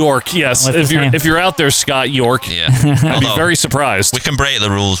 Scott York, yes. What's his name? If you're out there, Scott York, I'd be very surprised. We can break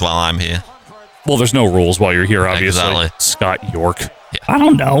the rules while I'm here. Well, there's no rules while you're here, obviously. Exactly. Scott York. Yeah. I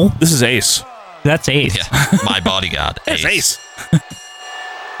don't know. This is Ace. That's Ace. Yeah. My bodyguard. That's Ace.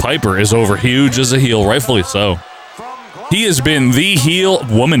 Piper is over huge as a heel, rightfully so. He has been the heel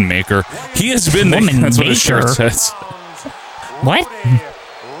woman maker. He has been that's what his shirt says. What?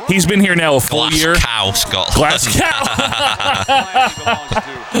 He's been here now a full year. Cow, Scott. Glass cow.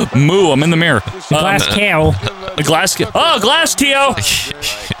 Moo, I'm in the mirror. Glass cow. Glass cow. Oh, Glass Tio.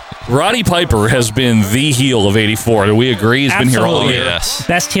 Roddy Piper has been the heel of '84. Do we agree? He's been here all year. Yes.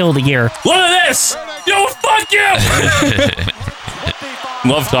 Best heel of the year. Look at this. Yo, fuck you.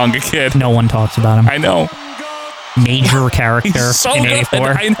 Love Tonga Kid. No one talks about him. I know. Major character He's so in good. '84.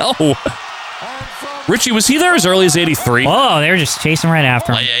 I know. Richie, was he there as early as '83? Oh, they were just chasing right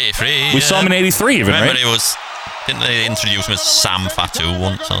after him. 83. We saw him in '83 even, Remember right? Didn't they introduce him as Sam Fatu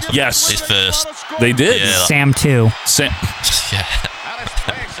once or something? Yes. His first. They did. Yeah, Sam 2. Yeah.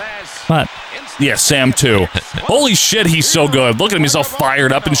 What? Yeah, Sam too. Holy shit, he's so good. Look at him, he's all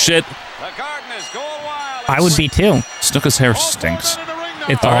fired up and shit. I would be too. Snuka's hair stinks.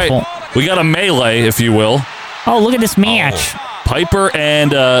 It's all awful. Right. We got a melee, if you will. Oh, look at this match. Piper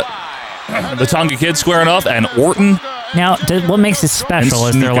and the Tonga Kid squaring off, and Orton. Now, what makes it special?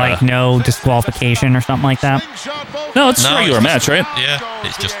 Is there like no disqualification or something like that? No, it's a regular match, right? Yeah,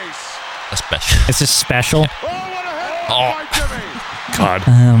 it's just a special. It's just special. Oh, God.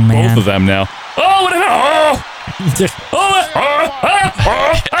 Oh, man. Both of them now. Oh, what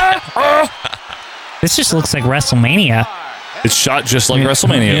This just looks like WrestleMania. It's shot just like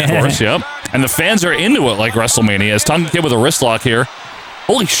WrestleMania, of course, yep. And the fans are into it like WrestleMania. As Tonga Kid with a wrist lock here.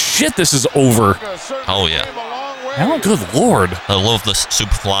 Holy shit, this is over. Oh, yeah. Oh, good Lord. I love the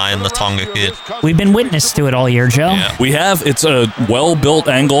Superfly and the Tonga Kid. We've been witness to it all year, Joe. Yeah. We have. It's a well-built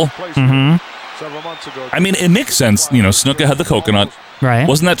angle. Mm-hmm. I mean, it makes sense. You know, Snuka had the coconut. Right.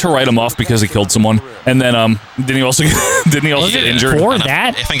 Wasn't that to write him off because he killed someone? And then, didn't he also get injured? For And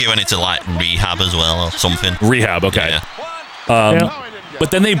that? I think he went into like rehab as well or something. Rehab, okay. Yeah. But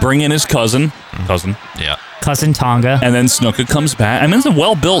then they bring in his cousin. Yeah. Cousin Tonga. And then Snuka comes back. I mean, it's a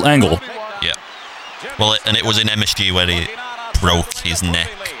well-built angle. Yeah. Well, and it was in MSG where he broke his neck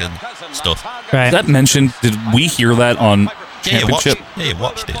and stuff. Right. That mentioned, did we hear that on Championship? You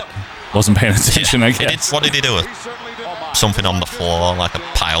watched it. Wasn't paying attention, I guess. What did he do? Something on the floor, like a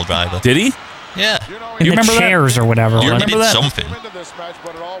pile driver. Did he? Yeah. In the chairs or whatever. You Like- remember that? Something.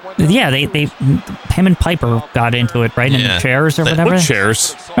 Yeah, they him and Piper got into it, right? In the chairs or whatever. What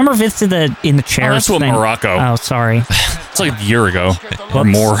chairs? Remember Vince did in the chairs that's what thing? Morocco. Oh, sorry. It's like a year ago or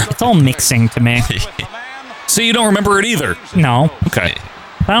Whoops. more. It's all mixing to me. So you don't remember it either? No. Okay.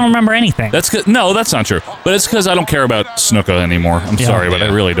 I don't remember anything. That's good. No, that's not true. But it's because I don't care about Snuka anymore. I'm Yeah. sorry, but I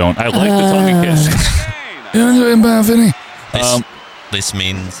really don't. I like the Tonga Kid. This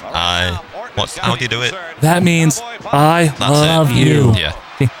means how do you do it? That means I love you. Yeah.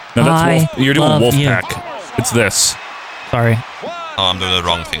 No, that's you're doing love you. Wolfpack. It's this. Sorry. Oh, I'm doing the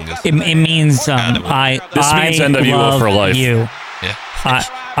wrong fingers. It means I. This means I NWO love for life. You. Yeah.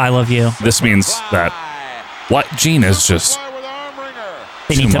 I love you. This means that. What? Gene is just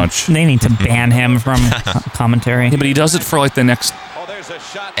They too need much. They need to ban him from commentary. Yeah, but he does it for like the next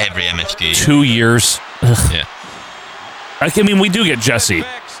Every MSG. 2 years. Yeah. I mean, we do get Jesse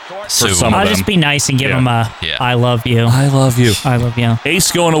for some of I'll them. just be nice and give Yeah. him a Yeah. I love you. I love you. I love you.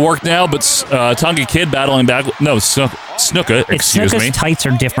 Ace going to work now, but Tonga Kid battling back. No, Snuka, excuse Snuka's me. tights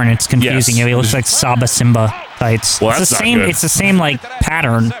are different. It's confusing. Yes. He looks like Saba Simba tights. Well, it's that's the not same. good. It's the same like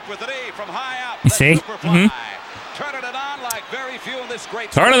pattern. You see? Mm-hmm.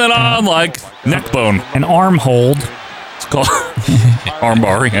 Turning it on like neck bone. An arm hold. It's called arm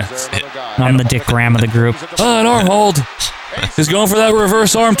bar, yes. I'm the Dick Graham of the group. An arm hold. He's going for that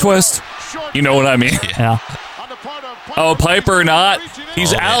reverse arm twist. You know what I mean? Yeah. Oh, Piper not.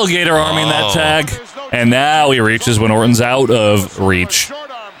 He's alligator arming that tag. And now he reaches when Orton's out of reach.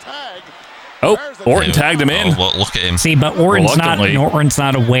 Oh, Orton tagged him in. Oh, well, look at him. See, but Orton's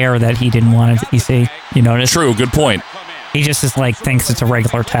not aware that he didn't want it. You see? You notice? True, good point. He just is like thinks it's a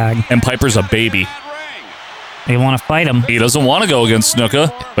regular tag. And Piper's a baby. They want to fight him. He doesn't want to go against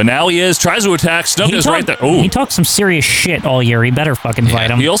Snuka, but now he is. Tries to attack. Snuka's right there. Ooh. He talked some serious shit all year. He better fucking fight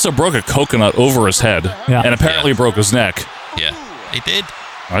him. He also broke a coconut over his head and apparently broke his neck. Yeah, he did.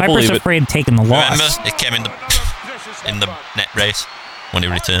 I Piper's believe it. afraid of taking the loss. Remember, it came in the net race when he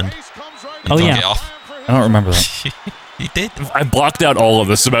returned. And Oh, took yeah. it off. I don't remember that. He did. I blocked out all of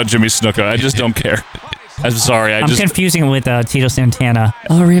this about Jimmy Snuka. I just don't care. I'm sorry. I'm confusing it with Tito Santana.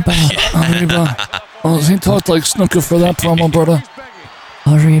 Arriba. Oh, he talked like Snuka for that promo, brother.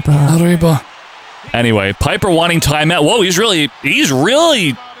 Arriba. Anyway, Piper wanting timeout. Whoa, he's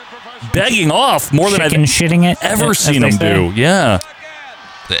really begging off more than I've shitting it ever as seen they him say. do. Yeah.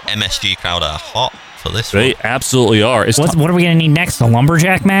 The MSG crowd are hot for this They one. absolutely are. What are we going to need next? A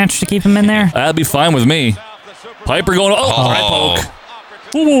lumberjack match to keep him in there? That'd be fine with me. Piper going, right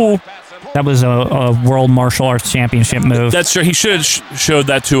poke. Ooh. That was a World Martial Arts Championship move. That's true. He should have showed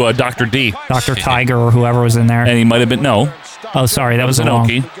that to Dr. D. Dr. Tiger or whoever was in there. And he might have been, no. Oh, sorry, that was wrong.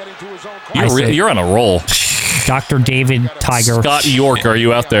 Inoki. You're on a roll. Dr. David Tiger. Scott York, are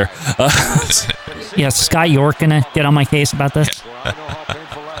you out there? Yeah, Scott York gonna get on my case about this.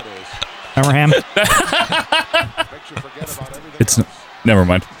 Remember him? Never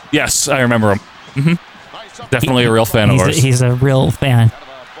mind. Yes, I remember him. Mm-hmm. Definitely a real fan of ours. He's a real fan.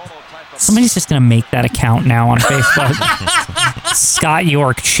 Somebody's just gonna make that account now on Facebook. Scott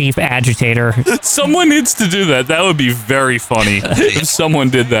York, chief agitator. Someone needs to do that. That would be very funny if someone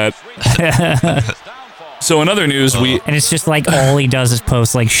did that. So in other news, and it's just like all he does is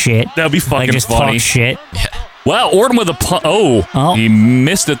post like shit. That'd be fucking like, just funny. Talk shit. Wow, Orton with a he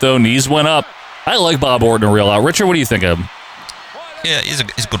missed it though. Knees went up. I like Bob Orton a real lot. Richard, what do you think of him? Yeah, he's a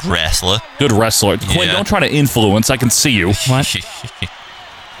good wrestler. Good wrestler. Quinn, don't try to influence. I can see you. What?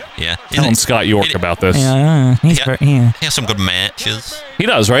 Yeah. Telling Scott York about this. He has some good matches. He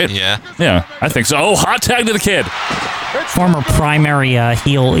does, right? Yeah. Yeah, I think so. Oh, hot tag to the kid. Former primary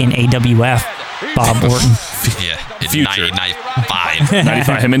heel in AWF, Bob Orton. Yeah. In Future. 95.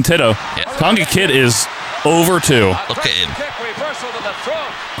 95. Him and Tito. Yeah. Tonga Kid is over two. Look at him.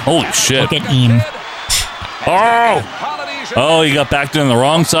 Holy shit. Look at him. Oh, he got backed in the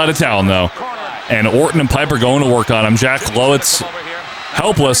wrong side of town, though. And Orton and Piper going to work on him. Jack Lowitz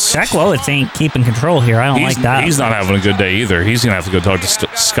helpless. Jack Lowitz ain't keeping control here. I don't like that. He's not having a good day either. He's going to have to go talk to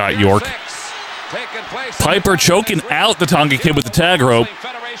Scott York. Piper choking out the Tonga Kid with the tag rope.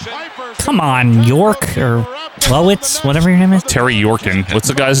 Come on, York or Lowitz, whatever your name is. Terry Yorkin. What's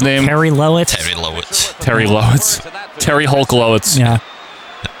the guy's name? Terry Lowitz. Terry Lowitz. Terry Lowitz. Terry Hulk Lowitz. Yeah.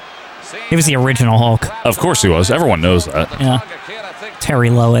 He was the original Hulk. Of course he was. Everyone knows that. Yeah. Terry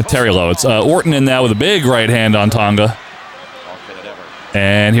Lowe. Terry Lowe. It's Orton in that with a big right hand on Tonga.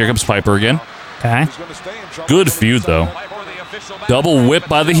 And here comes Piper again. Okay. Good feud, though. Double whip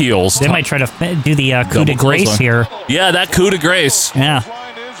by the heels. They might try to do the coup de grace here. Yeah, that coup de grace. Yeah.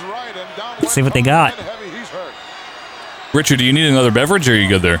 Let's see what they got. Richard, do you need another beverage, or are you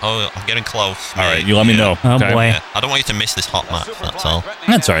good there? Oh, I'm getting close. All right, you let me know. Oh, boy. Yeah, I don't want you to miss this hot match, that's all.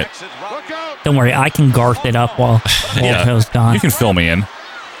 That's all right. Don't worry, I can Garth it up while Joe's gone. You can fill me in.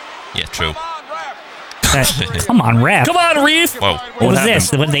 Yeah, true. Come on, ref. Come on, Reef. Whoa. What was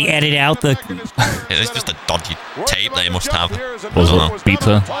this? What, they edit out the... It's just a dodgy tape they must have. Was it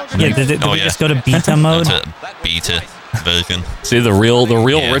beta? Yeah, did we just go to beta mode? It's a beta version. See, the real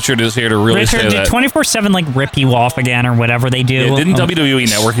Richard is here to really say Richard, that. did 24/7 like rip you off again or whatever they do? Yeah, didn't WWE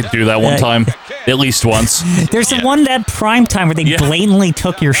Network do that one time? At least once. There's the one that prime time where they blatantly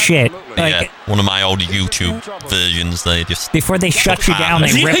took your shit. Yeah, one of my old YouTube versions. They just before they shut you down,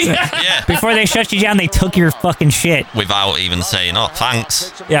 they ripped it. Before they shut you down, they took your fucking shit without even saying, "Oh,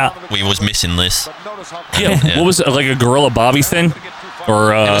 thanks." Yeah, we was missing this. Yeah, what was it, like a Gorilla Bobby thing?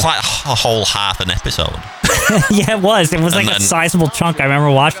 Or it was like a whole half an episode. Yeah, it was. It was like a sizable chunk. I remember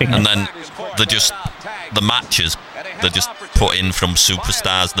watching it. And then the matches they just put in from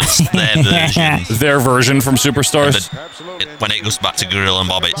Superstars, their version. Their version from Superstars. When it goes back to Gorilla and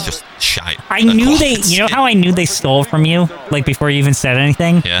Bob, it's just shite. I knew you know how I knew they stole from you, like before you even said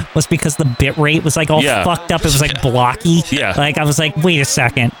anything? Yeah. Was because the bit rate was like all fucked up. It was like blocky. Yeah. Like I was like, wait a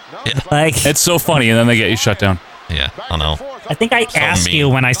second. Yeah. Like it's so funny, and then they get you shut down. Yeah, I know. I think I asked you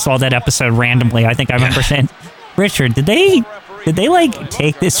when I saw that episode randomly. I think I remember saying, Richard, did they like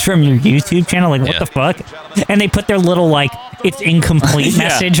take this from your YouTube channel? Like what the fuck? And they put their little like it's incomplete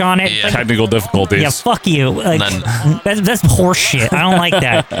message on it. Yeah. Like, technical difficulties. Yeah, fuck you. Like that's horse shit. I don't like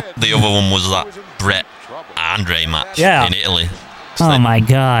that. The other one was that Brett Andre match in Italy. So my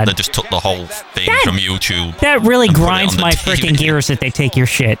god. They just took the whole thing from YouTube. That really grinds my freaking gears that they take your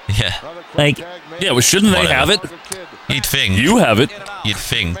shit. Yeah. Like yeah, well, shouldn't they have it? You'd think. You have it. You'd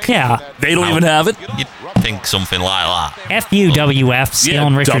think. Yeah. They don't even have it? You'd think something like that. FUWF,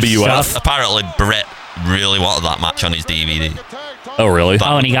 stealing Richard's stuff. Apparently, Brett really wanted that match on his DVD. Oh, really?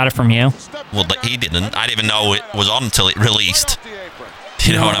 And he got it from you? Well, he didn't. I didn't even know it was on until it released.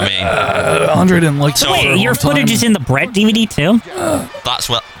 You know what I mean? Andre didn't like so wait, your footage is in the Brett DVD too? That's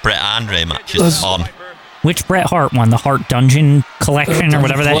what Brett Andre match is on. Which Bret Hart one? The Hart Dungeon Collection or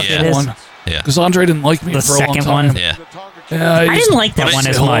whatever that shit is? Yeah. Because Andre didn't like me the for a long second time. one. Yeah. I didn't like that one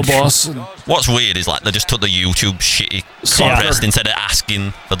as much. What's weird is like they just took the YouTube shitty compressed instead of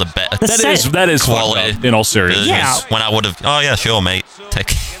asking for the better. That is quality in all seriousness. Yeah. When I would have, oh yeah, sure, mate,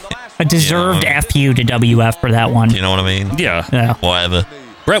 take. A deserved FU to WF for that one. You know what I mean? Yeah. Whatever.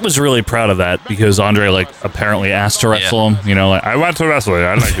 Brett was really proud of that because Andre like apparently asked to wrestle him. You know, like I want to wrestle you.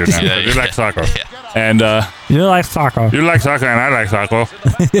 I like you now. You like soccer, and you like soccer. You like soccer, and I like soccer.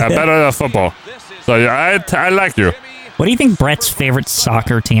 Better than football. So I like you. What do you think Brett's favorite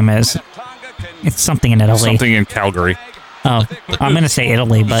soccer team is? It's something in Italy. Something in Calgary. Oh, I'm gonna say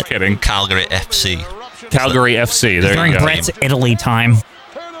Italy, but kidding. Calgary FC. Calgary FC. There during you go. Brett's Italy time.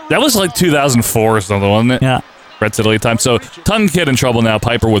 That was like 2004 or something, wasn't it? Yeah. Brett's Italy time. So, Tongue Kid in trouble now.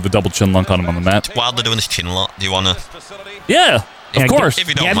 Piper with the double chin lunk on him on the mat. While they're doing this chin lock, do you want to? Yeah, of course. If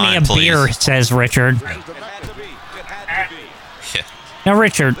you don't Get mind, me a beer, says Richard. Yeah. Now,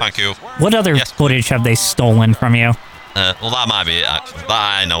 Richard. Thank you. What other footage have they stolen from you? Well, that might be it, actually.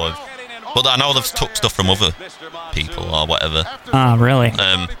 That I know of. But I know they've took stuff from other people or whatever. Ah, really?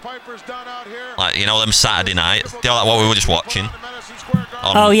 Like, you know, them Saturday night. You know, like what we were just watching.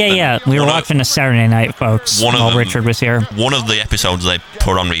 Yeah. We were watching a Saturday night, folks, while Richard was here. One of the episodes they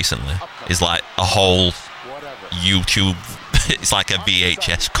put on recently is like a whole YouTube. It's like a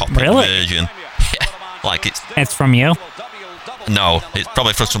VHS copy version. Yeah, like it's from you? No, it's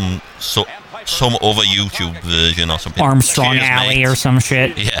probably from some other YouTube version or something. Armstrong Alley or some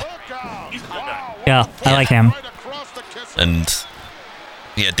shit. Yeah. Yeah, I like him. And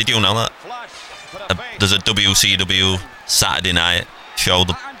yeah, did you know that? There's a WCW Saturday night show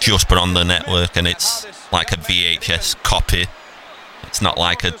that just put on the network, and it's like a VHS copy. It's not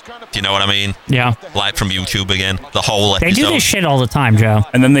like a, do you know what I mean? Yeah. Like from YouTube again. The whole episode. They do this shit all the time, Joe.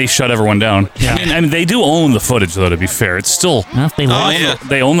 And then they shut everyone down. Yeah. I mean, they do own the footage, though, to be fair. It's still...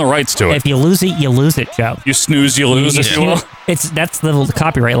 They own the rights to it. If you lose it, you lose it, Joe. You snooze, you lose, if you will. That's the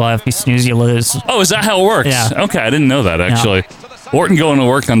copyright law. If you snooze, you lose. Oh, is that how it works? Yeah. Okay, I didn't know that, actually. Orton going to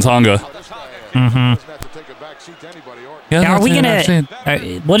work on Tonga. Mm-hmm. Yeah, now, are we gonna?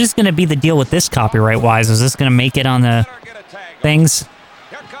 What is gonna be the deal with this copyright-wise? Is this gonna make it on the things?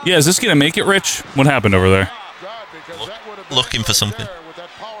 Yeah, is this gonna make it, Rich? What happened over there? looking for something.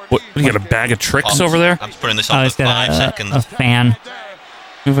 What? You got a bag of tricks over there? I'm putting this on it's for got 5 seconds. a fan.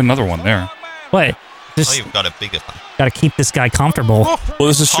 We have another one there. What? Oh, Just you've got a bigger fan. got to keep this guy comfortable. Well,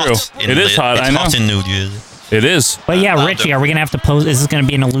 this is true. It is hot. It's I know. hot in New Jersey. It is. But yeah, Richie, are we gonna have to post? Is this gonna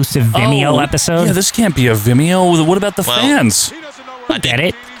be an elusive Vimeo episode? Yeah, this can't be a Vimeo. What about the fans? I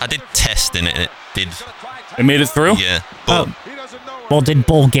did test and it did. It made it through? Yeah, but Well, did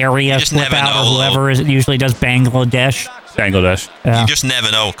Bulgaria just flip never out, know, or whoever usually does Bangladesh? Bangladesh. Yeah. you just never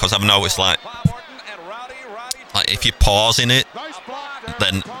know, because I've noticed like if you pause in it,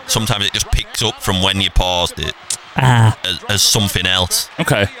 then sometimes it just picks up from when you paused it as something else.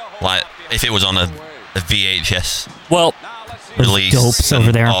 Okay. Like if it was on a VHS Those release dopes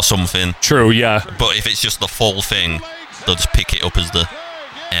over there. or something. True, yeah. But if it's just the full thing, they'll just pick it up as the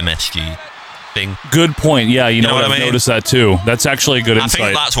MSG thing. Good point. Yeah, you know what? I I've mean? noticed that too. That's actually a good I insight.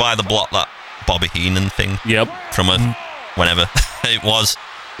 think that's why they blocked that Bobby Heenan thing. Yep. From whenever it was.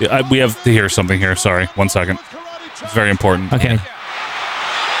 Yeah, we have to hear something here. Sorry. 1 second. It's very important. Okay.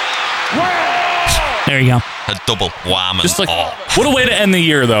 There you go. A double wham. Just like, what a way to end the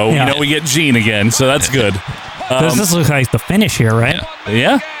year, though. Yeah. You know, we get Gene again, so that's good. Does this look like the finish here, right?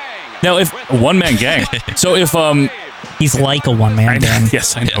 Yeah. Now, if a one-man gang. So if he's like a one-man gang.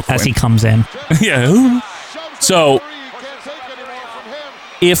 Yes, I know. As Quinn. he comes in. Yeah. So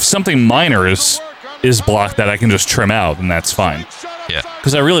if something minor is blocked that I can just trim out, then that's fine. Yeah.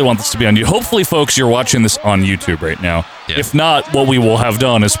 Because I really want this to be on you. Hopefully, folks, you're watching this on YouTube right now. Yeah. If not, what we will have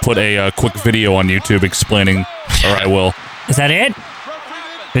done is put a quick video on YouTube explaining, or I will. Is that it?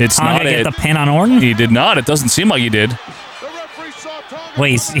 Did It's Tonga not get it. the pin on Orton? He did not. It doesn't seem like he did.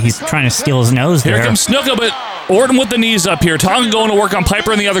 Wait, he's trying to steal his nose Here there. comes Snuka, but Orton with the knees up here. Tonga going to work on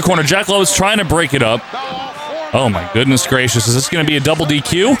Piper in the other corner. Jack Lowe's trying to break it up. Oh my goodness gracious. Is this going to be a double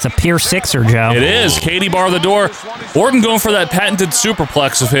DQ? It's a Pier Sixer, Joe. It is. Katie bar the door. Orton going for that patented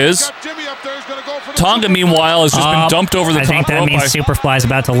superplex of his. Tonga, meanwhile, has just been dumped over the I top think that rope. means Superfly's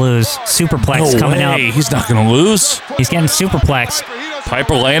about to lose. Superplex No coming way. up. He's not going to lose. He's getting superplexed.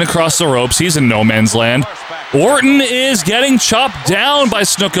 Piper laying across the ropes. He's in no man's land. Orton is getting chopped down by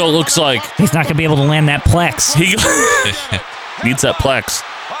Snuka, it looks like. He's not going to be able to land that plex. He needs that plex.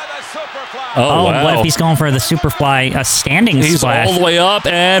 Oh, wow. What if he's going for the Superfly, a standing He's splash? all the way up,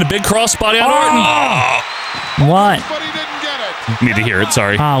 and a big crossbody on Orton. What? Need to hear it,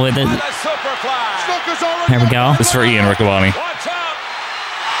 sorry. Oh, with it. There we go. This is for Ian Riccaboni.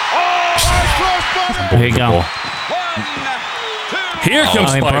 There you go. Here comes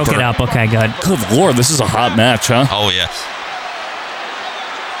Oh, he Piper. broke it up. Okay, good. Good lord, this is a hot match, huh? Oh, yes.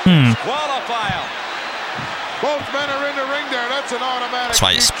 Both men are in the ring there. That's an automatic. That's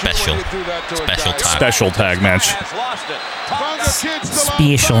why it's special. Special tag. Special tag match.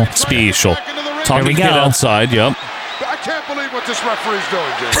 Special. Special. There Talking we kid go. outside, yep. I can't believe what this referee's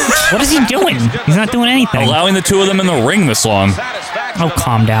doing, James. What is he doing? He's not doing anything. Allowing the two of them in the ring this long. Oh,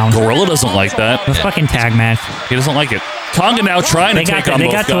 calm down. Gorilla doesn't like that. The fucking tag match. He doesn't like it. Tonga now trying to take on They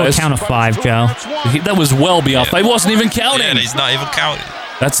both got to guys. a count of 5, Joe. That was well beyond. He wasn't even counting. Yeah, he's not even counting.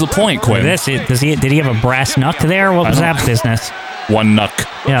 That's the point, Quinn. Did he have a brass knuck there? What was that business? One knuck.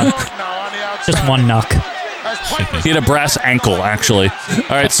 Yeah. Just one knuck. He had a brass ankle, actually. All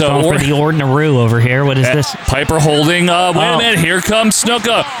right, so Going for the Orton-a-roo over here. What is this? Piper holding. Wait a minute. Here comes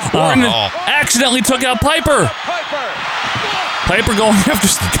Snuka. Orton accidentally took out Piper. Piper going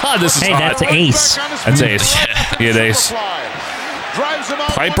after. God, this is hot. That's Ace. That's Ace. He had Ace.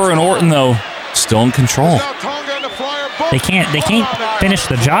 Piper and Orton, though, still in control. They can't finish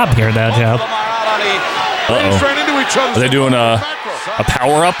the job here, though, Joe. Uh-oh. Are they doing a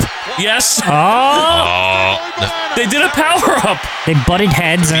power-up? Yes. Oh. They did a power-up. They butted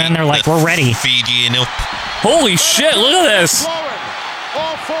heads, and then they're like, we're ready. Fijian up. Holy shit, look at this.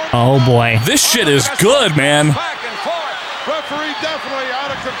 Oh, boy. This shit is good, man.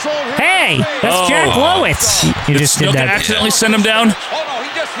 Hey, that's Jack Lowitz. He just did Snuka that. accidentally send him down?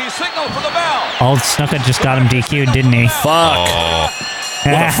 Old Snuka just got him DQ'd, didn't he? Fuck.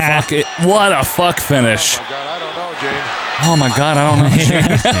 What a fuck finish. Oh my god, I don't know, Gene.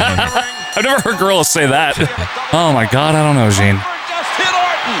 I've never heard Gorilla say that. Oh my god, I don't know, Gene.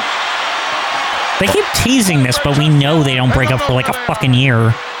 They keep teasing this, but we know they don't break up for like a fucking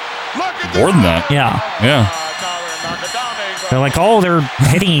year. More than that. Yeah. Yeah. They're like, oh, they're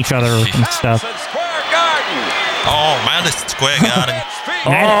hitting each other and stuff. Oh, man, it's Square Garden.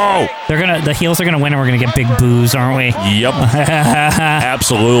 The heels are gonna win, and we're gonna get big boos, aren't we? Yep.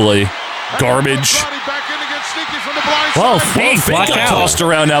 Absolutely. Garbage. Whoa, Fake, Fake watch got out. tossed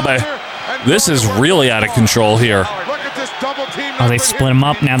around now by. This is really out of control here. Oh, they split them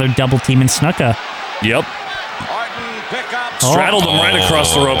up. Now they're double teaming Snuka. Yep. Straddled him right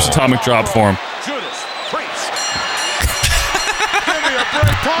across the ropes. Atomic drop for him. Judas Priest. Give me a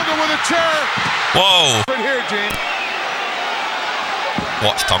break. Tonga with a chair. Whoa. Right here, Gene.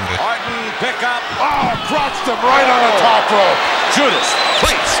 Watch Tonga. Orton pick up. Oh, crotched him right on the top rope. Judas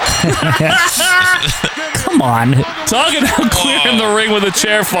Priest. Come on. Tonga now clearing the ring with a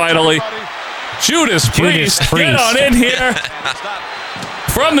chair finally. Judas Priest. Get on in here.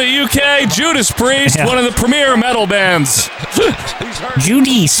 From the UK, Judas Priest, one of the premier metal bands.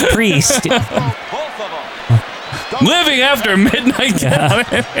 Judas Priest. Living after midnight.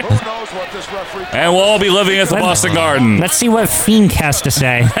 And we'll all be living at the Boston Garden. Let's see what Fiend has to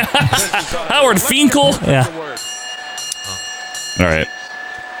say. Howard Finkel? Yeah. All right.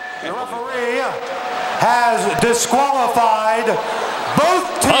 The referee has disqualified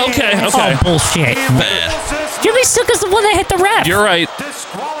both teams. Okay. Oh, bullshit. Jimmy Snuka's the one that hit the ref. You're right.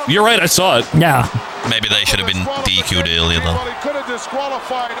 You're right. I saw it. Yeah. Maybe they should have been DQ'd earlier, though. He could have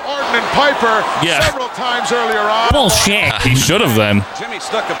disqualified Orton and Piper several times earlier on. Bullshit. He should have then. Jimmy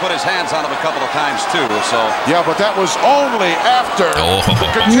Snuka put his hands on him a couple of times, too, so... Yeah, but that was only after...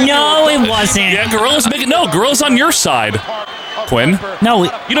 No, it wasn't. Yeah, Gorilla's making... No, Gorilla's on your side, Quinn. No.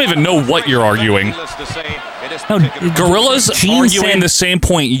 You don't even know what you're arguing. No, Gorilla's arguing the same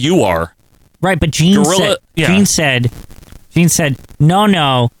point you are. Right, but Gene said,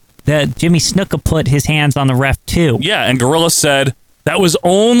 no, that Jimmy Snuka put his hands on the ref too. Yeah, and Gorilla said that was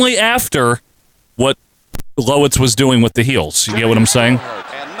only after what Lowitz was doing with the heels. You get what I'm saying?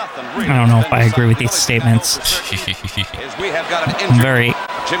 I don't know if I agree with these statements. I'm very...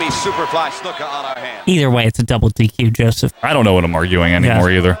 Jimmy Superfly Snuka on our hands. Either way, it's a double DQ, Joseph. I don't know what I'm arguing anymore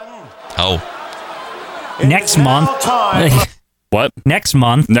either. Oh. Next month... What? Next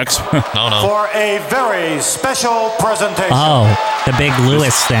month. No. For a very special presentation. Oh, the big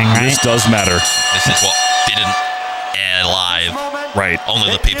Lewis thing, right? This does matter. This is what didn't air live. Right.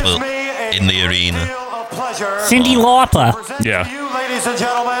 Only the people in the arena. Cyndi Lauper. Yeah. You, ladies and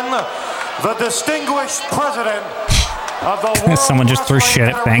gentlemen, the distinguished president of the World Someone just threw shit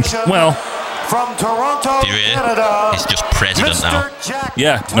at Bank. Well, from Toronto, do you hear? Canada. He's just president now.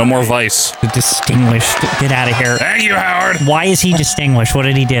 Yeah, no more Vice. The distinguished. Get out of here. Thank you, Howard. Why is he distinguished? What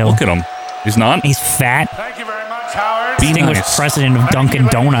did he do? Look at him. He's not. He's fat. Thank you very much, Howard. Distinguished president of Dunkin'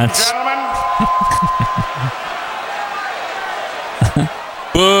 Donuts.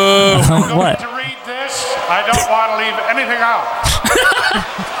 Boo. What? To read this, I don't want to leave anything out.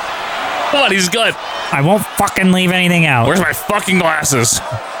 What? He's good. I won't fucking leave anything out. Where's my fucking glasses?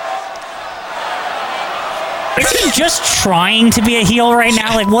 Is he just trying to be a heel right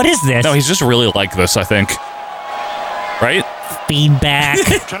now? Like, what is this? No, he's just really like this, I think. Right? Feedback.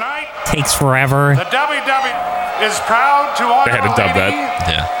 Tonight, takes forever. the WWE is proud to honor They had to dub that.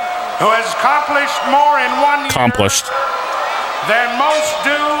 Yeah. who has accomplished more in 1 year Accomplished. than most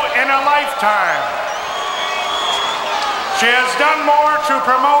do in a lifetime. She has done more to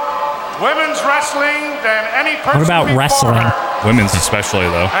promote women's wrestling than any person What about before wrestling? her, Women's especially,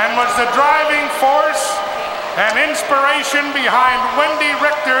 though. and was the driving force and inspiration behind Wendy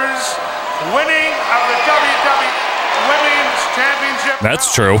Richter's winning of the WWE Women's Championship.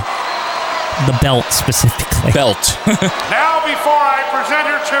 That's true. The belt, specifically. Belt. Now, before I present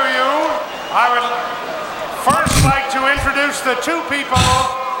her to you, I would first like to introduce the two people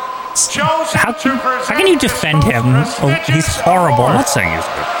chosen to present. How can you defend him? Oh, he's horrible. I'm not saying he's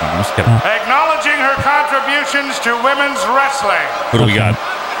good. I'm just kidding. Acknowledging her contributions to women's wrestling. Who do we got?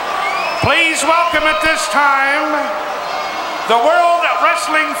 Please welcome at this time the World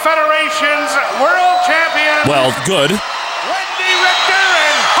Wrestling Federation's World Champion, Well, good. Wendy Richter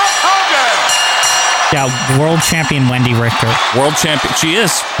and Hulk Hogan. Yeah, world champion Wendy Richter. World champion. She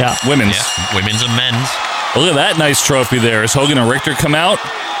is. Yeah. Women's. Yeah. Women's and men's. Look at that nice trophy there. As Hogan and Richter come out.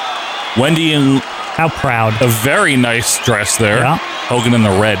 Wendy in How proud. a very nice dress there. Yeah. Hogan in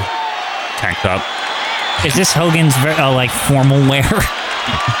the red tank top. Is this Hogan's like formal wear?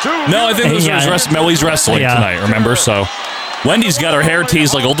 No, I think this Yeah. was Melly's wrestling Yeah. tonight, remember? So Wendy's got her hair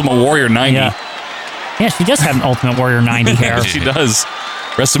teased like Ultimate Warrior 90. Yeah, she does have an Ultimate Warrior 90 hair. She does.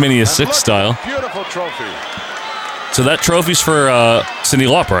 WrestleMania 6 style. Beautiful trophy. So that trophy's for Cyndi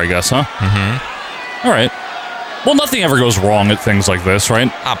Lauper, I guess, huh? Mm-hmm. All right. Well, nothing ever goes wrong at things like this,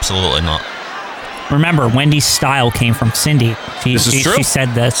 right? Absolutely not. Remember, Wendy's style came from Cindy. This is true. She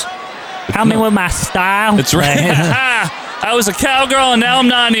said this. Help me with my style. It's right. I was a cowgirl and now I'm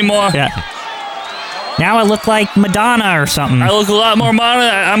not anymore. Yeah. Now I look like Madonna or something. I look a lot more modern.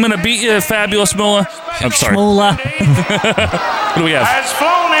 I'm going to beat you, Fabulous Moolah. I'm sorry. Shmoola. What do we have? Has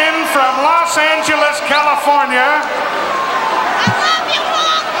flown in from Los Angeles, California.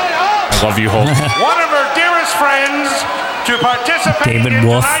 I love you, Hulk. One of her dearest his friends to participate David in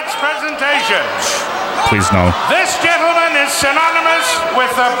Wolf. tonight's presentation. Please no. This gentleman is synonymous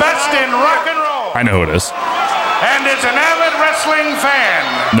with the best in rock and roll I know who it is. and is an avid wrestling fan.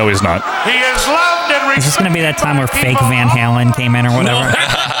 No, he's not. He is loved and Is this going to be that time where fake Van Halen came in or whatever?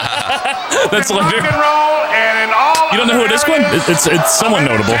 That's like rock and roll and in all you don't know who it is, Quinn? It's someone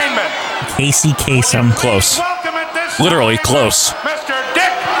notable. Casey Kasem. Close. Literally close. Mr.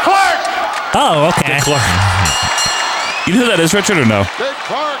 Dick Clark. Oh, okay. Dick Clark. You know who that is, Richard, or no? Dick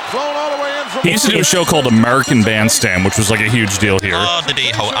Clark flown all the way in from He used to do a show called American Bandstand, which was like a huge deal here. Oh, did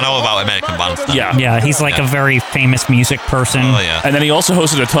he? I know about American Bandstand. Yeah. Yeah, he's like a very famous music person. Oh, yeah. And then he also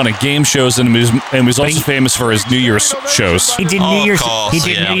hosted a ton of game shows and was also famous for his New Year's shows. He did New Year's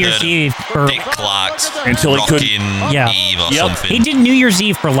Eve for Dick Clark's Until he could- Yeah. Eve or Yep. something. He did New Year's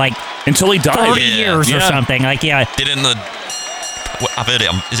Eve for like Until he died. 30 years or something. Like, yeah. Didn't I've heard it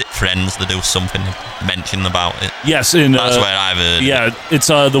on, is it Friends that do something mention about it? Yes, that's where I've heard. Yeah, it's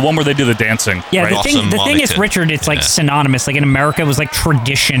the one where they do the dancing. Yeah, right? the thing is, Richard, it's like synonymous. Like in America, it was like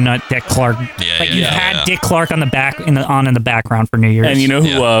tradition. Dick Clark. You had Dick Clark on the background for New Year's. And you know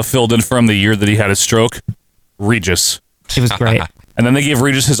who filled in for him the year that he had his stroke? Regis. It was great. And then they gave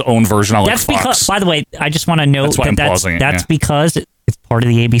Regis his own version on That's Fox. because, by the way, I just want to note That's why I'm that's pausing it, that's yeah. because it's part of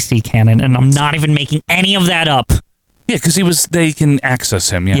the ABC canon, and I'm not even making any of that up. Yeah, because they can access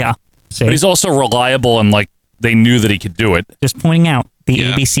him. Yeah. Yeah. See? But he's also reliable and like they knew that he could do it. Just pointing out the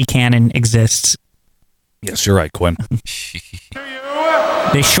ABC canon exists. Yes, you're right, Quinn.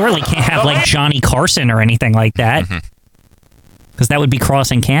 They surely can't have like Johnny Carson or anything like that, because that would be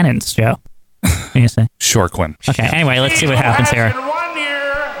crossing canons, Joe. What do you say? Sure, Quinn. Okay. Anyway, let's see what happens here.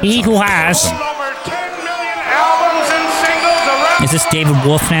 He who has. Is this David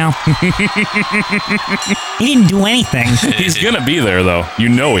Wolf now? He didn't do anything. He's gonna be there though. You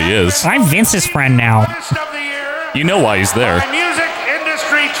know he is. I'm Vince's friend now. You know why he's there. Music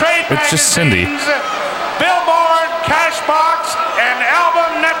industry trade It's just Cindy. magazines, Billboard, Cashbox, and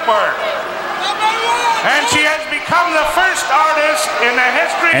Album Network. And she has become the first artist in the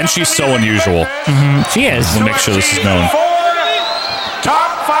history And she's so unusual. She is. We'll make sure this is known.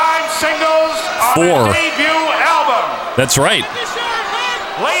 top 5 singles on 4. her debut album. That's right.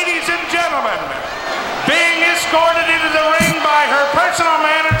 Ladies and gentlemen, being escorted into the ring by her personal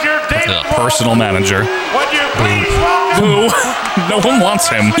manager, David Wolf. Personal manager. Would you please welcome Who? No one wants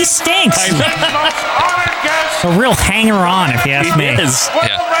him. He stinks. most honored guest, A real hanger-on, if you ask me. He is. World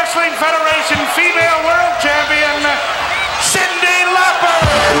Wrestling Federation Female World Champion, Cyndi Lauper.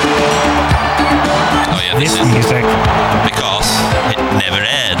 Oh yeah, this is music. because it never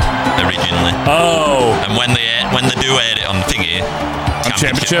aired originally. Oh. And when they do air it on thingy,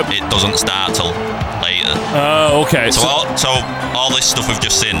 Championship, it doesn't start till later. Oh, okay. So all this stuff we've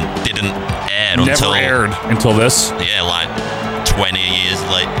just seen didn't air never until aired until this. Yeah, like 20 years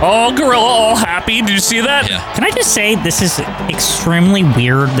late. Oh, Gorilla, all happy. Did you see that? Yeah. Can I just say this is extremely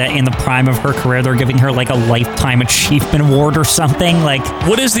weird that in the prime of her career they're giving her like a Lifetime Achievement Award or something? Like,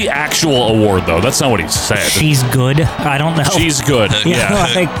 what is the actual award though? That's not what he said. She's good. I don't know. She's good.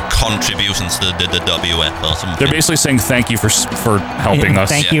 Her contributions to the WF or something. They're basically saying thank you for helping us.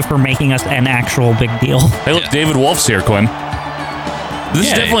 Thank you for making us an actual big deal. Hey, look, David Wolf's here, Quinn. This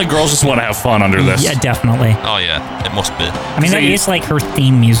is definitely girls just want to have fun under this. Yeah, definitely. Oh yeah, it must be. I mean, that is like her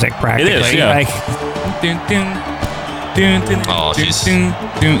theme music practically. It is, yeah. Like, Oh, she's...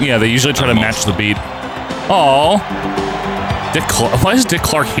 Yeah, they usually try to match the beat. Oh, why is Dick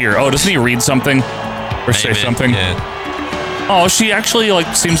Clark here? Oh, doesn't he read something or say something? Yeah. Oh, she actually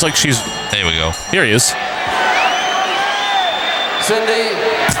like seems like she's. There we go. Here he is. Cindy,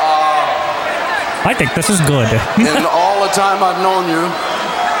 I think this is good. in all the time I've known you,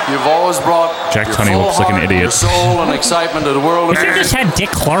 you've always brought Jack your Tunney full looks like an heart, idiot. your soul and excitement to the world We of should just had Dick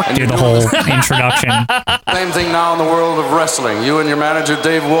Clark do the whole introduction. Same thing now in the world of wrestling. You and your manager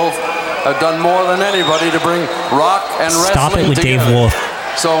Dave Wolf have done more than anybody to bring rock and Stop wrestling it with together. Dave Wolf.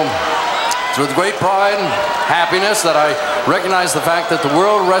 So it's with great pride and happiness that I recognize the fact that the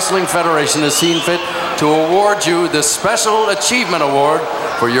World Wrestling Federation has seen fit to award you the Special Achievement Award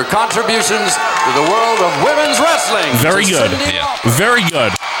for your contributions to the world of women's wrestling. Very To good. Cindy Yeah. Very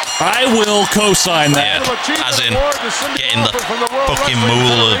good. I will co-sign that. Yeah, as in getting the fucking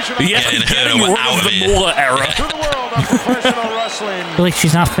moolah, getting her rid out of of the here. moolah era. I feel like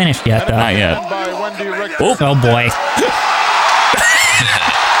she's not finished yet, though. Not yet. Oh boy.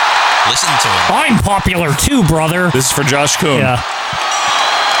 Listen to him. I'm popular too, brother. This is for Josh Kuhn. Yeah.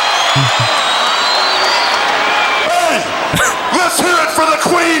 Let's hear it for the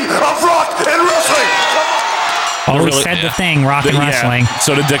queen of rock and wrestling. Always said the thing, rock and wrestling. Yeah,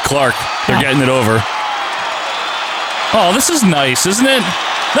 so did Dick Clark. They're getting it over. Oh, this is nice, isn't it?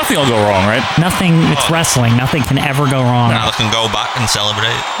 Nothing will go wrong, right? Nothing. It's wrestling. Nothing can ever go wrong. Now they can go back and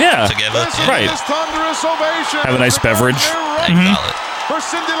celebrate together. Right. Have a nice beverage. Exactly. For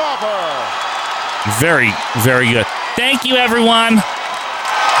Cyndi Lauper. Very, very good. Thank you, everyone.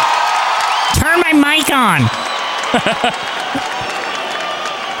 Turn my mic on.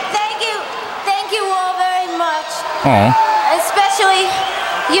 Thank you all very much. Oh. Especially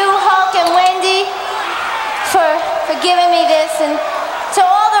you, Hulk and Wendy, for giving me this, and to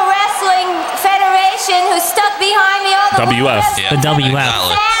all the Wrestling Federation who stuck behind me, all the WF. The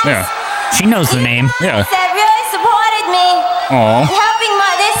WF. Yeah. She knows the name. Yeah. that really supported me, Aw. helping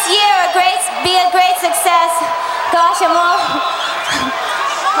this year be a great success. Gosh, I'm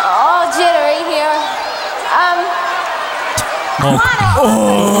all jittery here.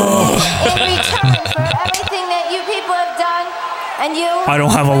 In return for everything that you people have done, and you. I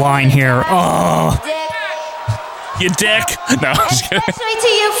don't have a line here. Oh. You dick. No, I'm just kidding. Especially to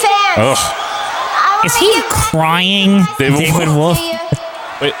you fans. Oh. Is he crying, David Wolf?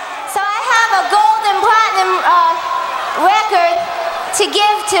 Wait. So I have a gold and platinum record to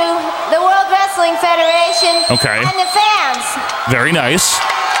give to the World Wrestling Federation and the fans. Very nice.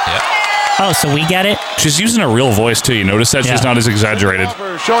 Yeah. Oh, so we get it? She's using a real voice, too. You notice that? She's not as exaggerated.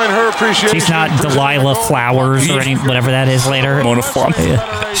 Showing her appreciation. She's not Delilah Flowers or any whatever that is later. Mona Flowers.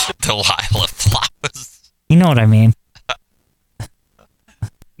 Delilah Flowers. You know what I mean.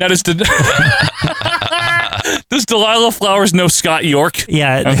 Now, does Delilah Flowers know Scott York?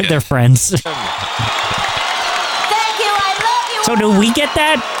 Yeah, they're friends. So do we get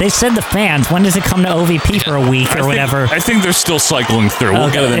that? They said the fans. When does it come to OVP for a week or whatever? I think they're still cycling through.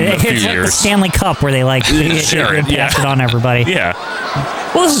 We'll get it in a few it's like years. the Stanley Cup where they pass it on everybody. Yeah.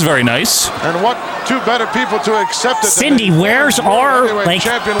 Well, this is very nice. And what two better people to accept it? Cindy, where's our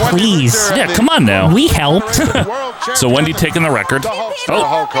please? Yeah, come on now. We helped. So Wendy taking the record.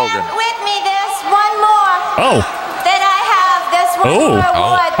 Hulk Hogan. With me, there's one more. Oh. That I have. There's one more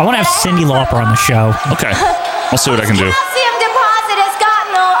award. I want to have Cyndi Lauper on the show. Okay. I'll see what I can do. Calcium deposit has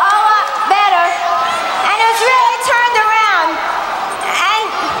gotten a lot better, and it's really turned around. And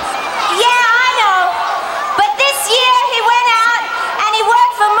yeah, I know. But this year he went out and he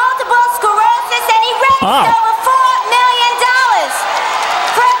worked for multiple sclerosis, and he raised over $4 million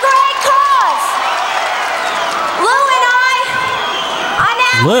for a great cause. Lou and I are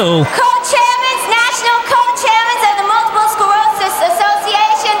now national co-chairmans of the Multiple Sclerosis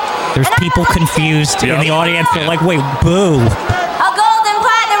Association. There's people confused in the audience. They're like, wait, boo. A gold and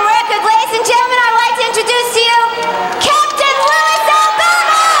platinum record. Ladies and gentlemen, I'd like to introduce to you Captain Louis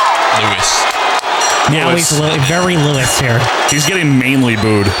Albano! Louis. Now he's very Louis here. He's getting mainly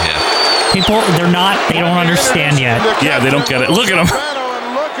booed. Yeah. People, they don't understand yet. Yeah, they don't get it. Look at him.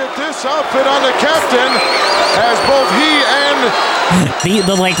 Look at this outfit on the captain, as both he and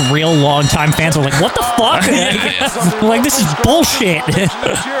the like real long-time fans are like, what the fuck? Like, this is bullshit.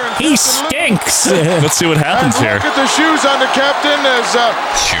 He stinks. Let's see what happens here. Look at the shoes on the captain as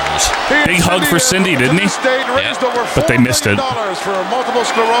shoes. Big hug for Cindy, didn't he? But they missed it. For multiple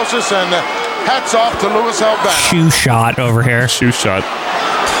sclerosis, and hats off to Louis Albano. Shoe shot over here. Shoe shot.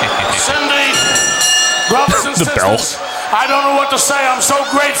 Cindy, brothers and The bell. sisters, I don't know what to say. I'm so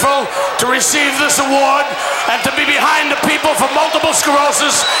grateful to receive this award and to be behind the people for multiple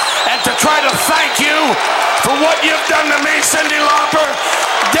sclerosis and to try to thank you for what you've done to me, Cyndi Lauper,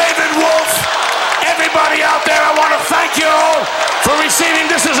 David Wolf, everybody out there. I want to thank you all for receiving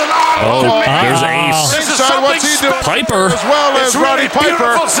this as an honor to me. There's Ace. This is something special. Piper. As well as It's really Roddy Piper.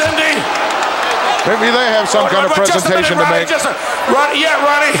 beautiful, Cindy. Maybe they have some kind of presentation to make. Roddy.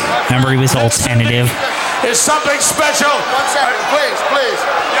 Remember, he was all tentative. It's something special. One second, please.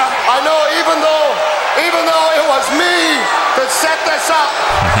 I know even though it was me that set this up,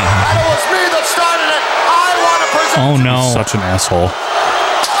 and it was me that started it, I want to present. Oh no. Such an asshole.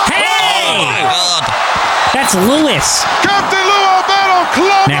 Hey! Oh my God. That's Louis. Captain Lou Albano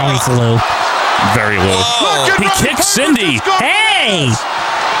club. Now he's Lou. Very low. He kicked Cindy. Hey!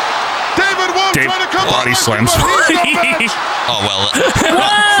 David Wolf trying to come body slams. Oh, well.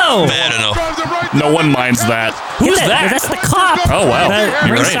 Whoa! Fair enough. No one minds that. Who's that? That's the cop. Oh, wow. The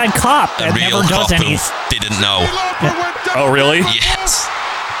You're ringside right. cop A that real never does cop any. who didn't know. Oh, really? Yes.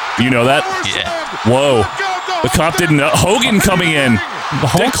 You know that? Yeah. Whoa. The cop didn't know. Hogan coming in.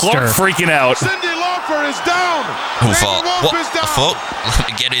 Dick Clark Hulkster. freaking out. Cyndi Lauper is down. Who thought, what the fuck? Let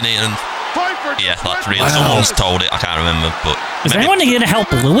me get in it and... Yeah, that's real. Someone's told it. I can't remember, but... Is anyone going to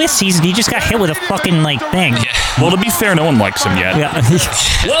help Lewis? He just got hit with a fucking, thing. Yeah. Well, to be fair, no one likes him yet. Yeah.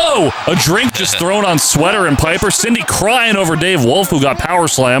 Whoa! A drink just thrown on Sweater and Piper. Cindy crying over Dave Wolf, who got power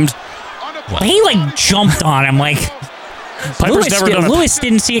slammed. He, jumped on him, Lewis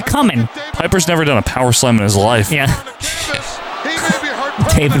didn't see it coming. Piper's never done a power slam in his life. Yeah.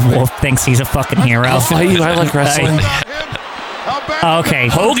 David Wolf thinks he's a fucking hero. I'll fight you. I like wrestling. Okay.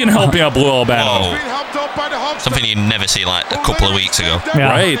 Hogan helping out Blue Albano. Something you never see like a couple of weeks ago. Yeah.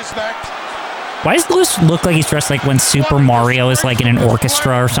 Right. Why does Lewis look like he's dressed like when Super Mario is like in an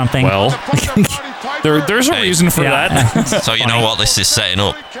orchestra or something? Well, there's a reason for that. So you know what this is setting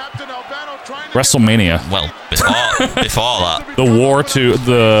up? WrestleMania. Well, before that. The war to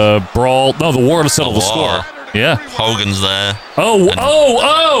the brawl. No, the war to settle the score. Yeah. Hogan's there.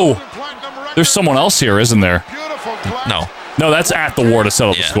 Oh! There's someone else here, isn't there? No. No, that's at the war to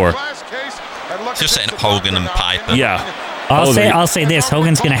settle the score. Just setting up Hogan and Piper. Yeah. I'll say this: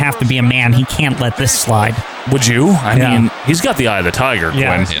 Hogan's going to have to be a man. He can't let this slide. Would you? I mean, he's got the eye of the tiger,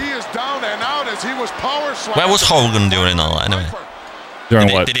 Quinn. Where was Hogan during all that anyway?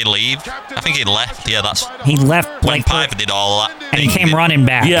 During what? Did he leave? I think he left. Yeah, he left when Piper did all that. And he came running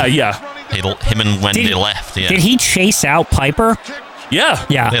back. Yeah. Him and Wendy left. Yeah. Did he chase out Piper? Yeah.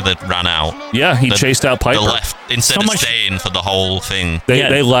 They ran out. Yeah, he chased out Piper. They left instead of staying for the whole thing.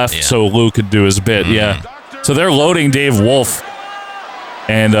 They left so Lou could do his bit. Mm-hmm. Yeah. So they're loading Dave Wolf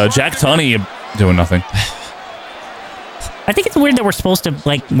and Jack Tunney doing nothing. I think it's weird that we're supposed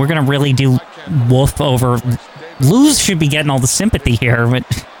to we're gonna really do Wolf over. Lou should be getting all the sympathy here,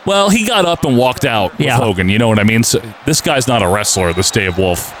 but well, he got up and walked out with Hogan. You know what I mean? So this guy's not a wrestler. This Dave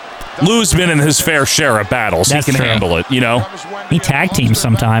Wolf. Lou's been in his fair share of battles. That's he can true. handle it, you know? He tag teams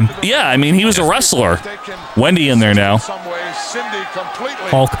sometime. Yeah, I mean, he was a wrestler. Wendy in there now.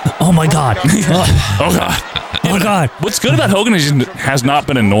 Hulk. Oh, my God. Oh, God. Oh, God. What's good about Hogan is he has not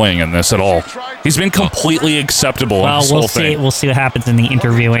been annoying in this at all. He's been completely acceptable in this whole thing. We'll see what happens in the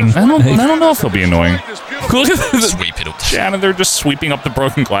interviewing. I don't know if he'll be annoying. Look at the sweep it up. Janitor just sweeping up the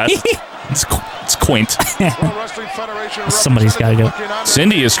broken glass. It's quaint. Somebody's got to do it.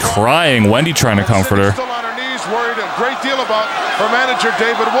 Cindy is crying. Wendy trying to comfort her. Still on her knees, worried a great deal about her manager,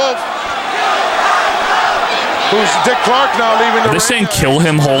 David Wolf. Who's Dick Clark now leaving the Are they saying kill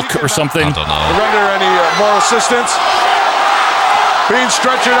him, Hulk, or something? I don't know. To render any more assistance. Being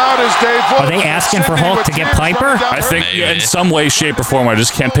stretched out is Dave Wolf. Are they asking for Hulk to get Piper? I think in some way, shape, or form. I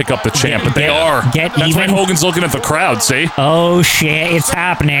just can't pick up the champ, but they are. Get That's even. why Hogan's looking at the crowd, see? Oh, shit. It's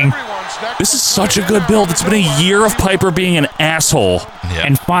happening. This is such a good build. It's been a year of Piper being an asshole. Yeah.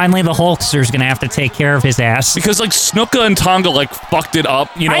 And finally, the Hulkster's going to have to take care of his ass. Because, Snuka and Tonga, fucked it up.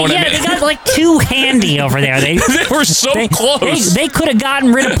 You know what I mean? They got, too handy over there. They were so close. They could have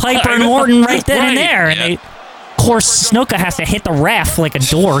gotten rid of Piper and Orton right then and there. Yeah. And of course, Snuka has to hit the ref like a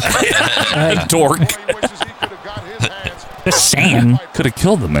dork. A dork. Just saying. Could have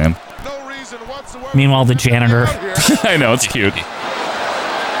killed the man. Meanwhile, the janitor. I know, it's cute.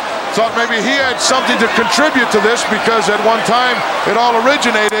 Thought maybe he had something to contribute to this because at one time it all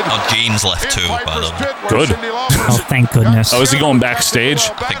originated. Oh, Gene's left too, by the way. Good. Oh, thank goodness. Oh, is he going backstage?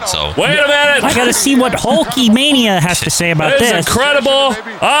 I think so. Wait a minute! I gotta see what Hulky Mania has to say about This this. is incredible,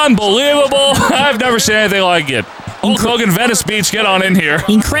 unbelievable. I've never seen anything like it. Hulk Hogan, Venice Beach, get on in here.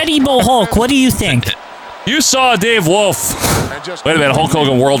 Incredible Hulk, what do you think? You saw Dave Wolf. Wait a minute, Hulk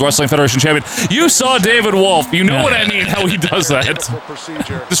Hogan, World Wrestling Federation champion. You saw David Wolf. You know what I mean, how he does that.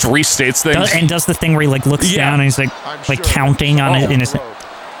 Just restates things. And does the thing where he looks down and he's like counting on it in his.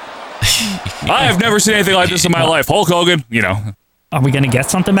 I have never seen anything like this in my life. Hulk Hogan, Are we gonna get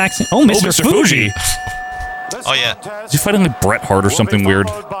something back soon? Oh, Mr. Fuji. Oh, yeah. Is he fighting like Bret Hart or something weird?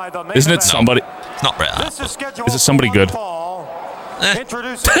 Isn't it somebody? It's not Bret Hart. Is it somebody good?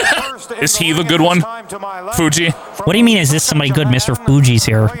 Is he the good one? Fuji? What do you mean, is this somebody good? Mr. Fuji's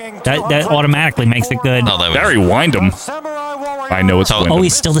here. That automatically makes it good. No, Barry Windham. I know it's Windham. Oh,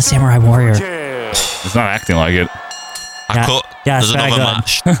 he's still the Samurai Warrior. He's not acting like it. There's another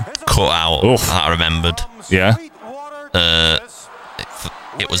match cut out that I remembered. Yeah?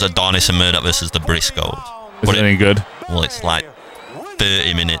 It was Adonis and Murdoch versus the Briscoes. Is it any good? Well, it's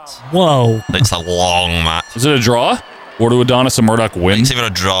 30 minutes. Whoa. It's a long match. Is it a draw? Or do Adonis and Murdoch win? It's either a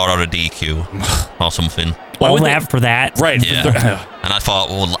draw or a DQ or something. All that for that. Right. Yeah. And I thought,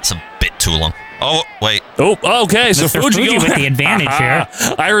 that's a bit too long. Oh, wait. Oh, okay. So Mr. Fuji with the advantage here.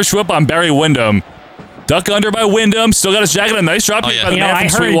 Irish whip on Barry Windham. Duck under by Wyndham. Still got his jacket. A nice drop. Oh, yeah. By the man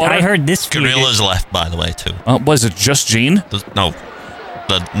from Sweetwater. I heard this. Gorilla's left, by the way, too. Was it just Gene?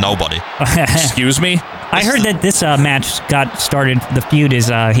 Nobody. Excuse me? I heard that this match got started. The feud is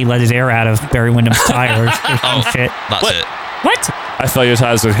he let his air out of Barry Windham's tires or some shit. That's it. What? I thought your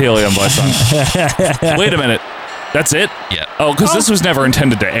tires were helium by some. Wait a minute. That's it? Yeah. Oh, because this was never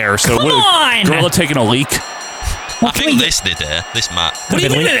intended to air. So Come on! Gorilla taking a leak. I think this did air. This match. What do you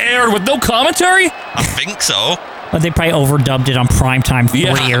mean it aired with no commentary? I think so. But they probably overdubbed it on primetime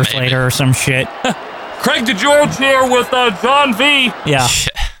 3 years later or some shit. Craig DeGeorge here with John V. Yeah.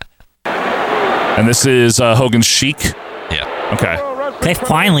 And this is Hogan's Sheik. Yeah. Okay. Okay,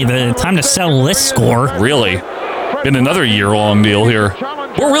 finally, the time to settle this score. Really? Been another year-long deal here.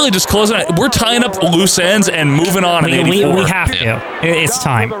 We're really just closing it. We're tying up loose ends and moving on in 84. We have to. It's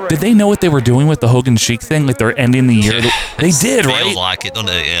time. Did they know what they were doing with the Hogan Sheik thing? Like, they're ending the year? They did, right? Feels like it, doesn't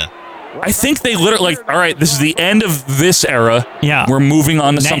it? Yeah. I think they literally, like, all right, this is the end of this era. Yeah. We're moving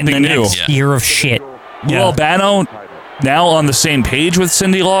on to something new. Next year of shit. Lou Albano now on the same page with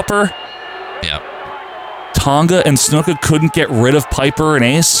Cyndi Lauper. Yeah. Tonga and Snuka couldn't get rid of Piper and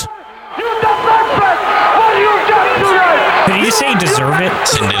Ace. Did you just say deserve it?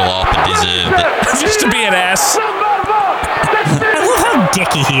 Cyndi Lauper deserved it. Just to be an ass. I love how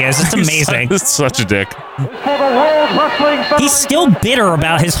dicky he is. It's amazing. He's such a dick. He's still bitter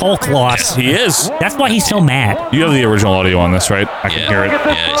about his Hulk loss. He is. That's why he's so mad. You have the original audio on this, right? I can hear it.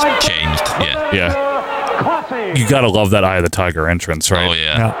 Yeah, it's changed. Yeah. Yeah. You gotta love that Eye of the Tiger entrance, right? Oh,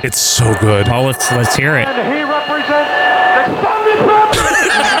 yeah. It's so good. Oh, let's hear it. And he represents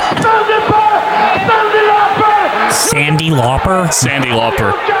Sandy Lauper? Sandy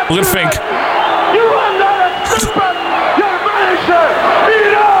Lauper. Look at Fink. You are not a stupid. You're a manager.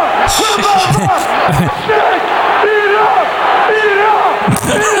 Beat up. Beat up. Beat up.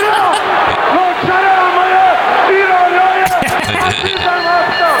 Beat up. Look, shut up, man. Beat up.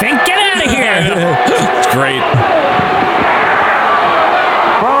 Fink, get out of here. It's great.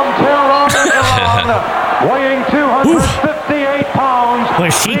 From Tehran, weighing 258 pounds. Well,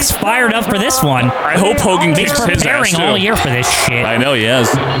 Sheik's fired up for this one. I hope Hogan He's kicks his ass, preparing too. all year for this shit. I know he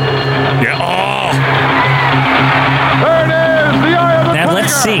is. Yeah. Oh. There it is. The Eye of the Now,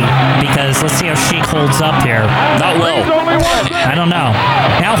 let's see. Because let's see how Sheik holds up here. Not well. I don't know.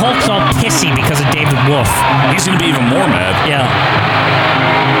 Now Hulk's all pissy because of David Wolf. He's going to be even more mad. Yeah.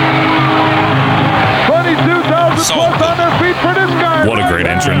 22,000 plus on their feet for this guy. What a great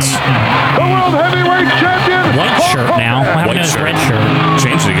entrance. The world heavyweight champion. White shirt now. What happened to his red shirt?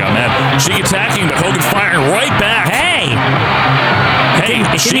 Changed it, he got mad. Sheik attacking, but Hogan firing right back. Hey! Hey, it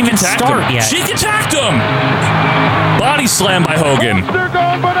didn't even start yet. Sheik attacked him! Body slam by Hogan.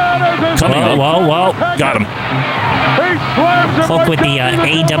 Coming up. Whoa. Got him. Hulk with the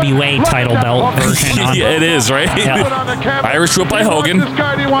AWA title belt version on. Yeah, it is, right? Yeah. Irish whip by Hogan.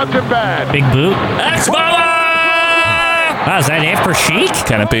 Big boot. X-Mama! Wow, is that it for Sheik?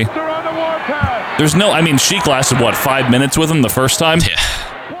 Can it be? There's no, I mean, Sheik lasted, what, 5 minutes with him the first time? Yeah.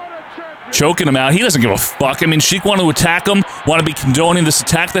 Choking him out. He doesn't give a fuck. I mean, Sheik wanted to attack him, want to be condoning this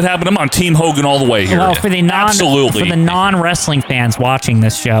attack that happened to him. On Team Hogan all the way here. Well, for the non-wrestling fans watching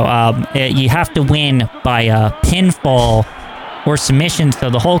this show, you have to win by pinfall or submission to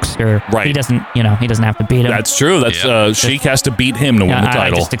the Hulkster. Right. He doesn't have to beat him. That's true. That's Sheik has to beat him to win the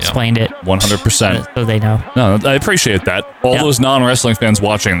title. I just explained it. 100%. So they know. No, I appreciate that. All those non-wrestling fans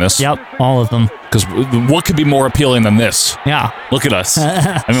watching this. Yep, all of them. Because what could be more appealing than this? Yeah. Look at us.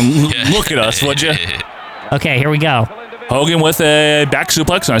 I mean, look at us, would you? Okay, here we go. Hogan with a back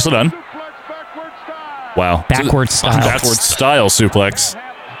suplex. Nicely done. Wow. Backwards style. Backwards style suplex.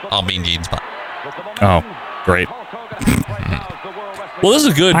 I'll be in jeans back. Oh, great. Well, this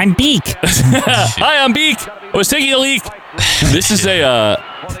is good. I'm Beak. Hi, I'm Beak. I was taking a leak. This is a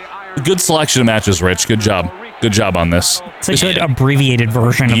good selection of matches, Rich. Good job. Good job on this. It's a good abbreviated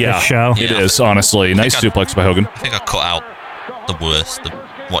version of this show. It is, honestly. Nice suplex by Hogan. I think I cut out the worst,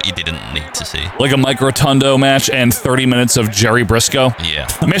 what you didn't need to see. Like a Mike Rotundo match and 30 minutes of Jerry Briscoe. Yeah.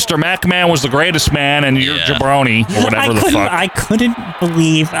 Mr. McMahon was the greatest man, and you're jabroni, or whatever the fuck. I couldn't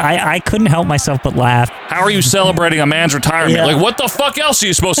believe, I couldn't help myself but laugh. How are you celebrating a man's retirement? Yeah. Like, what the fuck else are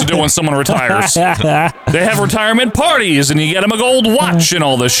you supposed to do when someone retires? They have retirement parties, and you get them a gold watch and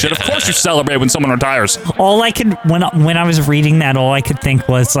all this shit. Of course you celebrate when someone retires. All I could, when I was reading that, all I could think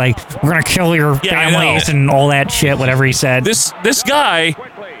was like, we're gonna kill your families and all that shit, whatever he said. This guy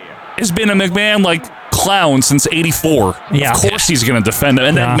has been a McMahon, like, clown since 84. Yeah. Of course he's going to defend him.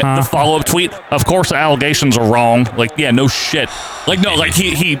 And then the follow-up tweet, of course the allegations are wrong. Like, yeah, no shit. Like, no, like,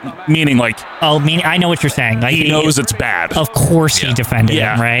 he meaning, like... Oh, meaning, I know what you're saying. Like, he knows it's bad. Of course he defended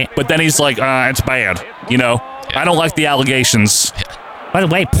him, right? But then he's like, it's bad. You know? I don't like the allegations. By the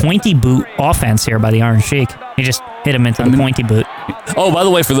way, pointy boot offense here by the Iron Sheik. He just hit him into the pointy boot. Oh, by the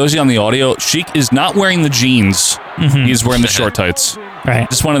way, for those of you on the audio, Sheik is not wearing the jeans. Mm-hmm. He's wearing the short tights. Right.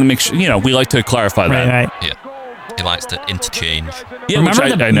 Just wanted to make sure, we like to clarify that. Right. Yeah. He likes to interchange. Yeah, remember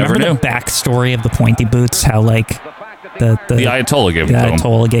which I never knew. The backstory of the pointy boots, how, like, the Ayatollah gave it to him. The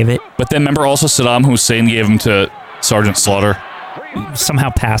Ayatollah gave it. But then remember also Saddam Hussein gave him to Sergeant Slaughter? Somehow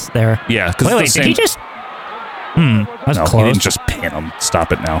passed there. Yeah. Wait, did he just... That's no, close. he didn't just pin him.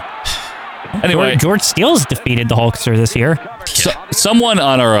 Stop it now. Anyway, George Steele's defeated the Hulkster this year. Someone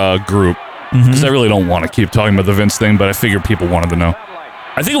on our group, because I really don't want to keep talking about the Vince thing, but I figured people wanted to know.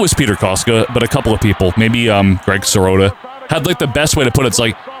 I think it was Peter Koska, but a couple of people, maybe Greg Sirota, had like the best way to put it. It's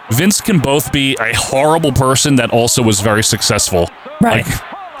like Vince can both be a horrible person that also was very successful. Right.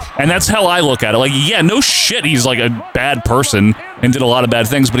 And that's how I look at it. Like, yeah, no shit, he's like a bad person and did a lot of bad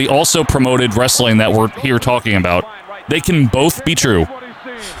things, but he also promoted wrestling that we're here talking about. They can both be true.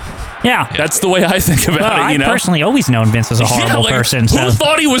 Yeah. That's the way I think about it, you know? I've personally always known Vince as a horrible person. So. Who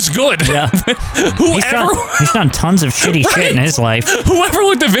thought he was good? Yeah. he's done tons of shitty shit in his life. Whoever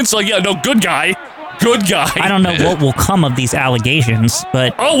looked at Vince like, yeah, no, good guy. Good guy. I don't know what will come of these allegations,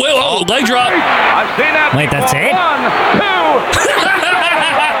 but... leg drop. I've seen that. Wait, that's it? 1,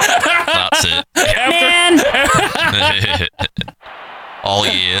 2. That's it. Man. All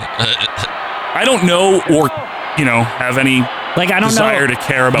year. I don't know or, have any desire to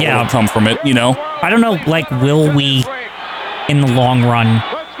care about what will come from it, I don't know, will we, in the long run,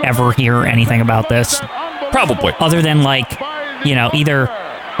 ever hear anything about this? Probably. Other than, either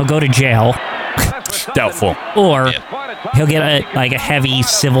he'll go to jail... Doubtful. Or he'll get a heavy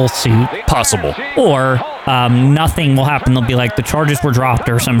civil suit. Possible. Or nothing will happen. They'll be like, the charges were dropped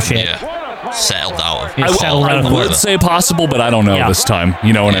or some shit. Yeah. Settled out. I would say possible, but I don't know this time.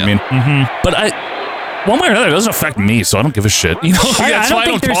 You know what I mean? Mm-hmm. But one way or another, it doesn't affect me, so I don't give a shit. That's why I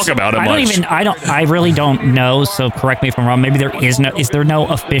don't talk about it much. I really don't know, so correct me if I'm wrong. Maybe is there no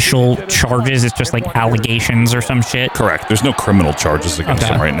official charges? It's just like allegations or some shit? Correct. There's no criminal charges against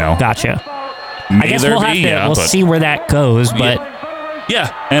him right now. Gotcha. I guess we'll see where that goes, but yeah.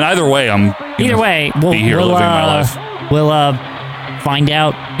 And either way, we'll be here living my life. We'll find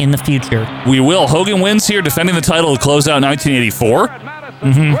out in the future. We will. Hogan wins here, defending the title to close out 1984.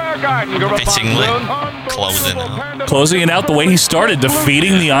 Fittingly closing it out the way he started,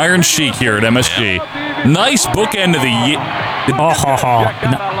 defeating the Iron Sheik here at MSG. Nice bookend of the year.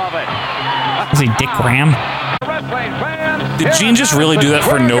 Was he Dick Graham? Did Gene just really do that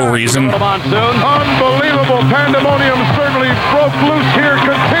for no reason? Unbelievable pandemonium certainly broke loose here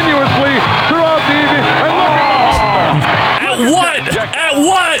continuously throughout the evening. At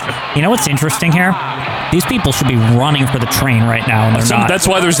what? You know what's interesting here? These people should be running for the train right now, and they're not. That's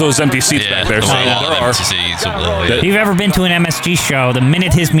why there's those empty seats back there. If you've ever been to an MSG show, the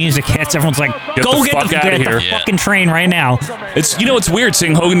minute his music hits, everyone's like, "Go get the fucking train right now!" It's it's weird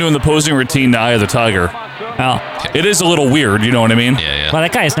seeing Hogan doing the posing routine to Eye of the Tiger. Oh, it is a little weird. You know what I mean? Yeah. Well,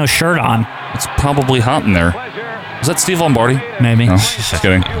 that guy has no shirt on. It's probably hot in there. Is that Steve Lombardi? Maybe. No, just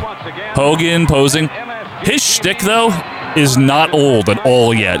kidding. Hogan posing. His shtick though is not old at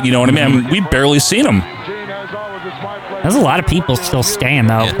all yet. You know what I mean? We've barely seen him. There's a lot of people still staying,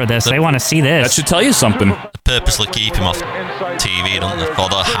 though, for this. They want to see this. That should tell you something. They purposely keep him off TV, don't they? For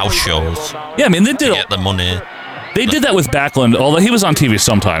the house shows. Yeah, I mean, they did to get the money. They did that with Backlund, although he was on TV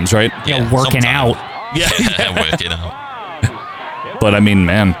sometimes, right? Yeah, working out. Yeah, working out. But, I mean,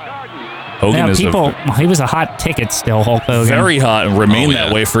 man, Hogan is he was a hot ticket still, Hulk Hogan. Very hot, and remained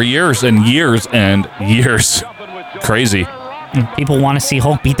that way for years and years and years. Crazy. People want to see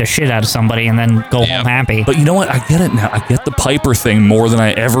Hulk beat the shit out of somebody and then go home happy. But you know what? I get it now. I get the Piper thing more than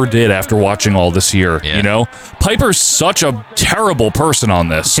I ever did after watching all this year. Yeah. You know? Piper's such a terrible person on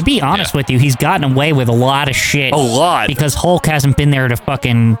this. To be honest with you, he's gotten away with a lot of shit. A lot. Because Hulk hasn't been there to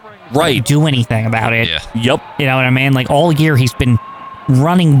fucking do anything about it. Yeah. Yep. You know what I mean? Like, all year he's been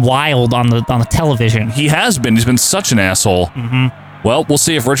running wild on the television. He has been. He's been such an asshole. Mm-hmm. Well, we'll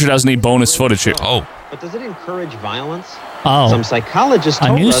see if Richard has any bonus footage here. Oh. But does it encourage violence? Oh. Some psychologists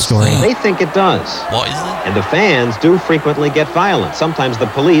told us they think it does. What is it? And the fans do frequently get violent. Sometimes the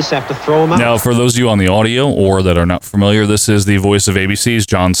police have to throw them out. Now, for those of you on the audio or that are not familiar, this is the voice of ABC's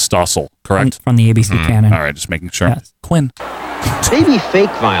John Stossel, correct? From the ABC canon. All right, just making sure. Yes. Quinn. Maybe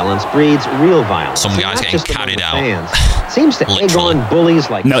fake violence breeds real violence. Some guys getting carried out. Seems to egg on bullies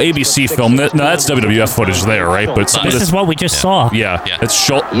like... Now, ABC filmed that. No, that's WWF footage there, right? But this is what we just saw. Yeah. It's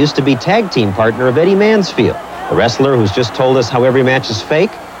Schultz. He used to be tag team partner of Eddie Mansfield, a wrestler who's just told us how every match is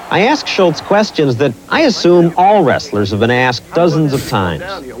fake. I ask Schultz questions that I assume all wrestlers have been asked dozens of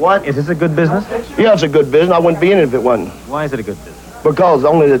times. What? Is this a good business? Yeah, it's a good business. I wouldn't be in it if it wasn't. Why is it a good business? Because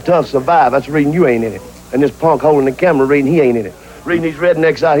only the tough survive. That's the reason you ain't in it. And this punk holding the camera reading he ain't in it. Reading these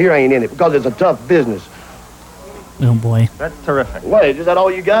rednecks out here ain't in it because it's a tough business. Oh, boy. That's terrific. What, is that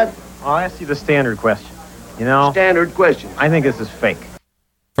all you got? I'll ask you the standard question. You know? Standard question. I think this is fake.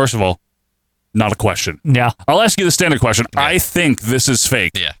 First of all, not a question. Yeah. I'll ask you the standard question. Yeah. I think this is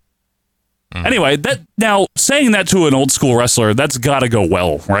fake. Yeah. Mm-hmm. Anyway, now saying that to an old school wrestler, that's got to go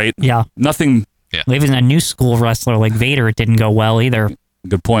well, right? Yeah. Nothing Yeah. Even a new school wrestler like Vader, it didn't go well either.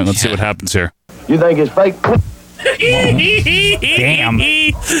 Good point. Let's see what happens here. You think it's fake? Damn.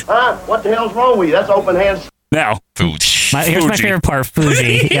 Huh? What the hell's wrong with you? That's open hands. Now, Here's my Fuji. favorite part,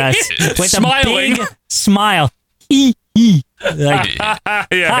 Fuji. Yes. With Smiling. a big smile. Like,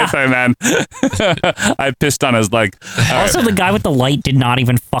 yeah, hey, man. I pissed on his leg. also, the guy with the light did not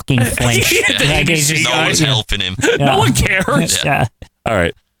even fucking flinch. Like, he's just- No one's helping him. No one cares. Yeah. All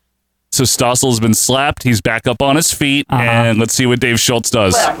right. So Stossel's been slapped. He's back up on his feet. And let's see what Dave Schultz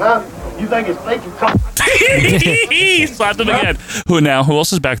does. Huh? You think it's fake? He slapped him again. Who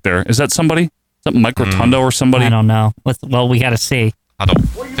else is back there? Is that somebody? Is that Mike Rotundo or somebody? I don't know. Well, we got to see. I don't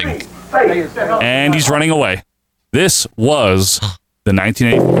think. And he's running away. This was the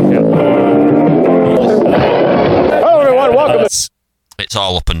 1980. Hello, everyone. Welcome It's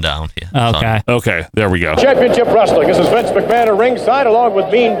all up and down here. Okay. Okay, there we go. Championship Wrestling. This is Vince McMahon at ringside, along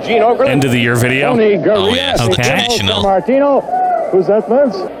with Mean Gene Okerlund. End of the year video. Tony Gurria, Oh, yes, the traditional. Martino. Who's that,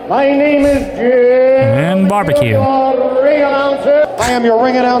 Vince? My name is Jim. And barbecue. Ring announcer. I am your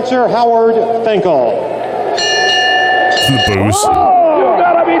ring announcer, Howard Finkel. The booze. You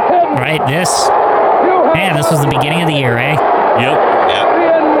gotta be kidding. Right, this was the beginning of the year, eh? Yep.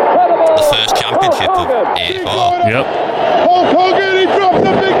 The first championship of 84. Yep. Hulk Hogan, he dropped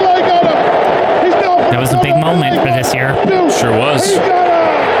the big leg on him. He's now That was a big moment for this year. Sure was.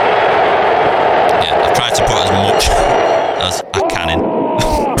 Yeah, I've tried to put as much as I can in.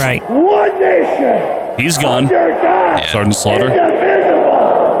 Right. One nation. He's gone. Yeah. Sergeant Slaughter.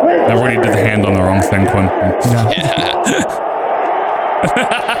 Everybody did the hand on the wrong thing, Quinn.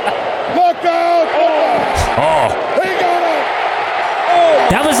 Look out! Oh. He got him!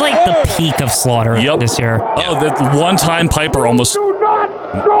 That was like the peak of Slaughter this year. Oh, that one-time Piper almost... Do not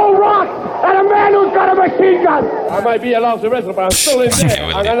throw rocks at a man who's got a machine gun. I might be a lousy wrestler, but I'm still in there.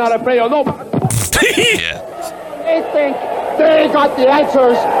 I'm not afraid of nobody. Yeah. They think they got the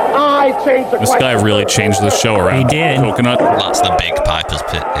answers. I changed the This question. guy really changed the show around. He did. Coconut. That's the big Piper's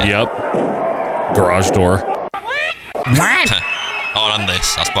Pit. Yeah. Yep. Garage door. What? Or on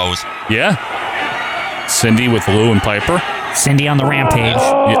this, I suppose. Yeah. Cindy with Lou and Piper. Cindy on the rampage.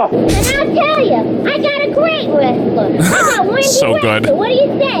 Yeah. And I'll tell you, I got a great wrestler. I got Wendy So Wrestler. good. What do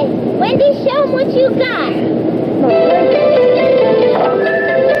you say? Wendy, show 'em what you got.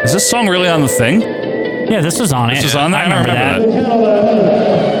 Is this song really on the thing? Yeah, this was on it. This was on there? I remember that.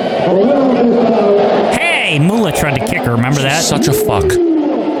 Hey, Moolah tried to kick her. Remember that? Such a fuck.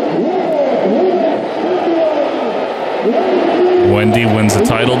 Wendy wins the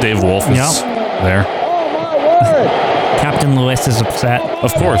title. Dave Wolf is there. Captain Lewis is upset.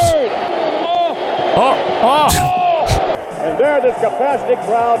 Of course. And there, this capacity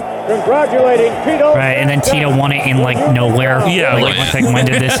crowd congratulating Tito. Right, and then Tito won it in like nowhere. Yeah, like, when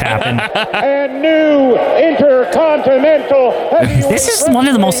did this happen? And new Intercontinental Heavyweight. This is one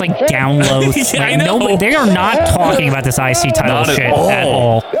of the most like down low. Yeah, I know. They are not talking about this IC title Not at shit all. at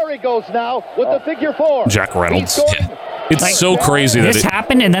all. There he goes now with the figure 4. Jack Reynolds. He's going- It's Like, so crazy that This it...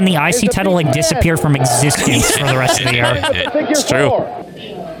 happened, and then the IC title like disappeared from existence for the rest of the year. Figure It's true. 4.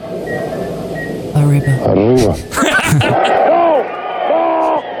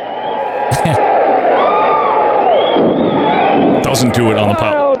 Doesn't do it on the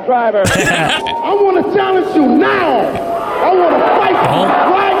pop. Pile driver. I want to challenge you now. I want to fight you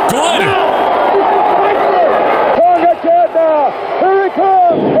right Good. now. Tonga kid now. Here he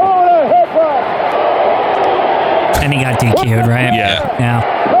comes. Oh, the hip hop. And he got DQ'd, right? Yeah. Yeah.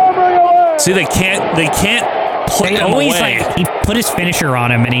 Covering away. See, they can't put They him always away. like he put his finisher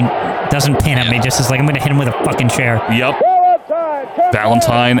on him, and he doesn't pin him. He just is like, I'm gonna hit him with a fucking chair. Yep. Valentine.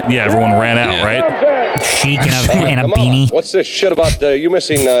 Valentine. Yeah, everyone ran out, right? Chic in a Come beanie. on. What's this shit about you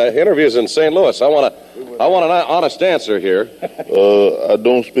missing interviews in St. Louis? I want an honest answer here. I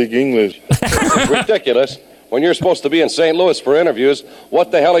don't speak English. It's ridiculous. When you're supposed to be in St. Louis for interviews,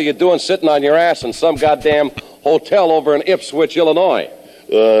 what the hell are you doing sitting on your ass in some goddamn hotel over in Ipswich, Illinois?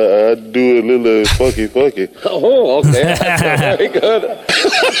 I do a little fucky. Oh, okay. Very good.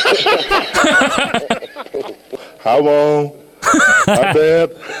 How long? Not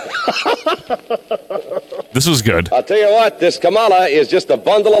bad. This was good. I'll tell you what, this Kamala is just a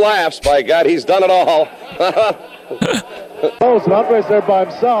bundle of laughs. By God, he's done it all. Andre's there by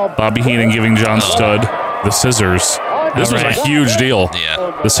himself. Bobby Heenan giving John Studd the scissors. This was a huge deal.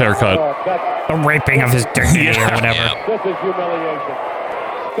 Yeah. This haircut. The raping of his dignity or whatever. Yeah. This is humiliation.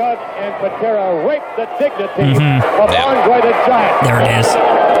 Studd and Patera raped the dignity Mhm. of Yeah. Andre the Giant. There it is.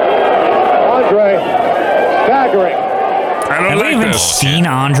 Andre staggering. I don't Have we like even this. seen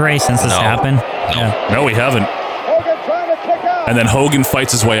Andre since this No. happened? No. Yeah. No, we haven't. Hogan trying to kick out. And then Hogan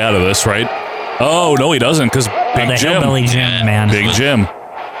fights his way out of this, right? Oh, no, he doesn't, because Big the Jim. Hillbilly Jim, man. Big Jim.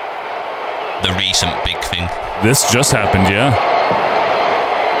 The recent big thing. This just happened, yeah.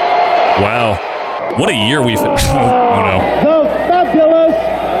 Wow. What a year we've had. Oh, no. The fabulous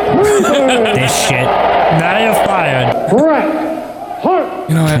This shit. Now you're fired. Bret Hart.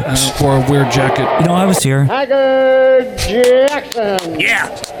 You know, I wore a weird jacket. You know, I was here. Tiger Jackson. Yeah.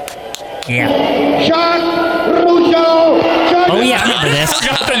 Yeah. Jacques Rougeau. Oh, yeah, I remember this. I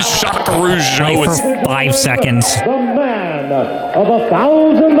forgot that Jacques Rougeau Like was... for 5 seconds. The man of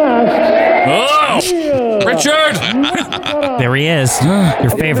 1,000 masks. Oh! Richard! There he is. Your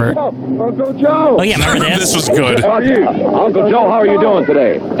favorite. Uncle Joe. Oh, yeah, remember this? This was good. How are you? Uncle Joe, how are you doing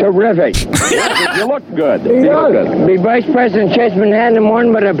today? Terrific. You look good. You look good. Be Vice President Chessman had in the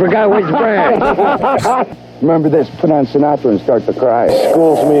morning, but I forgot which brand. Remember this, put on Sinatra and start to cry.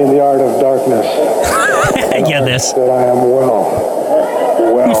 Schools me in the art of darkness. Yeah, this. That I am well.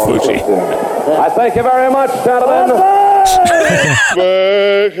 Fuji. I thank you very much, gentlemen.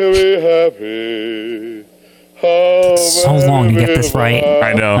 Make me happy. So long to get this right.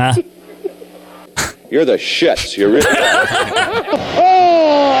 I know. You're the shits. You really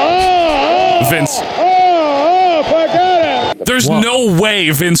are. Vince. Forget it. There's no way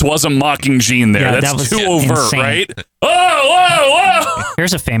Vince wasn't mocking Gene there. Yeah, That's that was too overt, insane. right? Oh, whoa, whoa!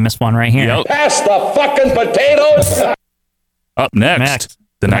 Here's a famous one right here. Yep. Pass the fucking potatoes. Up next,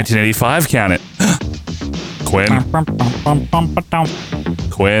 the 1985 Count It.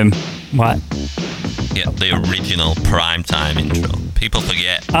 Quinn. What? Yeah, the original primetime intro. People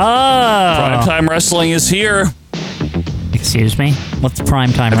forget. Oh. Primetime Wrestling is here. Excuse me? What's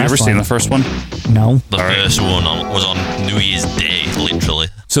primetime wrestling? Have you ever seen the first one? No. The first one was on New Year's Day, literally.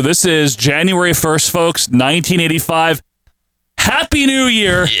 So this is January 1st, folks, 1985. Happy New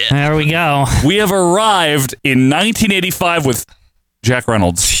Year. Yeah. There we go. We have arrived in 1985 with Jack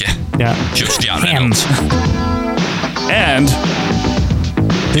Reynolds. Yeah. Just Jack Reynolds. And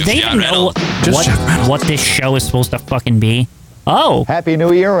did they even know what this show is supposed to fucking be? Oh. Happy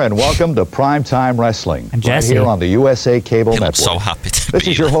New Year and welcome to Primetime Wrestling. I'm right here on the USA Cable Network. So happy to This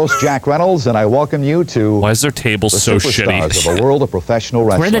is your host, Jack Reynolds, and I welcome you to Why is their table the so superstars shitty? of the world of professional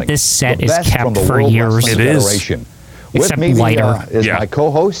Where wrestling. that this set The is best from kept the for World years. Wrestling It is. Federation. Except With me lighter. is my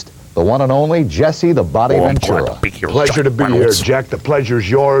co-host, the one and only Jesse the Body Ventura. Pleasure to be here, Jack. The pleasure's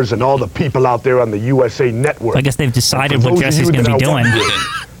yours and all the people out there on the USA Network. I guess they've decided And for what those of Jesse's you going to be that are doing. wondering,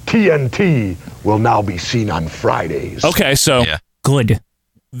 TNT will now be seen on Fridays. Okay, so good.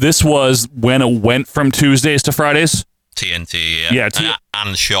 This was when it went from Tuesdays to Fridays. TNT, Yeah,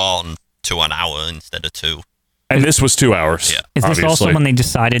 and shortened to an hour instead of 2. And this was 2 hours. Yeah. Is this also when they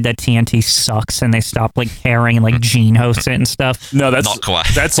decided that TNT sucks and they stopped like caring and like Gene hosts it and stuff? No, that's Not quite.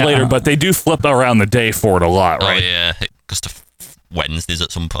 that's later, but they do flip around the day for it a lot, right? Oh, yeah. It goes to Wednesdays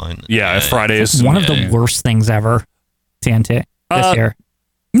at some point. Yeah, Fridays. One of the worst things ever. TNT this year.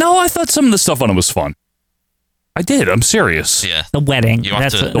 No, I thought some of the stuff on it was fun. I did. I'm serious. Yeah. The wedding. You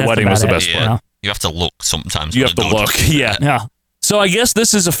have to, the wedding was the best yeah. part. You have to look sometimes. You for have the to good. look. Yeah. Yeah. So I guess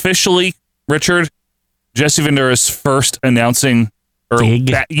this is officially, Richard, Jesse Ventura's first announcing gig.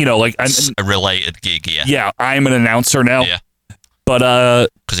 That, you know, like A related gig, yeah. yeah, I'm an announcer now. Yeah. But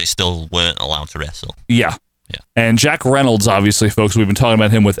because they still weren't allowed to wrestle. yeah. Yeah. And Jack Reynolds, obviously, folks, we've been talking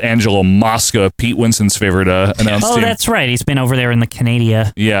about him with Angelo Mosca, Pete Winston's favorite announce Oh, team. that's right. He's been over there in the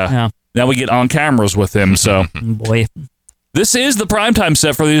Canada. Yeah. Now we get on cameras with him, so. Boy. This is the primetime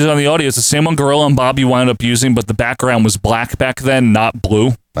set for these on the audio. It's the same one Gorilla and Bob you wound up using, but the background was black back then, not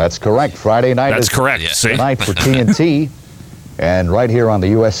blue. That's correct. Friday night That's is correct. See? tonight for TNT and right here on the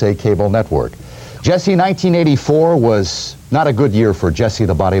USA Cable Network. Jesse, 1984 was not a good year for Jesse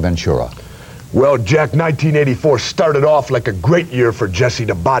the Body Ventura. Well, Jack, 1984 started off like a great year for Jesse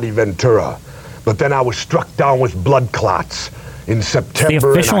the Body Ventura. But then I was struck down with blood clots in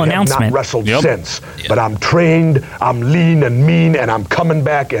September, official and I have announcement. not wrestled Yep. since. But I'm trained, I'm lean and mean, and I'm coming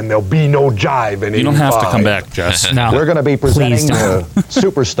back, and there'll be no jive in You don't have to 85. come back, Jess. No. We're going to be presenting Please the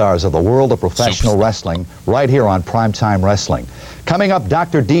superstars of the world of professional wrestling right here on Primetime Wrestling. Coming up,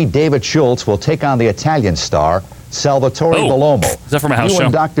 Dr. D. David Schultz will take on the Italian star, Salvatore Bellomo. Is that from a house you show?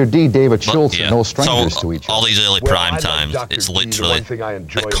 and Dr. D. David Schultz Yeah. are no strangers So, to each all other. these early Well, prime I like times, Dr. it's D. literally The one thing I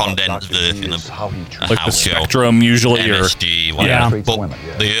enjoy a about condensed Dr. D version is of how he a treats Like the house show. Spectrum, usually, or. MSG, Yeah. whatever. Treats But women,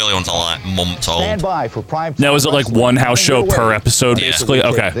 yeah. the early ones are like months old. Stand by for Primetime Now, is it like Wrestling. one house show per episode, Yeah. basically?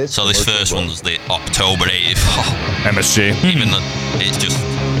 Okay. So this first one's the October 84. MSG. Even though it's just,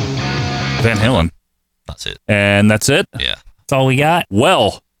 Van Halen. that's it. And that's it? Yeah. That's all we got.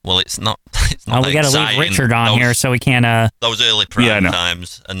 Well, It's not Oh, we got to leave exciting. Richard on those, here so we can. Those early prime Yeah, I know.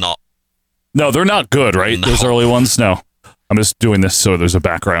 times are not. no, they're not good, right? No. Those early ones? No. I'm just doing this so there's a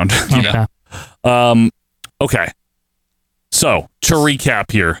background. Okay. Okay. So, to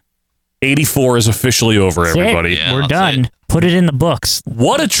recap here, 84 is officially over, That's it. everybody. Yeah, We're that's done. it. Put it in the books.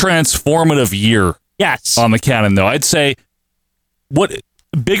 What a transformative year Yes. on the canon, though. I'd say what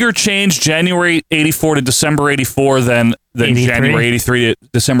bigger change January 84 to December 84 than 83? January 83 to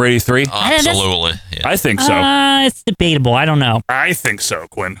December 83? Absolutely. Yeah. I think so. It's debatable. I don't know. I think so,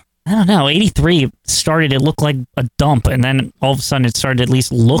 Quinn. I don't know. 83 started, it looked like a dump, and then all of a sudden it started to at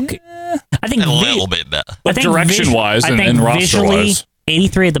least look. I think A little bit better. But direction-wise and roster-wise.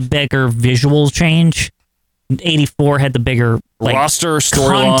 83 had the bigger visual change. 84 had the bigger roster,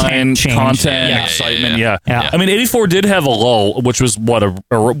 storyline, content, excitement. Yeah. I mean, 84 did have a lull, which was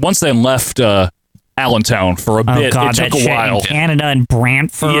once they left Allentown for a bit. God, it took that a shit while. in Canada and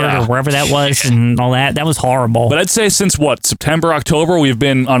Brantford or wherever that was and all that. That was horrible. But I'd say since September, October, we've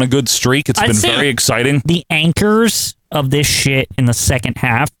been on a good streak. It's been very exciting. The anchors of this shit in the second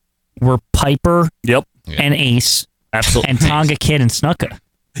half were Piper and Ace. Absolutely. And Tonga Kid and Snuka.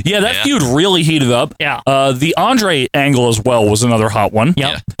 Yeah, that feud really heated up. Yeah. The Andre angle as well was another hot one. Yep.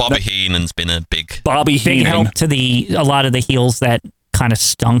 Yeah. Bobby Heenan's been a big Big help to a lot of the heels that kind of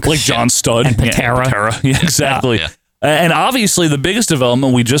stunk. Like John Studd. And Patera. Yeah, exactly. Yeah. And obviously the biggest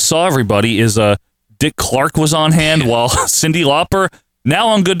development we just saw, everybody, is Dick Clark was on hand while Cyndi Lauper, now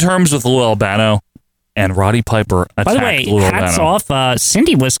on good terms with Lou Albano, and Roddy Piper attacked By the way, Lou hats Albano. off.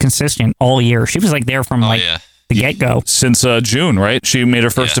 Cyndi was consistent all year. She was like there from the get-go. Since June, right? She made her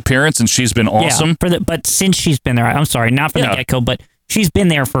first appearance, and she's been awesome. Yeah, but since she's been there, I'm sorry, not from the get-go, but she's been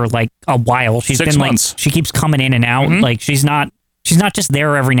there for like a while. She's 6 been months. like, she keeps coming in and out. Like she's not just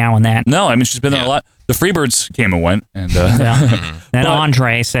there every now and then. No, I mean, she's been there a lot. The Freebirds came and went. And then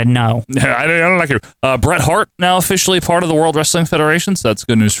Andre said no. I don't like her. Bret Hart now officially part of the World Wrestling Federation, so that's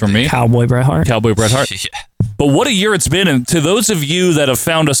good news for me. Cowboy Bret Hart. But what a year it's been. And to those of you that have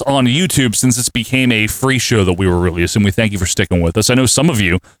found us on YouTube since this became a free show that we were releasing, we thank you for sticking with us. I know some of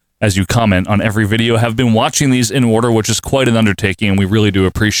you, as you comment on every video, have been watching these in order, which is quite an undertaking, and we really do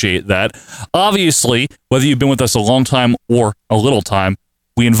appreciate that. Obviously, whether you've been with us a long time or a little time,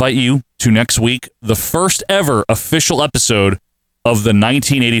 we invite you to next week, the first ever official episode of the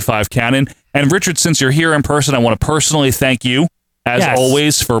 1985 canon. And Richard, since you're here in person, I want to personally thank you, as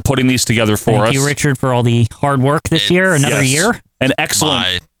always, for putting these together for us. Thank you, Richard, for all the hard work this year. Another year. An excellent...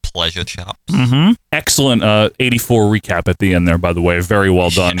 My pleasure, chaps. Excellent 84 recap at the end there, by the way. Very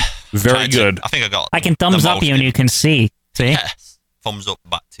well done. Very good. I think I got I can thumbs up you and you can see. See? Yes. Thumbs up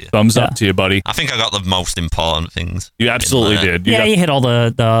back to you. Thumbs up to you, buddy. I think I got the most important things. You absolutely did. You hit all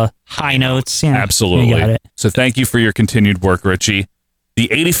the high notes. Yeah, Absolutely. You got it. So thank you for your continued work, Richie.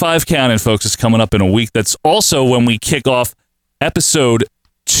 The 85 canon, folks, is coming up in a week. That's also when we kick off episode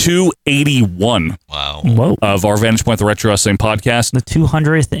 281 Whoa. of our Vantage Point, the Retro Wrestling Podcast. The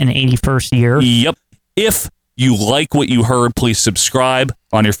 281st year. Yep. If you like what you heard, please subscribe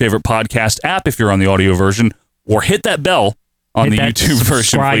on your favorite podcast app if you're on the audio version, or hit that bell on Hit the that YouTube version,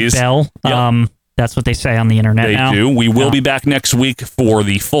 subscribe please. bell. Yep. That's what they say on the internet They now. do. We will be back next week for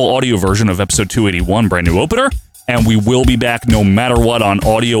the full audio version of episode 281, brand new opener. And we will be back no matter what on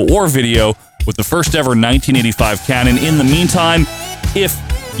audio or video with the first ever 1985 canon. In the meantime, if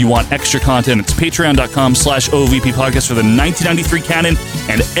you want extra content, it's patreon.com/OVP podcast for the 1993 canon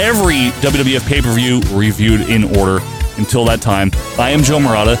and every WWF pay-per-view reviewed in order. Until that time, I am Joe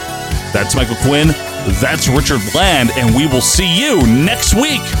Murata. That's Michael Quinn. That's Richard Land. And we will see you next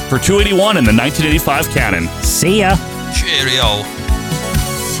week for 281 in the 1985 canon. See ya. Cheerio.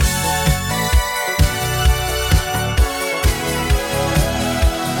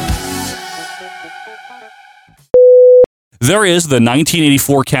 There is the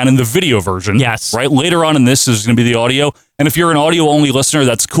 1984 canon, the video version. Yes. Right? Later on in this is going to be the audio. And if you're an audio-only listener,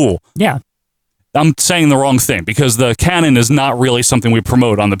 that's cool. Yeah. I'm saying the wrong thing because the canon is not really something we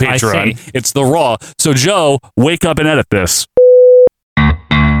promote on the Patreon. It's the raw. So, Joe, wake up and edit this.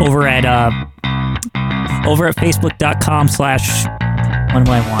 Over at facebook.com/ what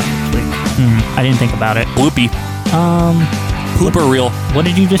do I want? I didn't think about it. Bloopy. Pooper reel. What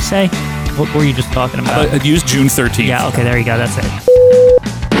did you just say? What were you just talking about? I'd use June 13th. Yeah, okay, there you go. That's it.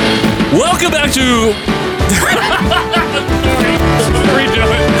 Welcome back to... Redo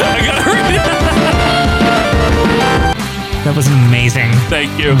it. I gotta redo it. That was an amazing.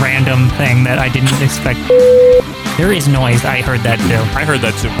 Thank you. Random thing that I didn't expect. There is noise. I heard that too. I heard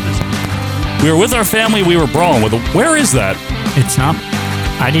that too. We were with our family. We were brawling with. Where is that? It's not.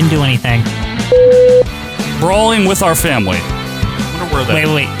 I didn't do anything. Brawling with our family. I wonder where that.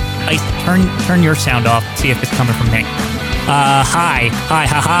 Wait. I turn your sound off. See if it's coming from me. Hi.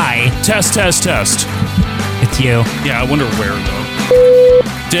 Test. It's you. Yeah, I wonder where though.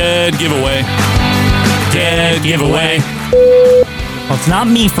 Dead giveaway. Dead giveaway. Well, it's not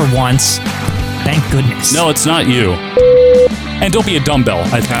me for once. Thank goodness. No, it's not you. And don't be a dumbbell,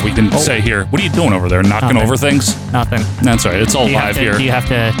 I think we can say here. What are you doing over there? Knocking over things? Nothing. That's right. It's all live here. Do you have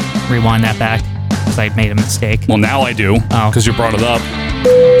to rewind that back? Because I made a mistake. Well, now I do, because you brought it up.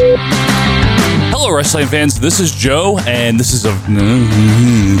 Hello, wrestling fans. This is Joe, and this is a...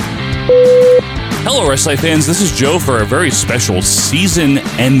 Hello, wrestling fans. This is Joe for a very special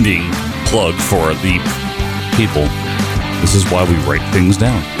season-ending plug for the people. This is why we write things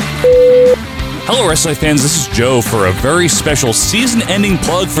down. Hello, wrestling fans. This is Joe for a very special season-ending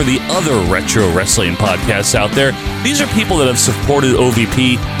plug for the other retro wrestling podcasts out there. These are people that have supported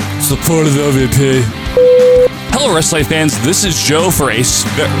OVP. Supported OVP. Hello, wrestling fans. This is Joe for a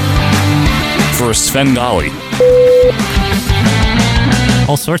Svengali.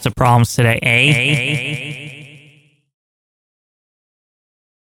 All sorts of problems today, eh?